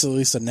 I mean, that's at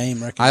least a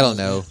name. I don't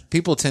know.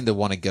 People tend to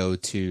want to go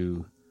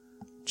to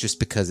just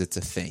because it's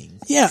a thing.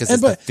 Yeah,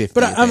 but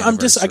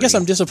I guess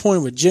I'm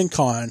disappointed with Gen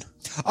Con.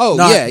 Oh,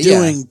 not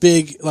doing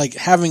big, like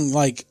having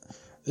like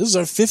this is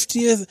our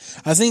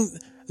 50th. I think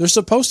they're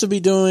supposed to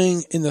be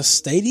doing in the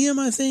stadium.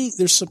 I think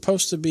there's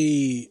supposed to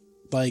be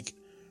like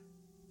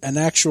an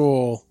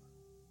actual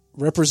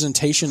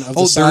representation of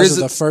the size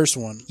of the first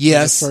one.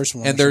 Yes, the first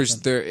one. And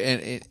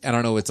I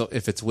don't know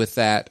if it's with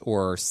that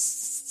or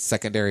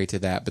secondary to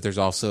that, but there's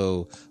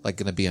also like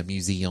going to be a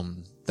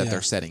museum that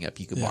they're setting up.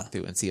 You can walk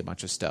through and see a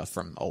bunch of stuff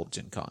from old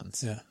Gen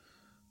Cons. Yeah,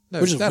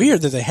 which is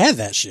weird that they had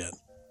that shit.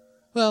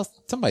 Well,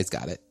 somebody's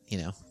got it,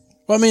 Well,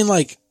 I mean,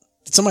 like,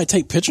 did somebody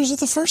take pictures of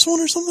the first one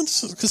or something?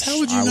 Because how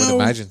would you know? I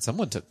would imagine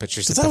someone took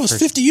pictures. Because that was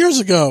 50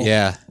 years ago.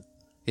 Yeah,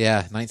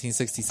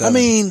 1967. I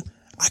mean,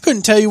 I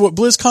couldn't tell you what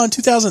BlizzCon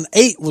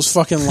 2008 was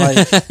fucking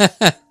like.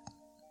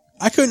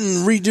 I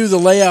couldn't redo the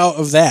layout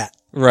of that.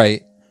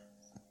 Right.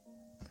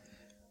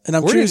 And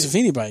I'm curious if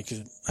anybody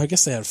could. I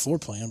guess they had a floor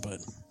plan, but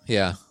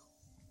yeah.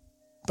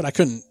 But I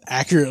couldn't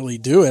accurately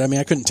do it. I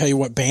mean, I couldn't tell you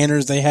what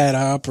banners they had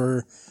up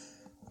or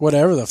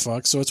whatever the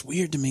fuck. So it's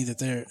weird to me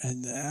that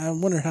and I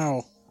wonder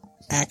how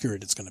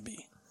accurate it's going to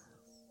be.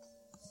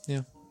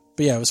 Yeah.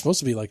 But yeah, it was supposed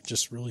to be like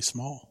just really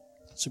small,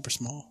 super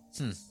small.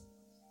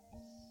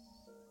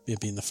 It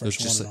being the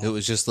first one. It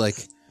was just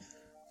like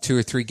 2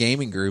 or 3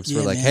 gaming groups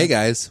were like, hey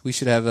guys, we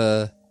should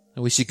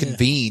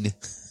convene.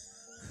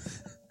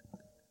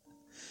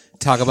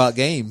 Talk about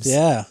games.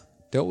 Yeah.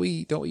 Don't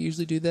we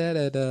usually do that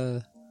at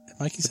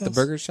Mikey's the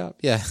burger shop?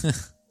 Yeah.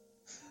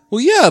 Well,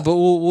 yeah, but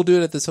we'll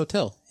do it at this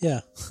hotel. Yeah.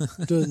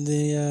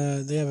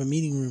 They have a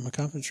meeting room, a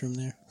conference room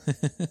there.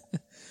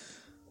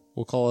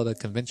 We'll call it a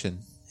convention.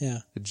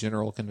 Yeah. A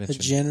general convention. A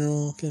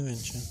general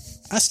convention.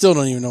 I still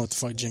don't even know what the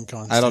fuck Gen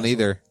Con is. I don't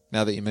either,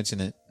 now that you mention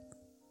it.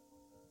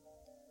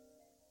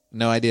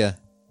 No idea.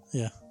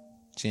 Yeah.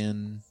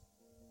 Gen.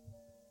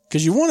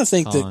 Because you want to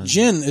think that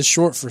Gen is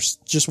short for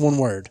just one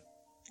word.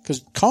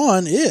 Because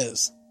con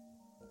is.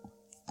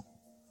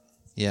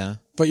 Yeah.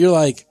 But you're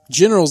like,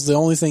 general's the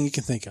only thing you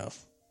can think of.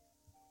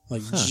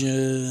 Like,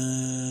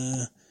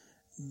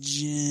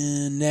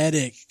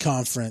 genetic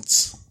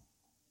conference.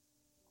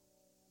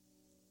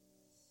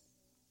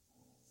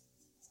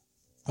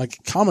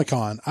 Like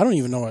Comic-Con. I don't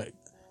even know what. It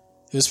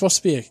was supposed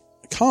to be a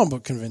comic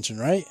book convention,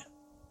 right?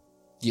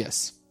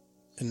 Yes.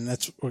 And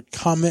that's what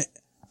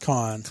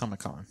Comic-Con.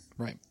 Comic-Con,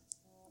 right.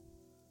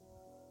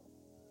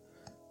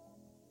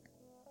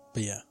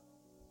 But yeah.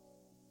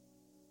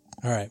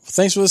 All right. Well,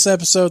 thanks for this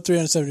episode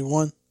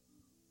 371.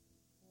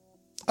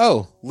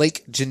 Oh,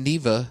 Lake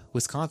Geneva,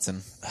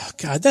 Wisconsin. Oh,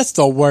 God, that's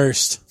the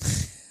worst.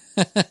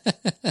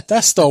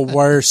 That's the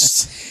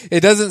worst.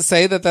 It doesn't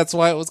say that that's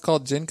why it was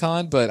called Gen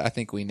Con, but I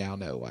think we now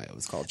know why it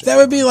was called Gen Con.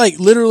 That would be like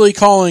literally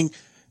calling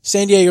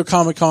San Diego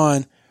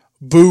Comic-Con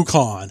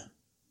BooCon.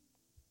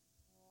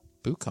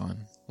 BooCon?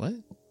 What?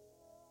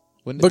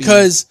 Wouldn't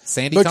because be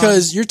SandyCon?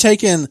 Because you're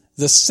taking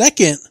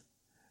the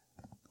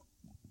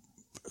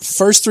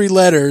first 3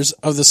 letters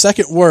of the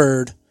second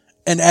word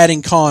and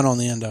adding con on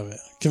the end of it.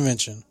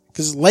 Convention.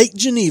 Because Lake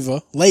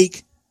Geneva,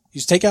 lake, you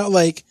just take out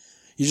lake,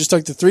 you just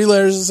took the 3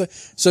 letters,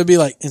 so it'd be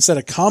like, instead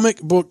of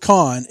comic book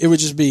con, it would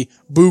just be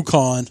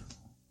BooCon.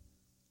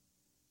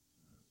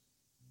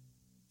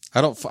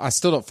 I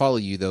still don't follow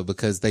you though,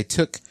 because they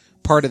took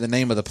part of the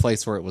name of the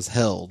place where it was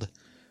held.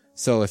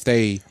 So if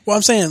they... Well,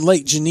 I'm saying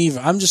Lake Geneva.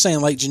 I'm just saying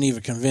Lake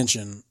Geneva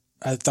Convention.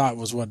 I thought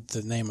was what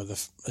the name of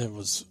it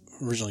was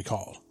originally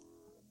called.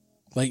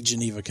 Lake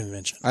Geneva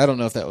Convention. I don't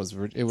know if that was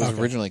Okay.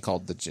 originally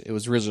called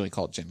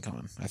Gen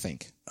Con, I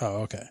think.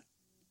 Oh, okay.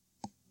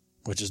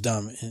 Which is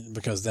dumb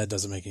because that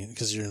doesn't make any,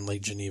 because you're in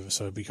Lake Geneva,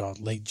 so it'd be called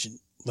Lake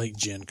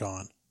Gen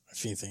Con,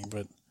 if anything,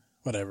 but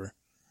whatever.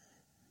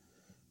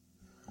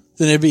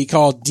 Then it'd be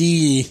called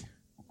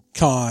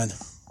D-Con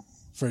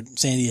for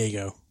San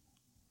Diego.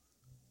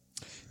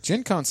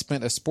 Gen Con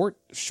spent a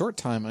short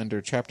time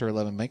under Chapter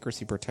 11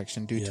 bankruptcy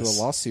protection due to a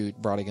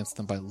lawsuit brought against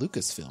them by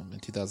Lucasfilm in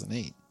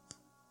 2008.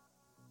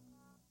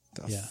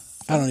 Yeah.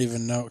 I don't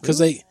even know.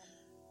 Because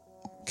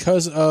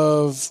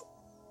of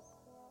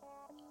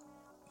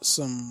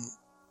some...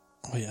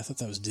 Oh, yeah, I thought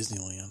that was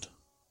Disneyland.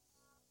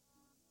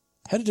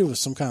 Had to do with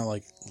some kind of,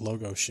 like,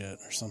 logo shit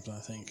or something, I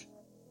think.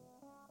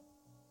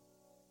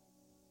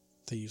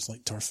 They used,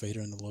 like, Darth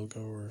Vader in the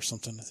logo or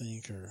something, I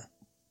think, or...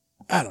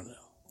 I don't know.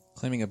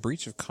 Claiming a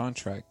breach of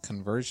contract,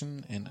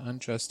 conversion, and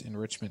unjust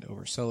enrichment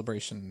over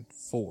Celebration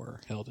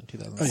 4 held in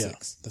 2006. Oh, yeah,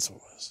 that's what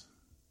it was.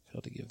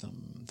 Failed to give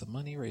them the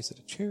money raised at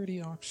a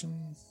charity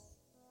auction.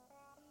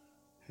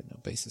 Had no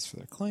basis for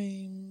their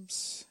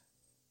claims.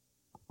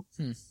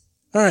 All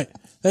right.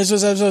 This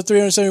was episode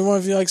 371.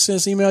 If you'd like to send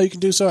us an email, you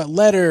can do so at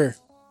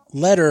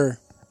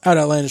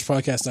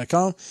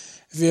letter@outlandishpodcast.com.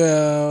 If you,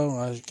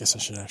 I guess I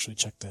should actually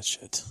check that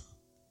shit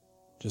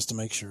just to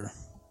make sure.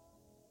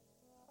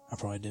 I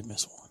probably did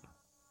miss one.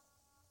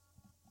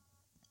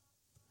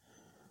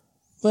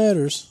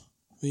 Letters.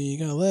 We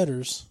got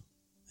letters.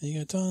 You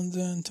got tons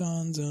and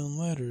tons of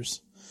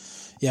letters.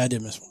 Yeah, I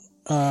did miss one.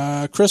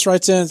 Chris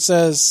writes in and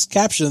says,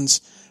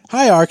 captions.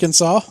 Hi,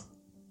 Arkansas.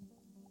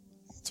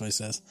 That's what he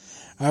says.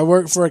 I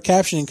work for a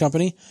captioning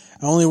company.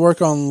 I only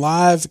work on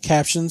live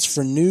captions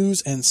for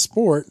news and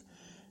sport.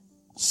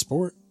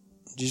 Sport?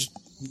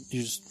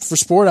 For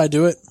sport, I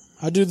do it.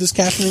 I do this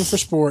captioning for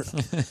sport.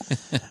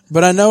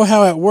 But I know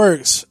how it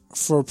works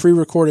for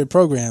pre-recorded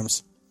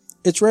programs.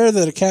 It's rare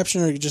that a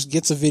captioner just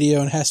gets a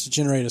video and has to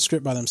generate a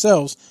script by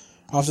themselves.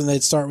 Often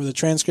they'd start with a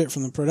transcript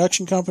from the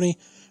production company,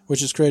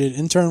 which is created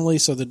internally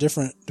so the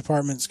different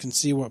departments can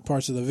see what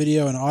parts of the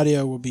video and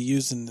audio will be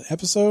used in the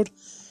episode.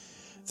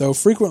 Though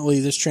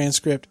frequently this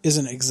transcript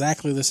isn't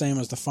exactly the same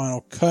as the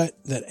final cut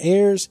that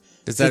airs.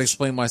 Does that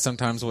explain why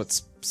sometimes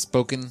what's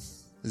spoken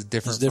is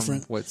different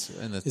from what's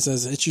in the... It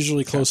says it's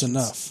usually close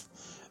enough.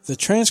 The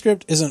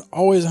transcript isn't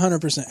always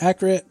 100%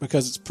 accurate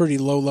because it's pretty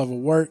low-level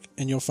work,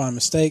 and you'll find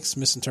mistakes,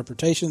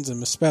 misinterpretations, and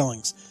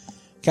misspellings.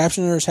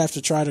 Captioners have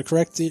to try to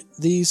correct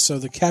these so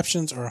the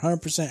captions are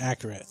 100%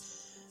 accurate.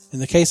 In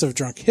the case of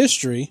Drunk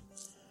History,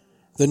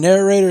 the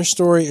narrator's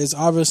story is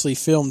obviously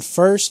filmed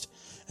first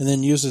and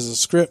then uses a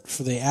script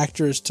for the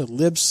actors to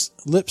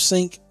lip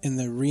sync in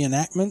the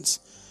reenactments.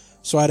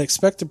 So I'd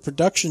expect the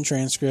production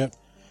transcript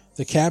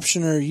the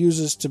captioner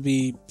uses to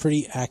be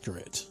pretty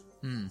accurate.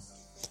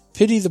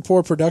 Pity the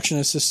poor production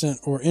assistant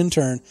or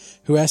intern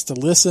who has to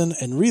listen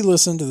and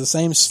re-listen to the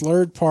same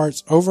slurred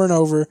parts over and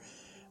over,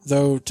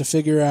 though, to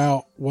figure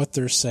out what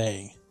they're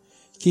saying.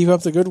 Keep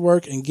up the good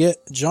work and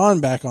get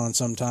John back on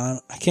sometime.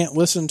 I can't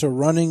listen to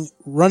running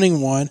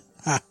one.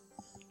 Ha!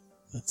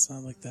 That's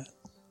not like that.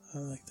 I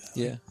like that.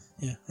 Yeah.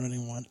 Yeah,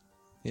 running one.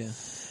 Yeah.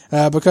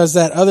 Because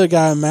that other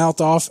guy mouthed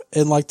off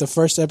in like the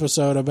first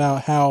episode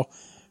about how,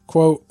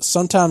 quote,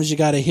 sometimes you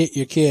gotta hit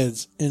your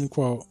kids, end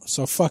quote.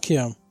 So fuck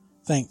him.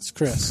 Thanks,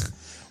 Chris.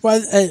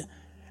 Well, and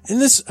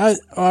this, when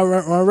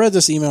I read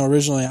this email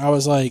originally, I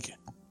was like,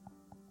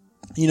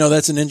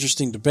 that's an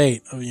interesting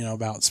debate,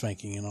 about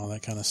spanking and all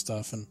that kind of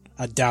stuff. And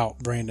I doubt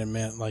Brandon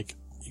meant like,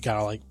 you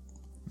gotta like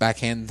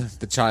backhand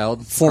the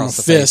child, form a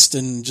fist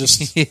and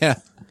just, yeah.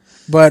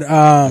 But,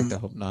 I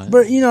hope not.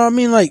 But, I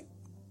mean, like,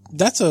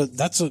 that's a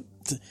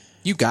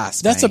you got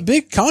spanked. That's a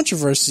big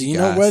controversy,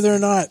 whether or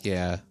not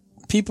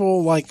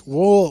people like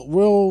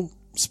will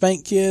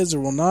spank kids or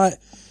will not.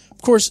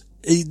 Of course,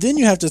 then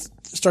you have to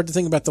start to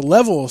think about the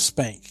level of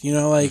spank,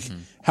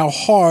 how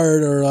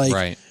hard or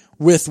like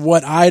with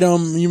what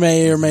item you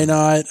may or may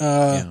not,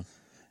 hot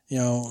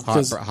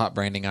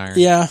branding iron.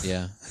 Yeah.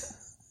 Yeah.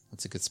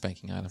 That's a good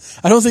spanking item.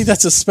 I don't think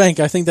that's a spank.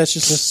 I think that's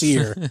just a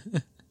sear.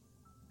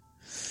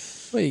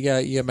 Well, you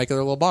gotta make it a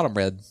little bottom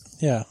red.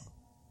 Yeah.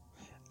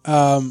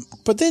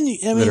 But then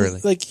literally,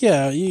 like,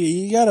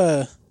 you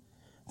gotta,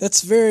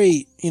 that's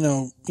very,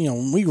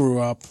 when we grew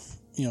up,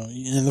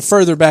 and the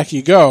further back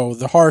you go,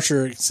 the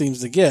harsher it seems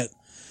to get,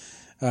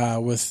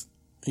 with,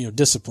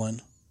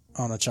 discipline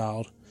on a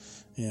child.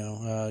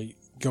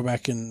 Go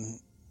back in,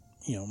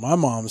 my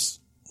mom's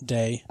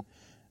day,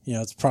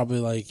 it's probably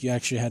like you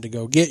actually had to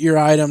go get your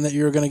item that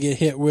you were going to get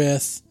hit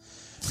with.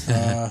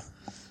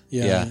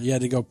 You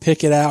had to go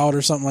pick it out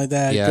or something like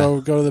that. Yeah.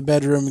 Go to the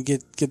bedroom and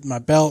get my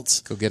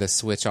belts. Go get a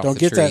switch off Don't the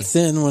get tree. that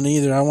thin one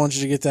either. I want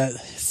you to get that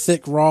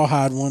thick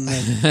rawhide one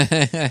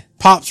that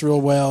pops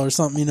real well or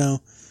something,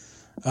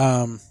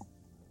 And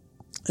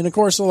of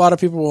course, a lot of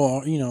people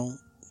will,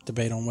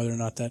 debate on whether or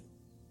not that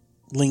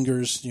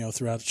lingers,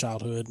 throughout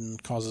childhood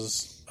and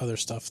causes other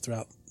stuff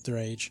throughout their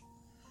age.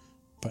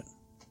 But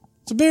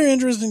it's a very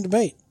interesting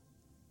debate.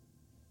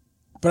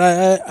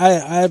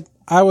 But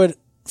I would,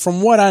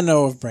 from what I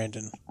know of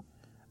Brandon,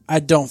 I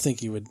don't think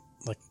he would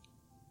like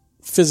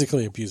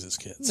physically abuse his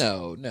kids.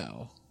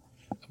 No.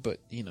 But,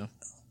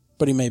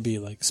 But he may be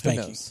like who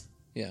spanking. knows?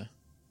 Yeah.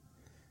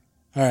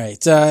 All right.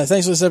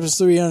 Thanks for this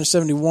episode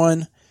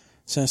 371.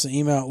 Send us an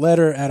email,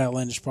 letter at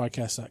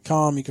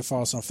outlandishpodcast.com. You can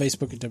follow us on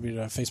Facebook at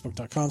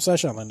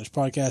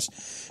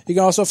www.facebook.com/outlandishpodcast. You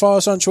can also follow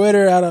us on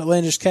Twitter at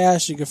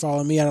outlandishcast. You can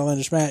follow me at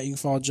outlandishmatt. You can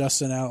follow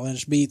Justin at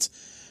outlandishbeats.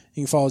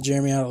 You can follow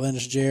Jeremy at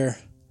outlandishjer.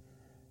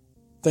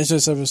 Thanks for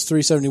this episode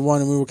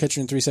 371, and we will catch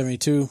you in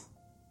 372.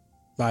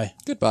 Bye.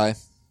 Goodbye.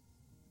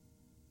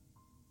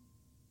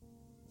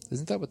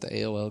 Isn't that what the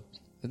AOL...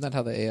 Isn't that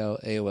how the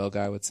AOL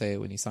guy would say it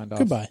when he signed off?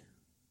 Goodbye.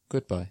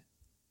 Goodbye.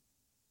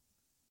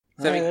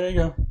 All right, there you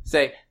go.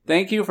 Say,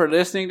 thank you for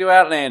listening to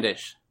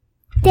Outlandish.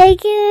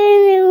 Thank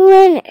you,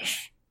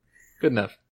 Linus. Good enough.